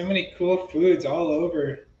 Yeah, so many cool foods all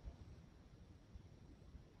over.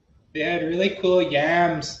 They had really cool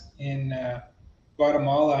yams in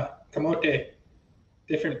Guatemala, camote.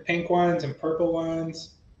 Different pink ones and purple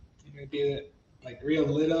ones. Maybe like real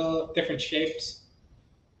little, different shapes.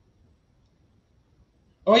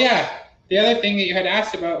 Oh yeah, the other thing that you had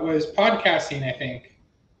asked about was podcasting, I think.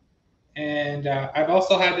 And I've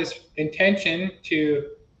also had this intention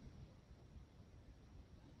to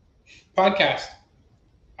podcast.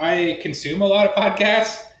 I consume a lot of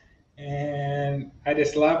podcasts, and I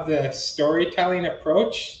just love the storytelling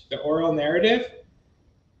approach, the oral narrative.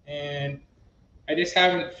 And I just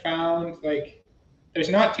haven't found, like, there's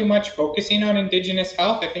not too much focusing on Indigenous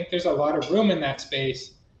health. I think there's a lot of room in that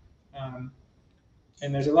space.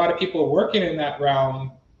 And there's a lot of people working in that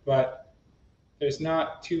realm, but there's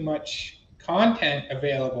not too much content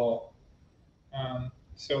available.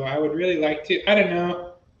 So I would really like to, I don't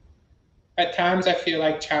know, at times I feel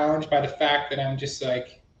like challenged by the fact that I'm just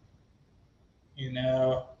like, you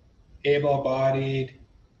know, able-bodied,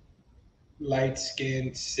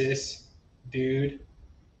 light-skinned, cis dude,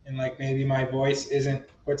 and like maybe my voice isn't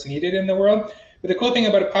what's needed in the world. But the cool thing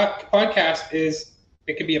about a podcast is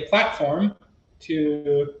it could be a platform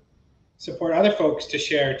to support other folks to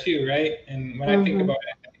share too, right? And when I think about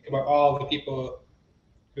it, I think about all the people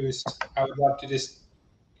who's I would love to just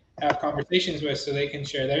have conversations with so they can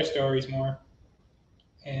share their stories more.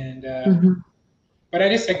 And but I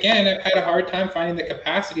just, again, I've had a hard time finding the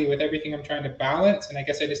capacity with everything I'm trying to balance, and I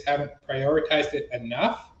guess I just haven't prioritized it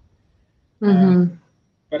enough.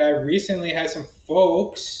 But I recently had some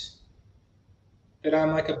folks that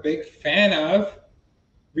I'm like a big fan of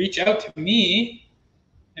reach out to me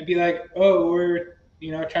and be like, oh, we're,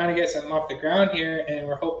 you know, trying to get something off the ground here, and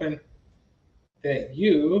we're hoping that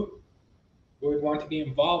you would want to be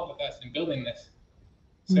involved with us in building this.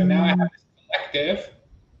 So now I have this collective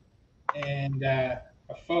and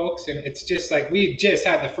of folks, and it's just like we just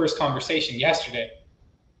had the first conversation yesterday.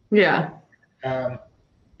 Yeah.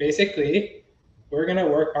 Basically, we're going to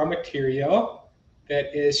work on material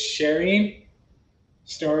that is sharing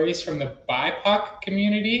stories from the BIPOC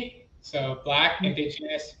community, so Black,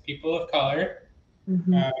 Indigenous, people of color,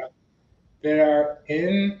 that are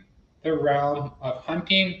in the realm of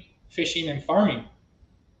hunting, fishing, and farming.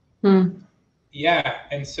 Yeah,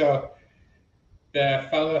 and so the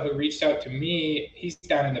fellow who reached out to me, he's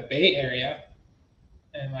down in the Bay Area,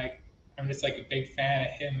 and like I'm just like a big fan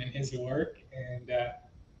of him and his work, and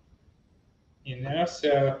you know,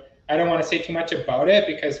 so I don't want to say too much about it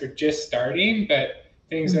because we're just starting, but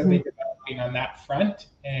things will be developing on that front.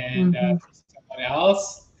 And someone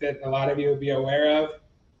else that a lot of you will be aware of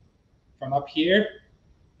from up here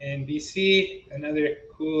in BC, another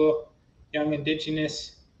cool young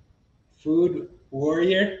Indigenous food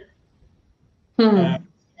warrior.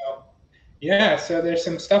 Yeah, so there's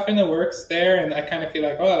some stuff in the works there, and I kind of feel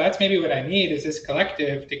like, oh, that's maybe what I need is this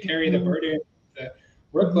collective to carry the burden, the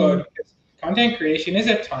workload. Because content creation is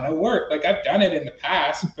a ton of work. Like I've done it in the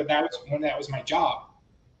past, but that was when that was my job.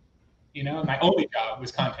 You know, my only job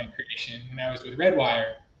was content creation when I was with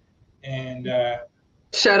Redwire. And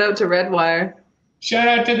shout out to Redwire. Shout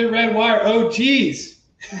out to the Redwire. Oh, geez.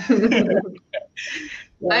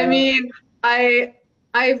 I mean,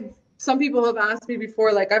 some people have asked me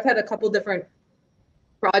before, like I've had a couple different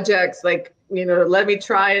projects, like, you know, let me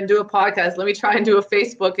try and do a podcast, let me try and do a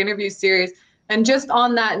Facebook interview series. And just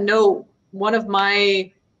on that note, one of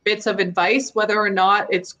my bits of advice, whether or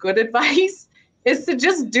not it's good advice, is to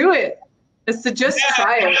just do it, is to just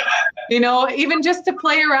try it, you know, even just to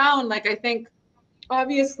play around. Like, I think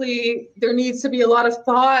obviously there needs to be a lot of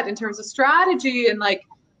thought in terms of strategy and like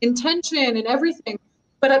intention and everything.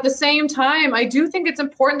 But at the same time, I do think it's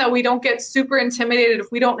important that we don't get super intimidated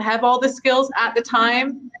if we don't have all the skills at the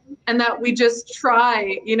time, and that we just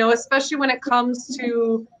try, you know, especially when it comes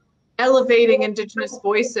to elevating Indigenous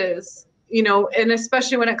voices, you know, and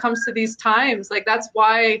especially when it comes to these times. Like that's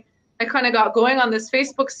why I kind of got going on this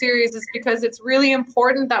Facebook series, is because it's really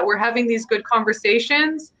important that we're having these good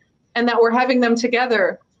conversations and that we're having them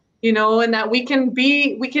together, you know, and that we can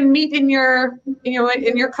meet in your, you know,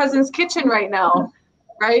 in your cousin's kitchen right now.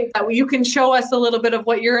 Right, that you can show us a little bit of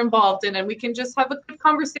what you're involved in, and we can just have a good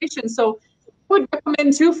conversation. So I would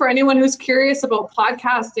recommend too, for anyone who's curious about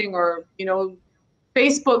podcasting or, you know,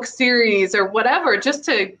 Facebook series or whatever, just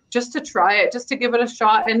to try it, just to give it a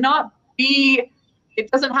shot, and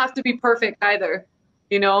it doesn't have to be perfect either.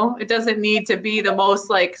 You know, it doesn't need to be the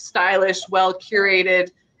most like stylish, well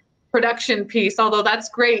curated production piece, although that's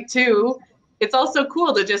great too. It's also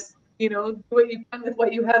cool to just, you know, do what you can with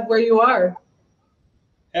what you have where you are.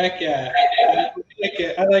 Heck yeah.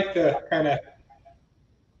 I like the kind of,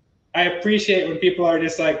 I appreciate when people are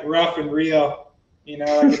just like rough and real, you know,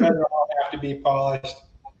 like it doesn't all have to be polished.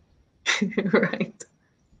 Right.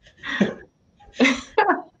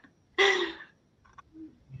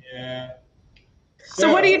 Yeah.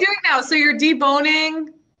 So what are you doing now? So you're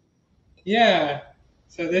deboning? Yeah.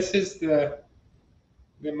 So this is the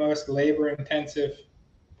most labor intensive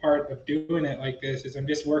part of doing it like this, is I'm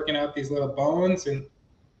just working out these little bones, and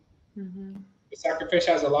the suckerfish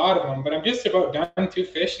has a lot of them, but I'm just about done 2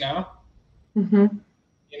 fish now.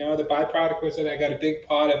 You know, the byproduct was that I got a big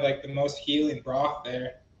pot of like the most healing broth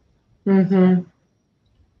there. I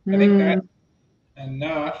think that's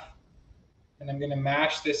enough, and I'm gonna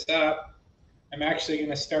mash this up. I'm actually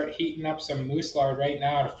gonna start heating up some moose lard right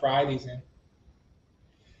now to fry these in.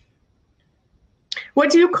 What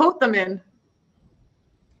do you coat them in?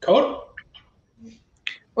 Coat?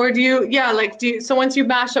 Or do you, so once you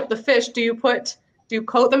mash up the fish, do you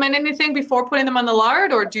coat them in anything before putting them on the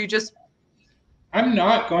lard, or do you just? I'm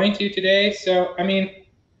not going to today. So, I mean,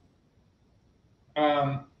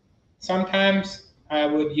 sometimes I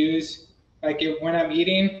would use, like when I'm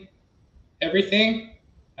eating everything,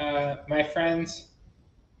 my friends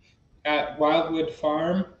at Wildwood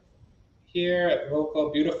Farm here, at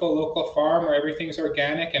beautiful local farm where everything's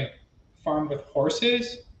organic and farmed with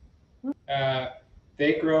horses,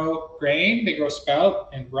 they grow grain, they grow spelt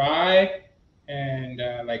and rye and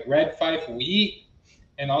like red fife wheat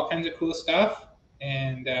and all kinds of cool stuff.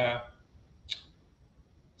 And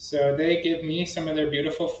so they give me some of their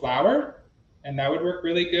beautiful flour, and that would work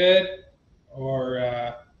really good.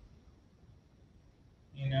 Or,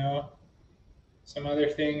 you know, some other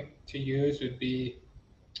thing to use would be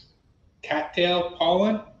cattail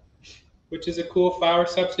pollen, which is a cool flour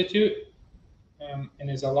substitute, and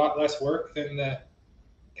is a lot less work than the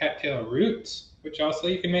cattail roots, which also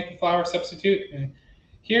you can make a flour substitute. And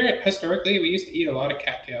here, historically, we used to eat a lot of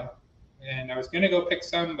cattail, and I was going to go pick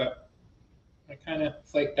some, but I kind of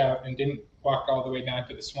flaked out and didn't walk all the way down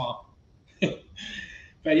to the swamp.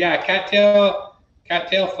 But yeah, cattail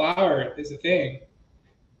flour is a thing.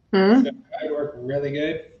 So that would work really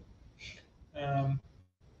good.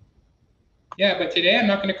 Yeah, but today I'm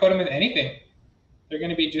not going to coat them with anything. They're going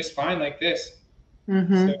to be just fine like this.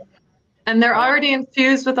 So, and they're already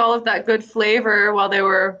infused with all of that good flavor while they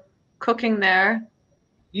were cooking there.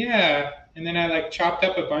 Yeah, and then I like chopped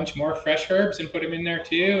up a bunch more fresh herbs and put them in there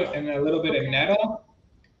too, and a little bit of nettle,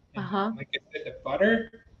 and, like I said, the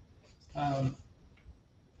butter.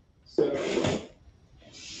 So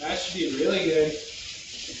should be really good.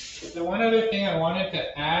 The one other thing I wanted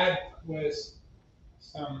to add was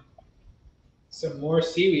some more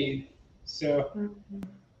seaweed. So,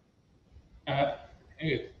 I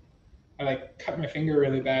like cut my finger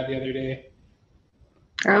really bad the other day.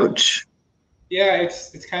 Ouch. Yeah,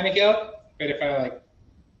 it's kind of healed, but if I like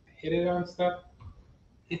hit it on stuff,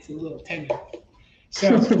 it's a little tender.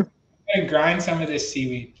 So I'm gonna grind some of this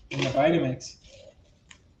seaweed in the vitamins,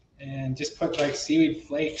 and just put like seaweed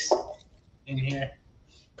flakes in here.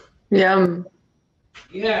 Yum.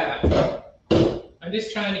 Yeah, I'm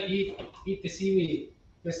just trying to eat the seaweed.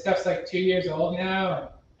 This stuff's like 2 years old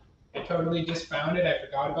now. And I totally just found it. I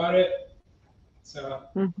forgot about it. So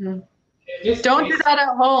it just Don't do that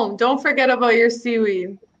at home. Don't forget about your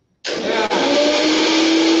seaweed. Yeah.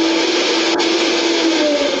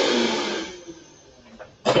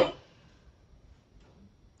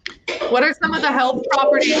 What are some of the health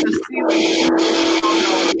properties of seaweed?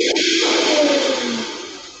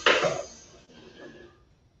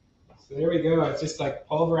 So there we go. It's just like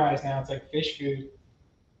pulverized now. It's like fish food.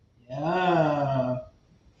 Yeah.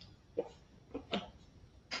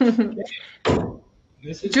 Julian,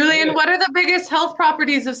 good. what are the biggest health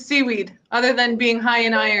properties of seaweed other than being high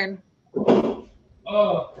in iron? Oh,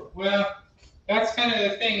 well, that's kind of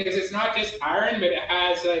the thing, is it's not just iron, but it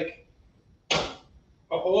has like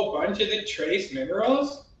a whole bunch of the trace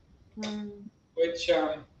minerals, which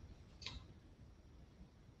can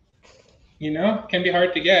be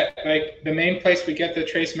hard to get. Like the main place we get the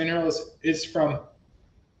trace minerals is from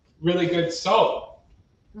really good salt.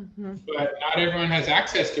 But not everyone has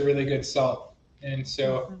access to really good salt. And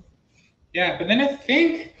so, yeah, but then I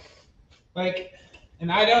think, like,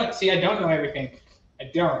 and I don't know everything. I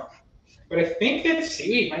don't. But I think that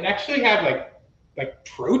seaweed might actually have, like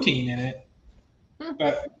protein in it.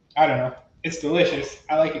 But I don't know. It's delicious.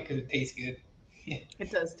 I like it because it tastes good. It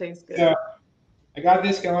does taste good. So I got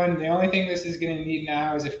this going. The only thing this is going to need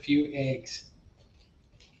now is a few eggs.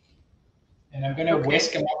 And I'm going to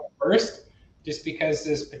whisk them up first, just because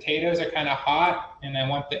those potatoes are kind of hot, and I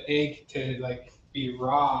want the egg to like be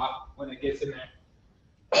raw when it gets in there.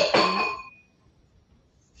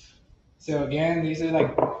 So again, these are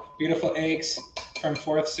like beautiful eggs from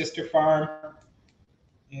Fourth Sister Farm.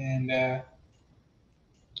 And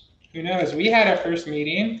who knows, we had our first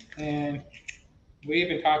meeting, and we've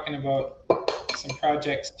been talking about some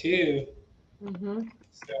projects too. So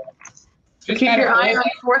keep your eye on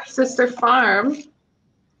Fourth Sister Farm.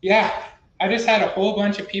 Yeah. I just had a whole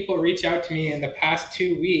bunch of people reach out to me in the past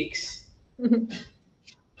 2 weeks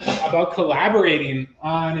about collaborating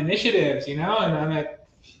on initiatives, and I'm like,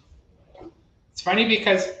 it's funny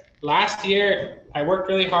because last year I worked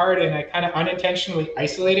really hard and I kind of unintentionally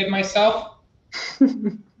isolated myself.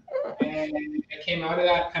 And I came out of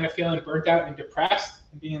that kind of feeling burnt out and depressed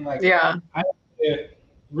and being like, I have to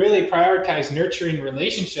really prioritize nurturing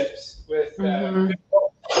relationships with good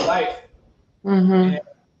life.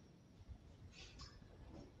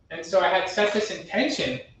 And so I had set this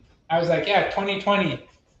intention. I was like, 2020,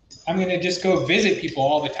 I'm going to just go visit people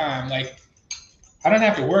all the time. Like, I don't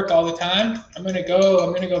have to work all the time. I'm going to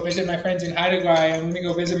go visit my friends in Haida Gwaii. I'm going to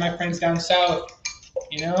go visit my friends down south,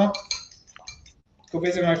 go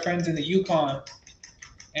visit my friends in the Yukon.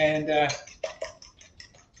 And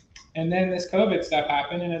then this COVID stuff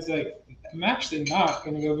happened, and it's like, I'm actually not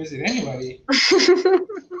going to go visit anybody.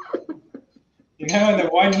 In the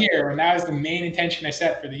 1 year, when that was the main intention I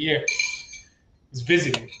set for the year, was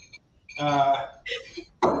visiting.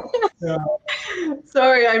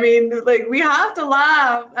 Sorry, I mean, like, we have to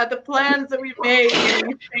laugh at the plans that we make and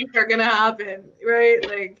we think are gonna happen, right?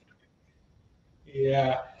 Like,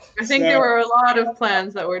 yeah. I think there were a lot of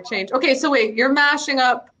plans that were changed. Okay, so wait, you're mashing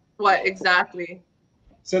up what exactly?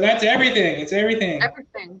 So that's everything. It's everything.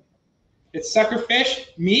 Everything. It's suckerfish,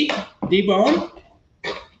 meat, deboned.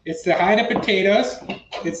 It's the Haida potatoes.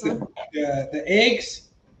 It's the eggs,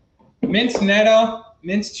 minced nettle,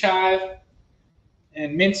 minced chive,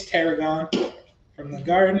 and minced tarragon from the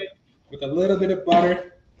garden with a little bit of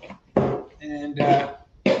butter. And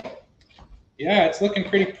it's looking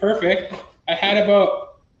pretty perfect. I had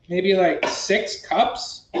about maybe like 5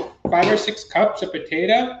 or 6 cups of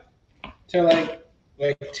potato to like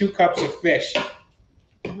 2 cups of fish.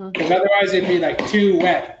 Because otherwise it'd be like too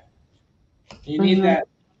wet. You need that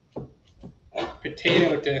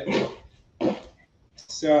potato to,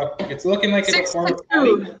 so it's looking like it'll form a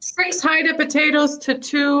patty. 6 Haida potatoes to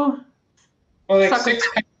 2. Well, like 6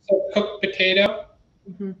 cups of cooked potato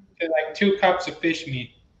to like 2 cups of fish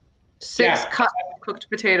meat. 6 cups of cooked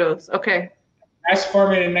potatoes. Okay. That's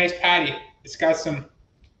forming a nice patty. It's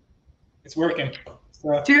working.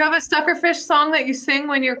 So, Do you have a suckerfish song that you sing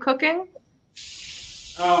when you're cooking?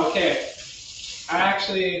 oh, okay.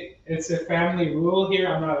 It's a family rule here.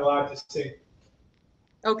 I'm not allowed to sing.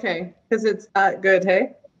 Okay, because it's good,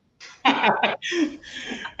 hey? I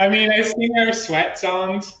mean, I sing our sweat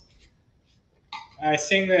songs. I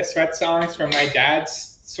sing the sweat songs from my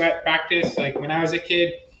dad's sweat practice. Like when I was a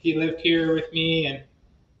kid, he lived here with me and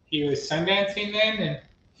he was sundancing then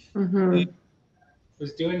and he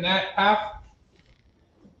was doing that path.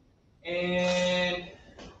 And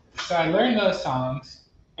so I learned those songs,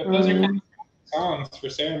 but those are kind of songs for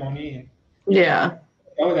ceremony and Yeah.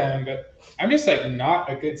 know them, but I'm just like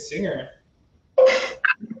not a good singer.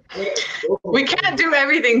 We can't do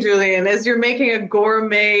everything, Julian, as you're making a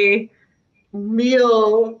gourmet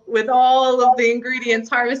meal with all of the ingredients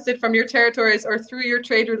harvested from your territories or through your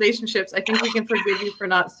trade relationships. I think we can forgive you for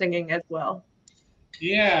not singing as well.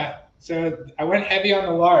 Yeah, so I went heavy on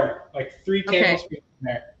the lard, like 3 tablespoons in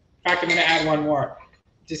there. In fact, I'm gonna add one more,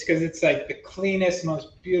 just because it's like the cleanest,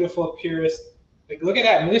 most beautiful, purest. Like look at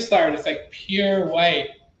that moose lard; it's like pure white.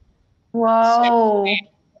 Wow.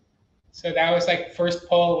 So that was like first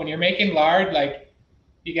pull. When you're making lard, like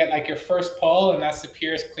you get like your first pull, and that's the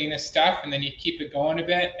purest, cleanest stuff, and then you keep it going a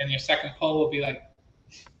bit, and your second pull will be like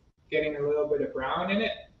getting a little bit of brown in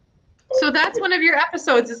it. So that's one of your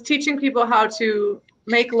episodes, is teaching people how to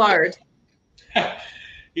make lard.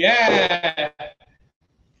 Yeah.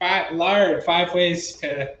 5 ways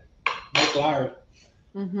to make lard.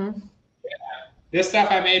 Yeah. This stuff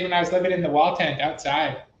I made when I was living in the wall tent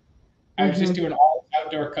outside. I was just doing all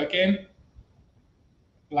outdoor cooking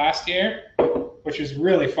last year, which was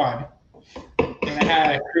really fun. And I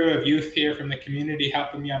had a crew of youth here from the community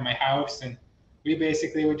helping me on my house, and we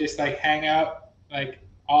basically would just like hang out like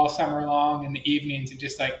all summer long in the evenings and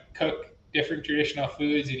just like cook different traditional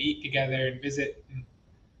foods and eat together and visit. And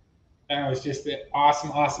that was just an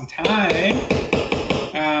awesome, awesome time.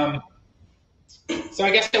 So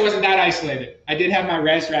I guess I wasn't that isolated. I did have my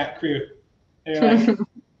res rat crew. They were like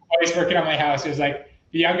always working on my house. It was like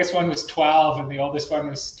the youngest one was 12 and the oldest one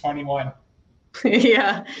was 21.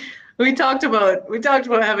 Yeah, we talked about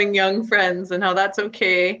having young friends and how that's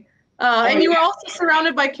okay. And you were also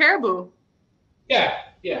surrounded by caribou. Yeah,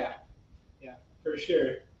 for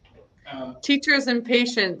sure. Teachers and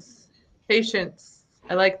patience.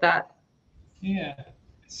 I like that. Yeah.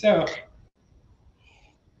 So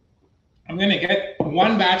I'm gonna get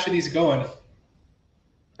one batch of these going.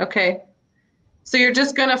 Okay. So you're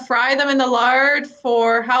just gonna fry them in the lard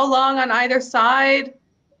for how long on either side?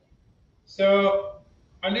 So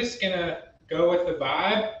I'm just gonna go with the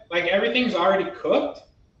vibe. Like everything's already cooked.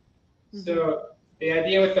 So the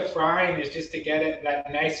idea with the frying is just to get it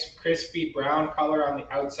that nice crispy brown color on the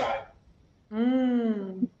outside.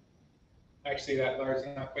 Actually, that lard's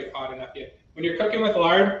not quite hot enough yet. When you're cooking with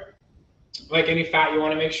lard, like any fat, you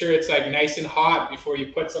want to make sure it's like nice and hot before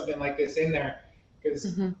you put something like this in there.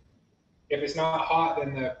 Because if it's not hot,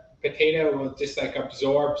 then the potato will just like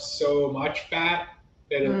absorb so much fat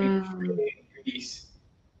that it'll be really grease.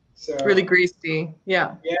 So really greasy,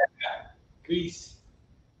 yeah. Yeah, grease.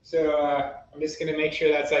 So I'm just gonna make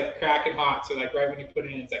sure that's like cracking hot. So like right when you put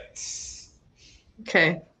it in, it's like. Tss.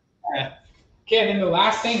 Okay. Okay, and then the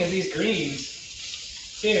last thing is these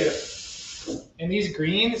greens too. And these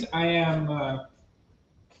greens, I am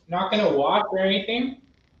not gonna wash or anything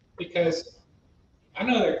because I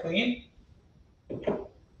know they're clean.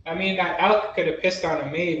 I mean, that elk could have pissed on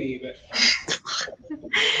them maybe, but.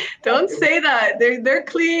 Don't say that. They're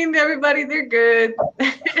clean, everybody. They're good.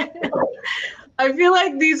 I feel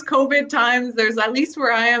like these COVID times, there's, at least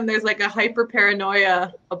where I am, there's like a hyper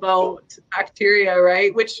paranoia about bacteria,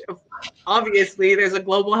 right? Which obviously there's a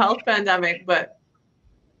global health pandemic, but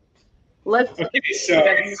let's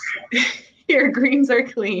your greens are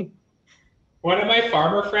clean. One of my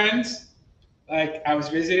farmer friends, like I was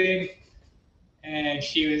visiting, and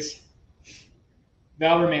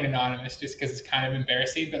they'll remain anonymous just because it's kind of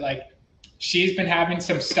embarrassing, but like she's been having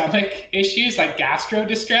some stomach issues, like gastro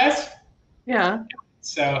distress. Yeah.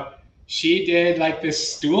 So she did like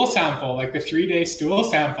this stool sample, like the 3-day stool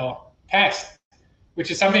sample test, which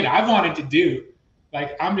is something I've wanted to do.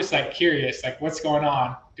 Like, I'm just like curious, like what's going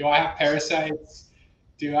on? Do I have parasites?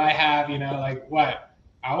 Do I have, like what?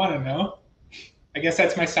 I want to know. I guess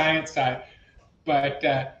that's my science side.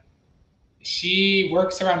 But she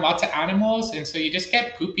works around lots of animals. And so you just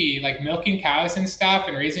get poopy, like milking cows and stuff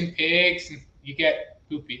and raising pigs, and you get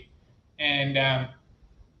poopy. And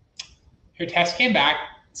her test came back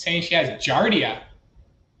saying she has giardia,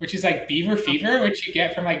 which is like beaver fever, which you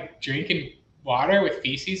get from like drinking water with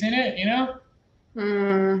feces in it,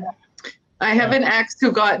 I have an ex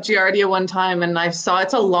who got Giardia one time, and I saw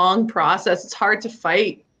it's a long process. It's hard to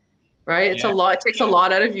fight, right? It's a lot. It takes a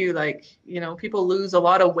lot out of you. Like, people lose a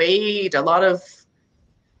lot of weight, a lot of,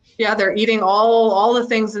 they're eating all the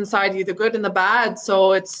things inside you, the good and the bad.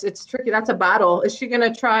 So it's tricky. That's a battle. Is she going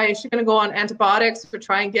to go on antibiotics or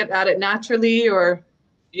try and get at it naturally, or?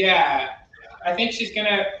 Yeah, I think she's going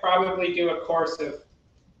to probably do a course of,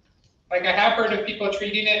 like, I have heard of people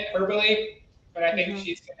treating it herbally, but I think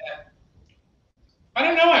she's going to, I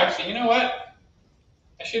don't know, actually. You know what?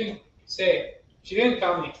 I shouldn't say. She didn't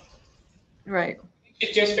tell me. Right.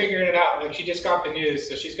 She's just figuring it out. Like, she just got the news,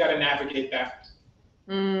 so she's got to navigate that.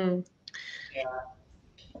 Mm. Yeah.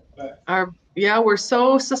 But we're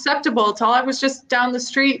so susceptible. I was just down the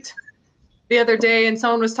street the other day, and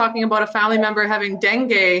someone was talking about a family member having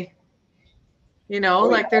dengue.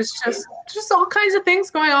 Like there's just all kinds of things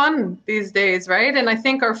going on these days, right? And I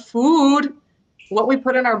think our food, what we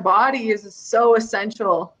put in our body, is so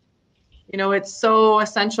essential. It's so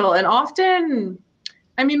essential. And often,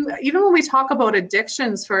 I mean, even when we talk about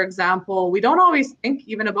addictions, for example, we don't always think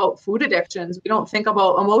even about food addictions. We don't think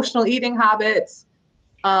about emotional eating habits,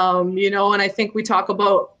 and I think we talk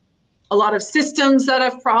about a lot of systems that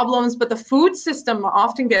have problems, but the food system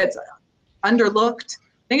often gets underlooked.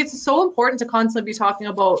 I think it's so important to constantly be talking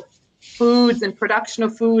about foods and production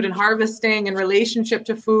of food and harvesting and relationship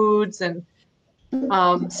to foods. And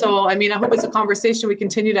so, I mean, I hope it's a conversation we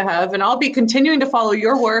continue to have, and I'll be continuing to follow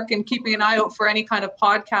your work and keeping an eye out for any kind of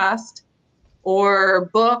podcast or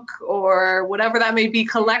book or whatever that may be,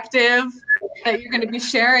 collective, that you're going to be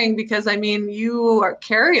sharing, because I mean, you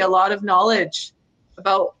carry a lot of knowledge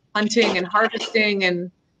about hunting and harvesting and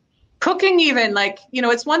cooking even. Like,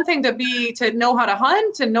 it's one thing to know how to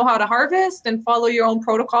hunt and know how to harvest and follow your own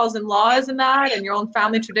protocols and laws and that and your own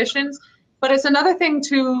family traditions, but it's another thing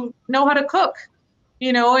to know how to cook,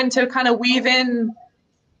 and to kind of weave in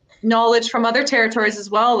knowledge from other territories as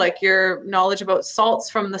well, like your knowledge about salts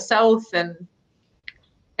from the south and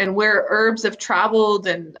where herbs have traveled.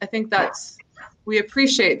 And I think we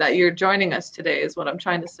appreciate that you're joining us today, is what I'm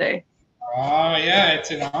trying to say. Oh yeah, it's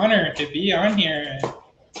an honor to be on here.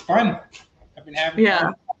 It's fun. I've been having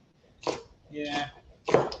fun. Yeah.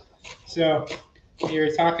 So you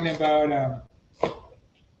were talking about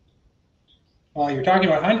you're talking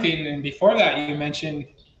about hunting, and before that you mentioned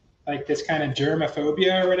like this kind of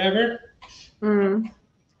germophobia or whatever. Mm-hmm.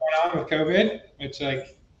 What's going on with COVID, which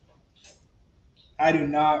like I do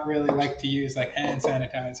not really like to use like hand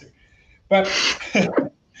sanitizer. But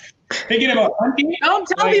thinking about hunting. Don't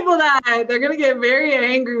tell people that. They're gonna get very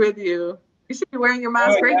angry with you. You should be wearing your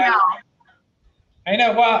mask right now. I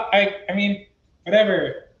know. Well, I mean,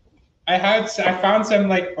 whatever. I found some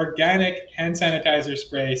like organic hand sanitizer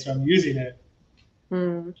spray, so I'm using it. I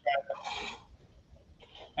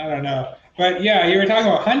don't know. But yeah, you were talking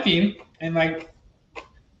about hunting, and like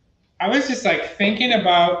I was just like thinking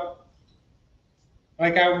about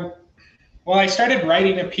like I started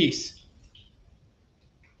writing a piece.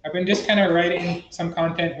 I've been just kind of writing some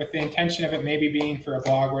content with the intention of it maybe being for a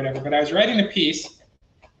blog or whatever, but I was writing a piece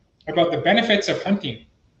about the benefits of hunting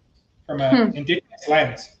from an Indigenous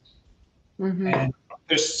lens. Mm-hmm. And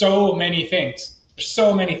there's so many things.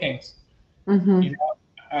 Mm-hmm.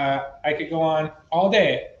 I could go on all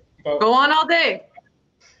day.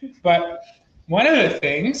 But one of the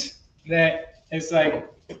things that is like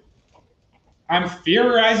I'm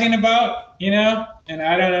theorizing about, and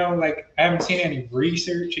I don't know, like I haven't seen any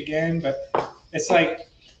research again, but it's like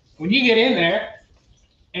when you get in there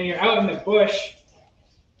and you're out in the bush,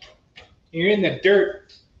 you're in the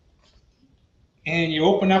dirt, and you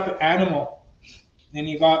open up an animal, and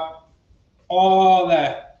you got all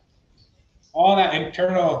that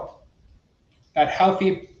internal, that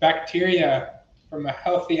healthy bacteria from a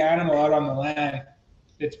healthy animal out on the land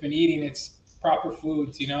that's been eating its proper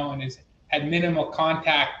foods, and has had minimal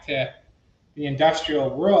contact to the industrial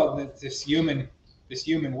world, this human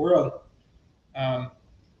world. And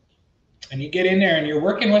you get in there and you're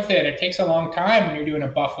working with it. It takes a long time when you're doing a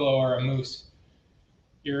buffalo or a moose.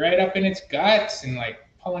 You're right up in its guts and like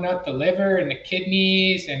pulling out the liver and the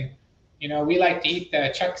kidneys. And, we like to eat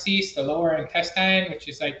the chucksis, the lower intestine, which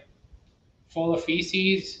is like full of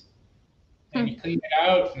feces. And you clean it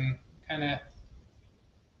out and kind of,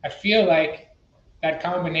 I feel like that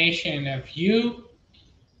combination of you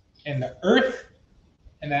and the earth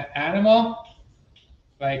and that animal,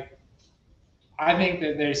 like, I think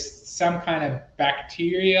that there's some kind of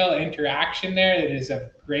bacterial interaction there that is of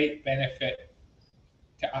great benefit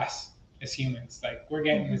to us as humans. Like, we're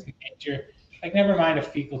getting this nature, like, never mind a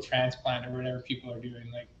fecal transplant or whatever people are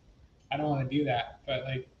doing. Like, I don't want to do that, but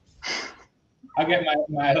like, I'll get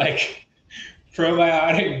my like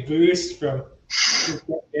probiotic boost from just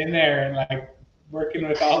getting in there and like working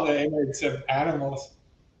with all the innards of animals.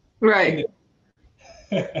 Right.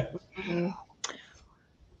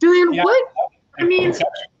 Julian, Yeah.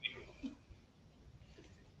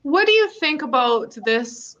 what do you think about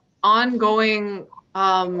this ongoing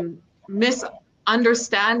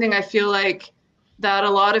misunderstanding? I feel like that a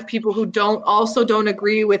lot of people who don't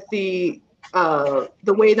agree with the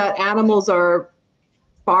way that animals are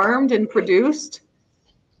farmed and produced,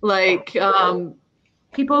 like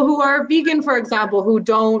people who are vegan, for example, who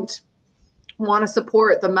don't want to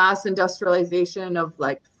support the mass industrialization of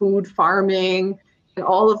like food farming and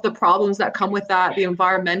all of the problems that come with that, the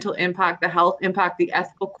environmental impact, the health impact, the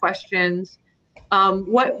ethical questions.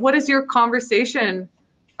 What is your conversation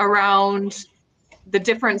around the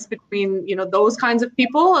difference between, you know, those kinds of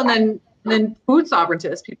people and then food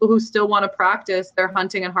sovereigntists, people who still want to practice their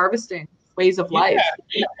hunting and harvesting ways of life?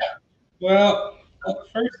 Yeah. Well,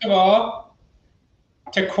 first of all,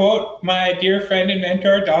 to quote my dear friend and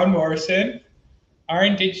mentor, Don Morrison, our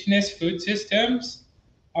Indigenous food systems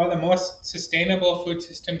are the most sustainable food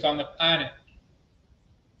systems on the planet.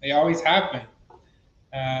 They always have been.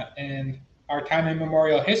 And our time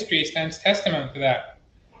immemorial history stands testament to that.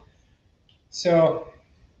 So,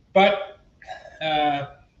 but,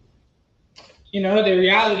 you know, the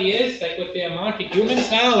reality is, like with the amount of humans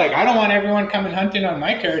now, like I don't want everyone coming hunting on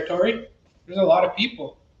my territory. There's a lot of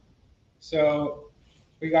people. So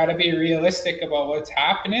we got to be realistic about what's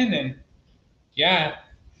happening. And yeah,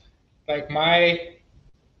 like my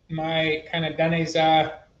kind of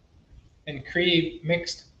Dane-zaa and Cree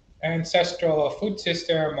mixed ancestral food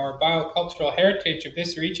system or biocultural heritage of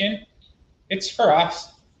this region, it's for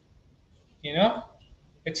us, you know?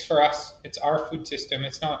 It's for us. It's our food system.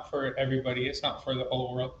 It's not for everybody. It's not for the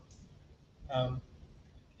whole world.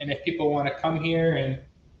 And if people want to come here and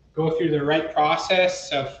go through the right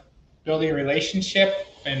process of building a relationship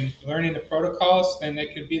and learning the protocols, then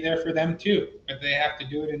it could be there for them too, but they have to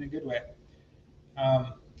do it in a good way.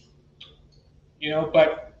 You know,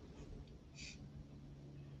 but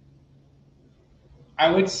I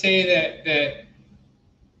would say that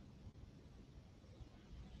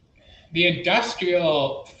the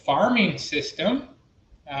industrial farming system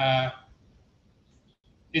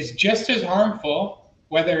is just as harmful,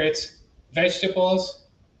 whether it's vegetables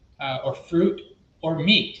or fruit or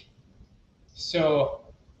meat. So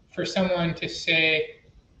for someone to say,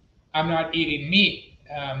 I'm not eating meat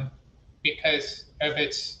because of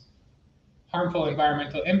its harmful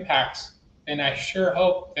environmental impacts, then I sure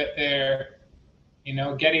hope that they're, you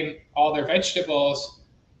know, getting all their vegetables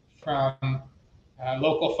from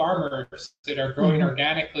local farmers that are growing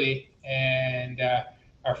organically and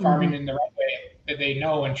are farming in the right way that they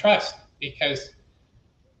know and trust, because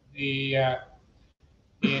the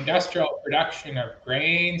industrial production of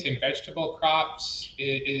grains and vegetable crops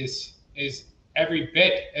is every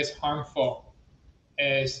bit as harmful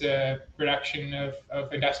as the production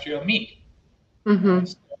of industrial meat.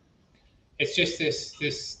 So it's just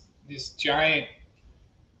this giant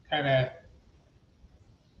kind of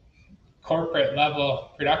corporate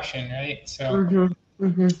level production, right? So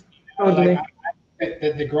Totally. Like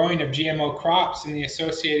the growing of GMO crops and the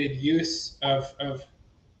associated use of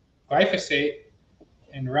glyphosate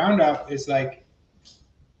and Roundup is like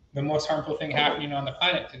the most harmful thing happening on the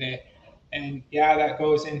planet today. And yeah, that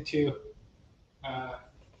goes into a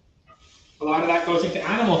lot of that goes into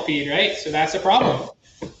animal feed, right? So that's a problem.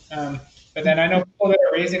 But then I know people that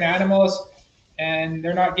are raising animals and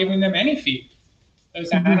they're not giving them any feed. Those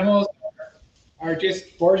animals are just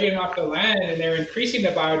foraging off the land and they're increasing the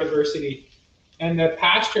biodiversity. And the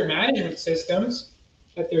pasture management systems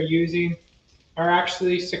that they're using are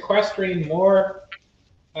actually sequestering more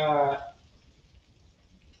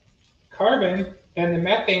carbon than the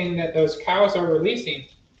methane that those cows are releasing.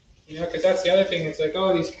 You know, because that's the other thing. It's like,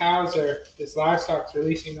 oh, this livestock's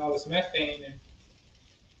releasing all this methane, and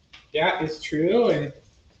yeah, it's true, and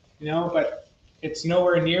you know, but it's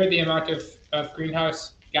nowhere near the amount of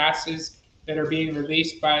greenhouse gases that are being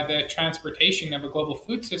released by the transportation of a global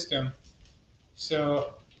food system.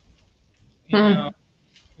 So, you know,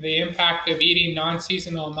 the impact of eating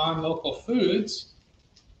non-seasonal, non-local foods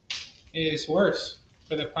is worse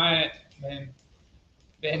for the planet than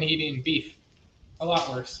eating beef. A lot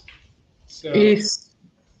worse. So,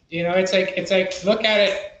 you know, it's like look at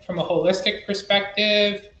it from a holistic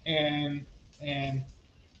perspective, and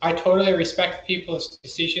I totally respect people's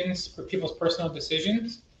decisions, for people's personal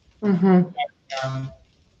decisions. But,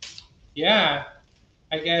 yeah,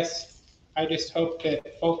 I guess I just hope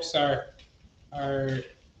that folks are kind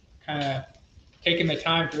of taking the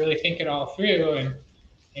time to really think it all through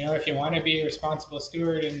you know, if you want to be a responsible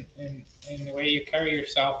steward in the way you carry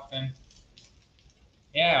yourself, then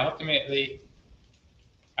yeah, ultimately,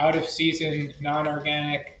 out of season,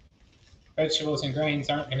 non-organic vegetables and grains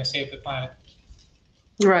aren't going to save the planet.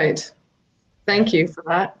 Right. Thank you for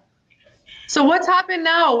that. So what's happened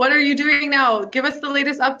now? What are you doing now? Give us the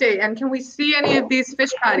latest update. And can we see any of these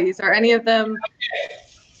fish patties? Are any of them? Okay.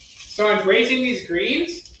 So I'm braising these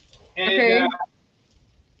greens, and okay.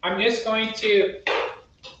 I'm just going to,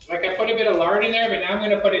 like, I put a bit of lard in there, but now I'm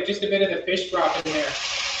going to put just a bit of the fish broth in there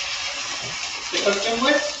to cook them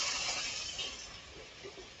with.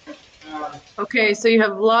 Okay, so you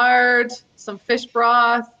have lard, some fish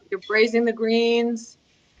broth, you're braising the greens.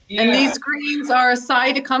 Yeah. And these greens are a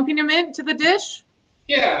side accompaniment to the dish?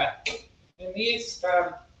 Yeah. And these,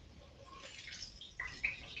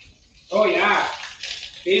 oh yeah,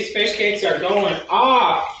 these fish cakes are going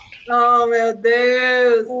off. Oh, meu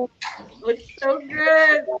Deus. Looks so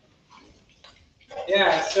good.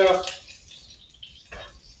 Yeah, so.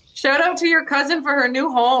 Shout out to your cousin for her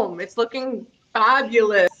new home. It's looking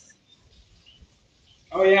fabulous.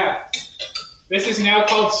 Oh yeah. This is now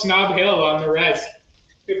called Snob Hill on the res.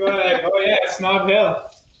 People are like, oh yeah, Snob Hill.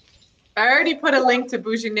 I already put a link to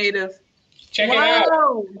Bougie Native. Check it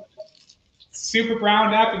out. Super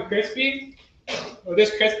browned up and crispy. We'll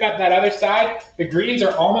just crisp up that other side. The greens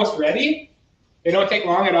are almost ready. They don't take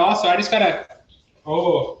long at all, so I just gotta,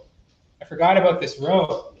 oh, I forgot about this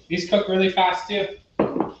roe. These cook really fast too.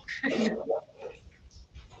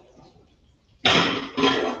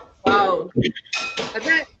 Wow. I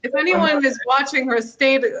bet if anyone is watching or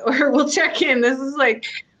stayed or will check in, this is like,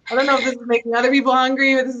 I don't know if this is making other people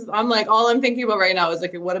hungry, but this is, I'm like, all I'm thinking about right now is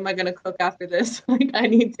like, what am I going to cook after this? Like, I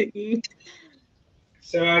need to eat.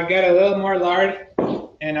 So I got a little more lard,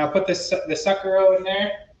 and I'll put the suckero in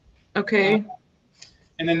there. Okay.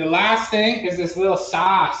 And then the last thing is this little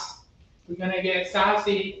sauce. We're going to get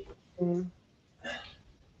saucy.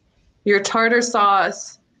 Your tartar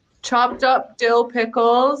sauce. Chopped up dill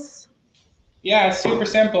pickles. Yeah, it's super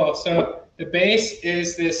simple. So the base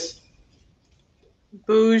is this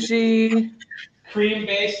bougie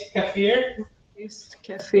cream-based kefir.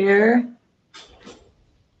 Kefir.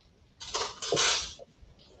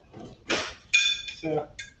 So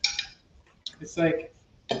it's like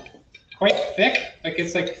quite thick. Like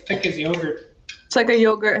it's like thick as yogurt. It's like a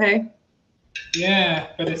yogurt, hey? Yeah,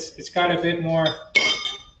 but it's got a bit more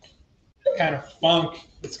kind of funk.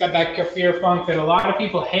 It's got that kefir funk that a lot of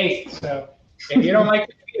people hate. So if you don't like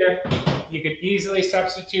kefir, you could easily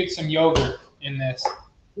substitute some yogurt in this.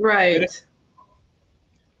 Right.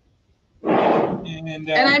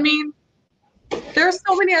 And I mean, there's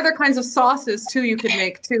so many other kinds of sauces too you could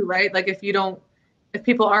make too, right? Like if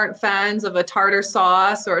people aren't fans of a tartar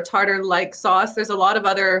sauce or a tartar-like sauce, there's a lot of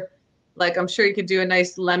other, like I'm sure you could do a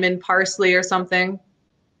nice lemon parsley or something.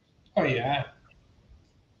 Oh yeah.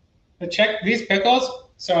 But check these pickles.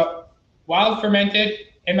 So wild fermented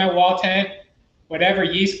in my wall tent, whatever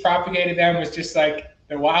yeast propagated them was just like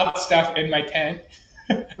the wild stuff in my tent.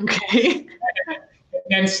 Okay.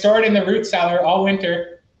 And stored in the root cellar all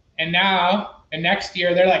winter. And now the next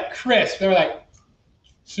year they're like crisp. They're like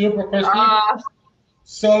super crispy.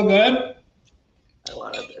 So good. I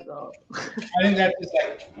love it all. I think that's just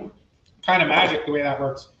like kind of magic the way that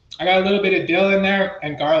works. I got a little bit of dill in there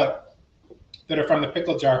and garlic that are from the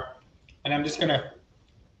pickle jar. And I'm just gonna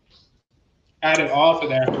add it all to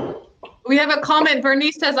there. We have a comment.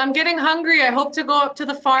 Bernice says, I'm getting hungry. I hope to go up to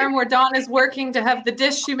the farm where Dawn is working to have the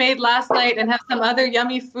dish she made last night and have some other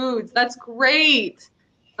yummy foods. That's great.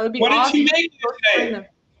 That would be awesome. What did she make today?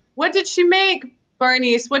 What did she make,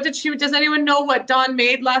 Bernice? Does anyone know what Dawn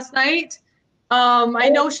made last night? I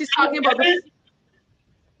know she's talking about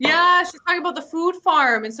she's talking about the food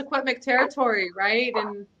farm in Secwepemc territory, right?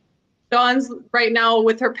 And Dawn's right now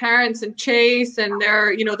with her parents and Chase, and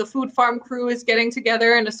they're, the food farm crew is getting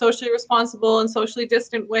together in a socially responsible and socially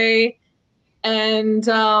distant way. And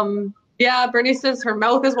Bernice says her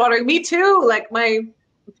mouth is watering. Me too. Like I'm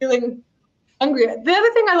feeling hungry. The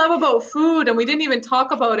other thing I love about food, and we didn't even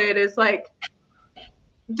talk about it, is like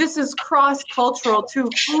this is cross-cultural too.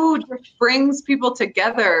 Food just brings people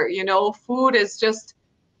together. Food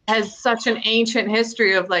has such an ancient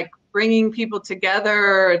history of like bringing people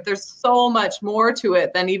together. There's so much more to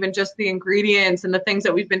it than even just the ingredients and the things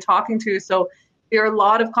that we've been talking to. So there are a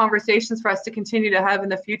lot of conversations for us to continue to have in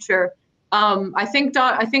the future. I think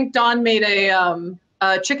Dawn made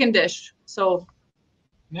a chicken dish. So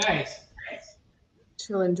nice.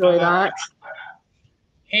 She'll enjoy that.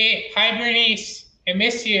 Hey, hi Bernice. I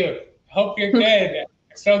miss you. Hope you're good. I'm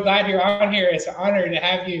so glad you're on here. It's an honor to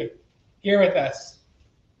have you here with us.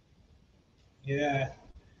 Yeah.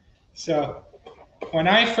 So when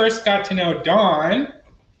I first got to know Dawn,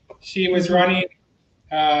 she was running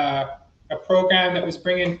a program that was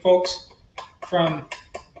bringing folks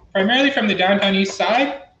primarily from the downtown east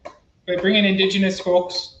side, but bringing Indigenous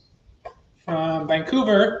folks from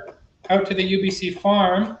Vancouver out to the UBC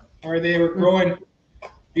farm where they were growing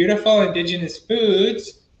beautiful Indigenous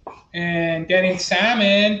foods and getting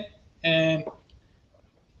salmon and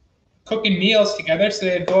cooking meals together. So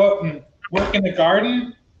they'd go out and work in the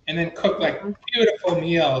garden and then cook like beautiful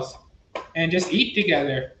meals and just eat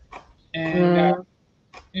together. And,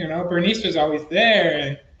 Bernice was always there.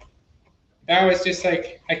 And that was just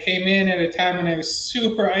like, I came in at a time when I was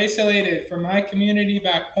super isolated from my community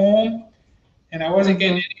back home. And I wasn't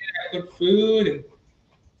getting any of that good food.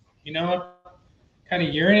 And, kind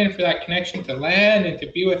of yearning for that connection to land and to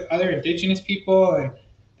be with other Indigenous people. And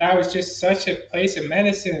that was just such a place of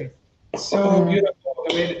medicine. So beautiful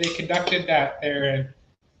the way that they conducted that there.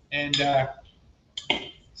 And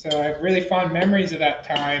so I have really fond memories of that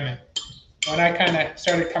time. And when I kind of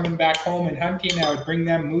started coming back home and hunting, I would bring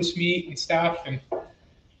them moose meat and stuff and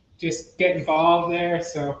just get involved there.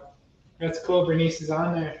 So that's cool. Bernice is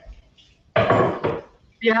on there.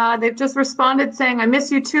 Yeah, they've just responded saying, I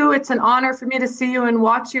miss you too. It's an honor for me to see you and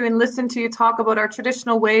watch you and listen to you talk about our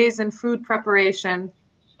traditional ways and food preparation.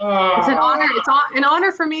 It's an honor. It's an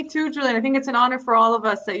honor for me too, Julian. I think it's an honor for all of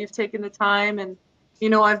us that you've taken the time. And,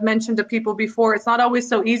 I've mentioned to people before, it's not always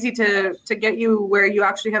so easy to get you where you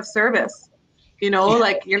actually have service.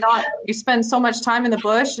 Like you spend so much time in the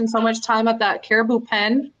bush and so much time at that caribou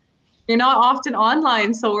pen. You're not often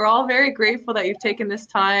online. So we're all very grateful that you've taken this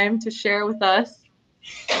time to share with us.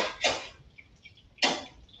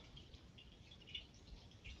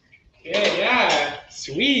 Yeah,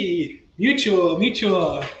 sweet,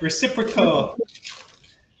 mutual, reciprocal.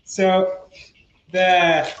 So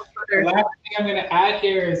the last thing I'm going to add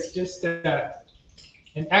here is just an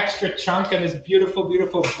extra chunk of this beautiful,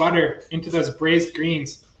 beautiful butter into those braised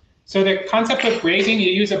greens. So the concept of braising, you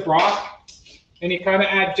use a broth, and you kind of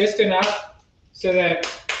add just enough so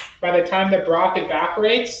that by the time the broth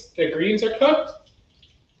evaporates, the greens are cooked.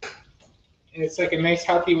 And it's like a nice,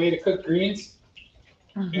 healthy way to cook greens.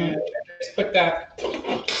 And just put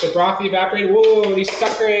the broth evaporate. Whoa, these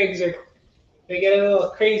sucker eggs they get a little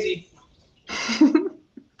crazy.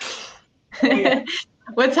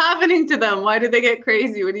 What's happening to them? Why do they get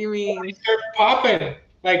crazy? What do you mean? They start popping,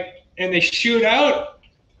 and they shoot out,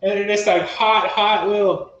 and they're just like hot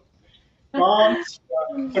little bombs.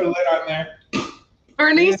 Put a lid on there.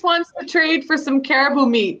 Bernice wants to trade for some caribou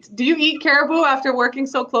meat. Do you eat caribou after working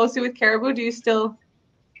so closely with caribou? Do you still?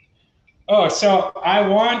 Oh, so I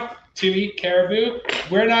want to eat caribou.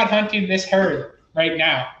 We're not hunting this herd right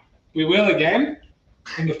now. We will again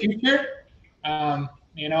in the future.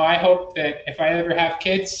 I hope that if I ever have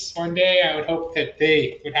kids one day, I would hope that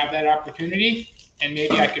they would have that opportunity, and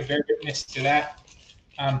maybe I could bear witness to that.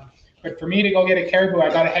 But for me to go get a caribou, I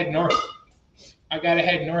got to head north. I got to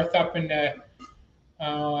head north up into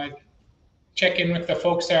check in with the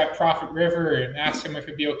folks there at Prophet River and ask them if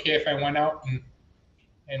it'd be okay if I went out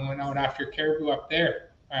and went out after caribou up there,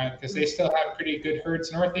 because they still have pretty good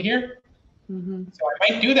herds north of here. So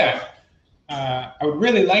I might do that. I would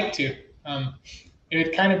really like to. It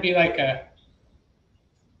would kind of be like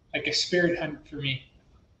a spirit hunt for me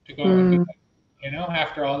to go and do that,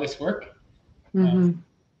 after all this work.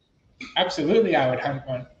 Absolutely, I would hunt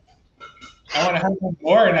one. I want to hunt one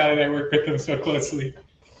more now that I work with them so closely.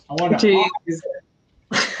 I want to.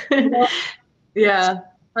 Yeah,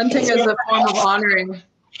 hunting is a form of honoring.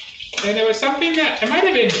 And there was something that it might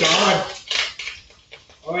have been Dawn.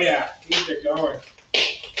 Oh yeah, these are going.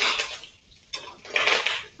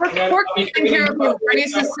 Pork and caribou,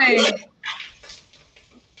 Bernice is saying.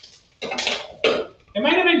 It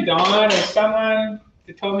might have been Dawn or someone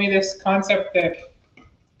that told me this concept that,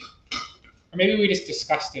 or maybe we just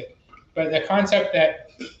discussed it, but the concept that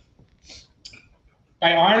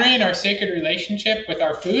by honoring our sacred relationship with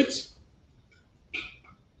our foods,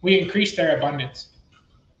 we increase their abundance.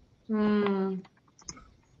 And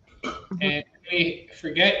we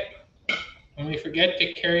forget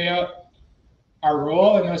to carry out our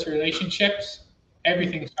role in those relationships,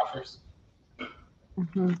 everything suffers.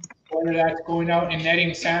 Whether that's going out and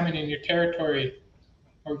netting salmon in your territory,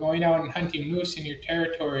 or going out and hunting moose in your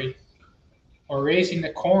territory, or raising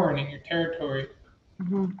the corn in your territory,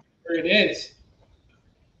 where it is,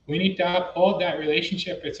 we need to uphold that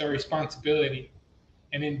relationship. It's our responsibility.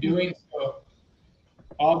 And in doing so,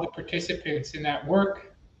 all the participants in that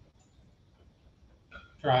work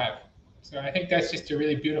thrive. So I think that's just a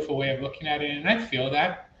really beautiful way of looking at it. And I feel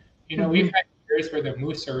that, we've had years where the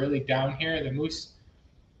moose are really down here. The moose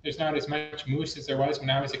There's not as much moose as there was when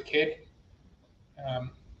I was a kid.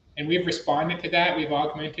 And we've responded to that. We've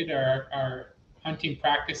augmented our hunting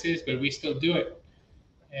practices, but we still do it.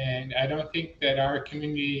 And I don't think that our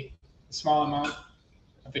community, the small amount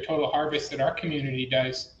of the total harvest that our community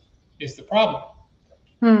does, is the problem.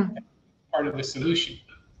 Part of the solution.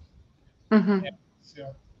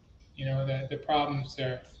 So, you know, the problems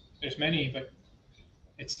there's many, but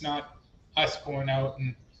it's not us going out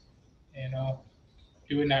and, you know,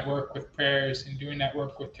 doing that work with prayers and doing that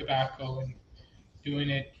work with tobacco and doing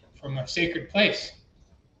it from a sacred place.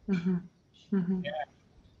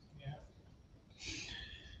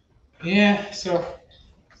 Yeah, so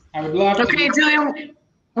I would love to. Okay, Julian,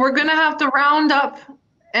 we're going to have to round up,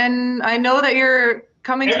 and I know that you're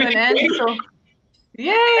coming to an end, so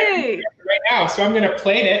yay! Right now, so I'm going to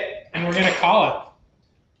plate it, and we're going to call it.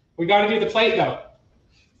 We got to do the plate, though.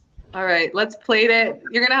 All right, let's plate it.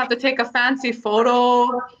 You're going to have to take a fancy photo.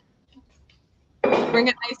 Bring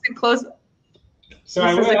it nice and close. So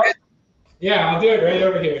I will. Yeah, I'll do it right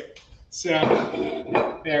over here. So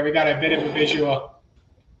there, we got a bit of a visual.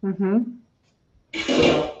 So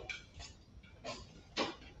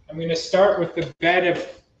I'm going to start with the bed of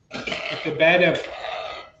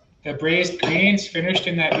the braised greens finished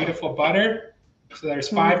in that beautiful butter. So there's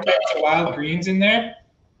 5 types of wild greens in there.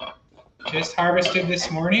 Just harvested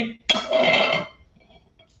this morning. You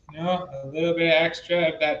know, a little bit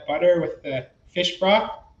extra of that butter with the fish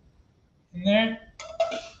broth in there.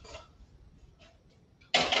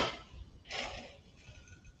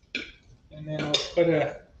 And then we'll put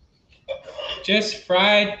a just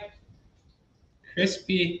fried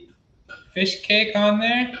crispy fish cake on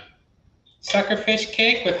there. Sucker fish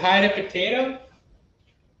cake with hide of potato.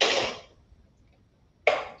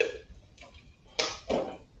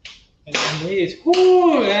 And then these,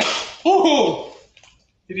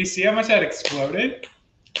 did you see how much that exploded?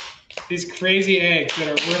 These crazy eggs that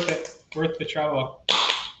are worth the trouble.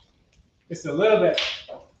 Just a little bit,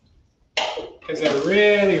 because they're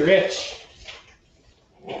really rich.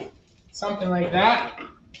 Something like that.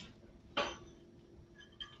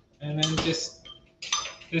 And then just,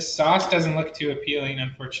 this sauce doesn't look too appealing,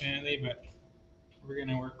 unfortunately, but we're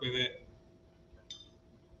gonna work with it.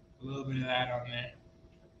 A little bit of that on there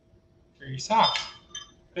for your sauce.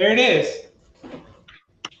 There it is.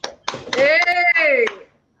 Hey,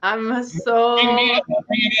 I'm so. Bring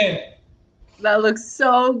it in. That looks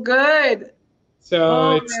so good.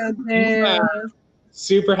 So it's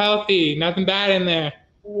super healthy. Nothing bad in there.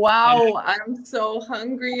 Wow, I'm so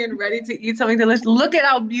hungry and ready to eat something delicious. Look at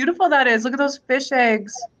how beautiful that is. Look at those fish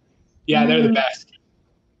eggs. Yeah, they're the best.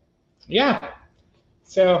 Yeah.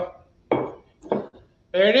 So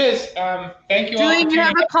there it is. Thank you all. Julian, you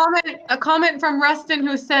have a comment from Rustin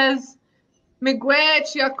who says, Migwe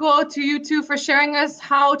Chiako to you two for sharing us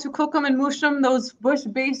how to cook them and mush them, those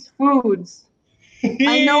bush-based foods. He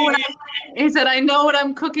said, I know what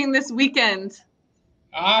I'm cooking this weekend.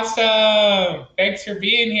 Awesome. Thanks for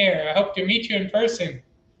being here. I hope to meet you in person.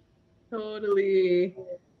 Totally.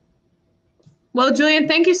 Well, Julian,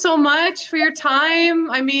 thank you so much for your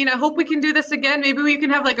time. I mean, I hope we can do this again. Maybe we can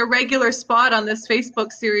have like a regular spot on this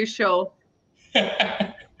Facebook series show.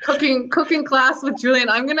 Cooking class with Julian.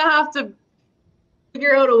 I'm going to have to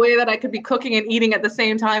figure out a way that I could be cooking and eating at the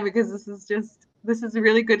same time, because this is a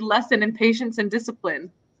really good lesson in patience and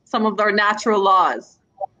discipline. Some of our natural laws.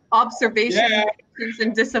 Observation, patience,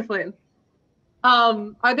 and discipline.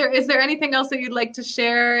 Is there anything else that you'd like to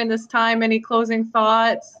share in this time? Any closing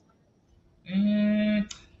thoughts? I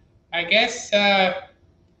guess,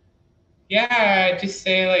 just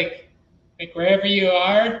say like wherever you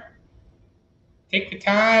are, take the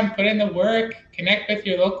time, put in the work, connect with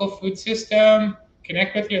your local food system,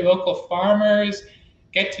 connect with your local farmers,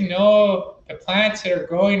 get to know the plants that are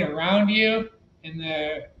growing around you and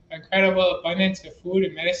the incredible abundance of food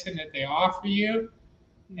and medicine that they offer you.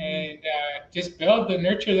 And just build and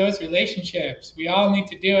nurture those relationships. We all need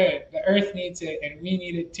to do it. The earth needs it, and we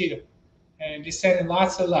need it too. And just sending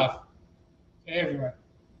lots of love to everyone.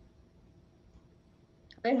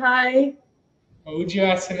 Hi.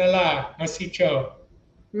 Ujua Sinala, Masicho.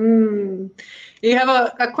 You have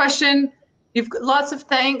a question. You've got lots of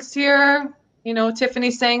thanks here. You know,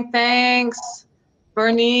 Tiffany saying thanks.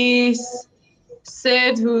 Bernice.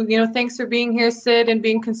 Sid, who, thanks for being here, Sid, and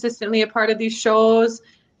being consistently a part of these shows.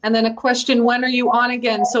 And then a question, when are you on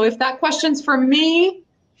again? So if that question's for me,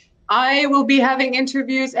 I will be having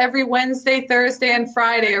interviews every Wednesday, Thursday, and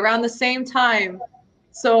Friday around the same time.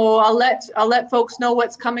 So I'll let folks know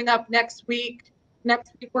what's coming up next week.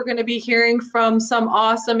 Next week, we're going to be hearing from some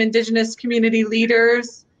awesome Indigenous community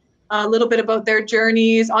leaders. a little bit about their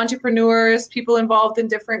journeys, entrepreneurs, people involved in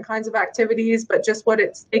different kinds of activities, but just what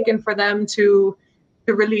it's taken for them to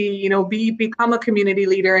really, you know, become a community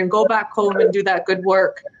leader and go back home and do that good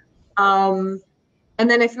work. And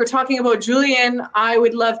then if you're talking about Julian, I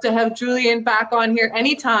would love to have Julian back on here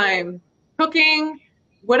anytime. Cooking,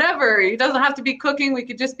 whatever. It doesn't have to be cooking. We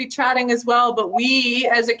could just be chatting as well. But we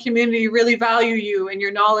as a community really value you and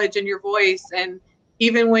your knowledge and your voice. And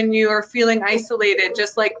even when you are feeling isolated,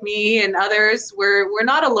 just like me and others, we're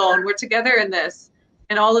not alone. We're together in this.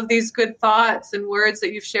 And all of these good thoughts and words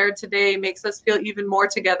that you've shared today makes us feel even more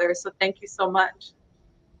together. So thank you so much.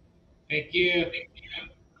 Thank you.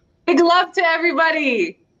 Big love to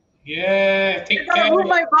everybody. Yeah, take care. I gotta move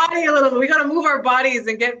my body a little. We gotta move our bodies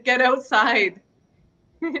and get outside.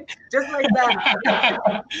 Just like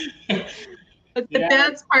that. It's the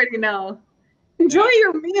dance party now. Enjoy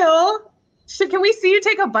your meal. Can we see you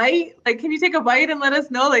take a bite? Like, can you take a bite and let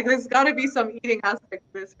us know? Like, there's gotta be some eating aspect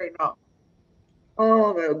to this right now.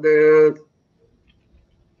 Oh my god.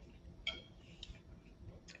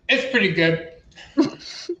 It's pretty good.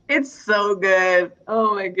 It's so good.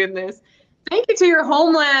 Oh my goodness. Thank you to your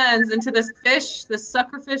homelands and to this fish, this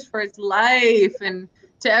sucker fish for its life, and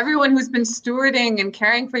to everyone who's been stewarding and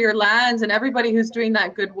caring for your lands and everybody who's doing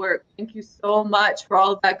that good work. Thank you so much for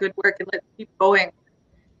all of that good work, and let's keep going.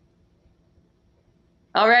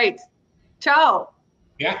 All right. Ciao.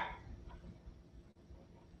 Yeah.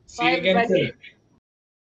 See Bye, you again everybody. soon.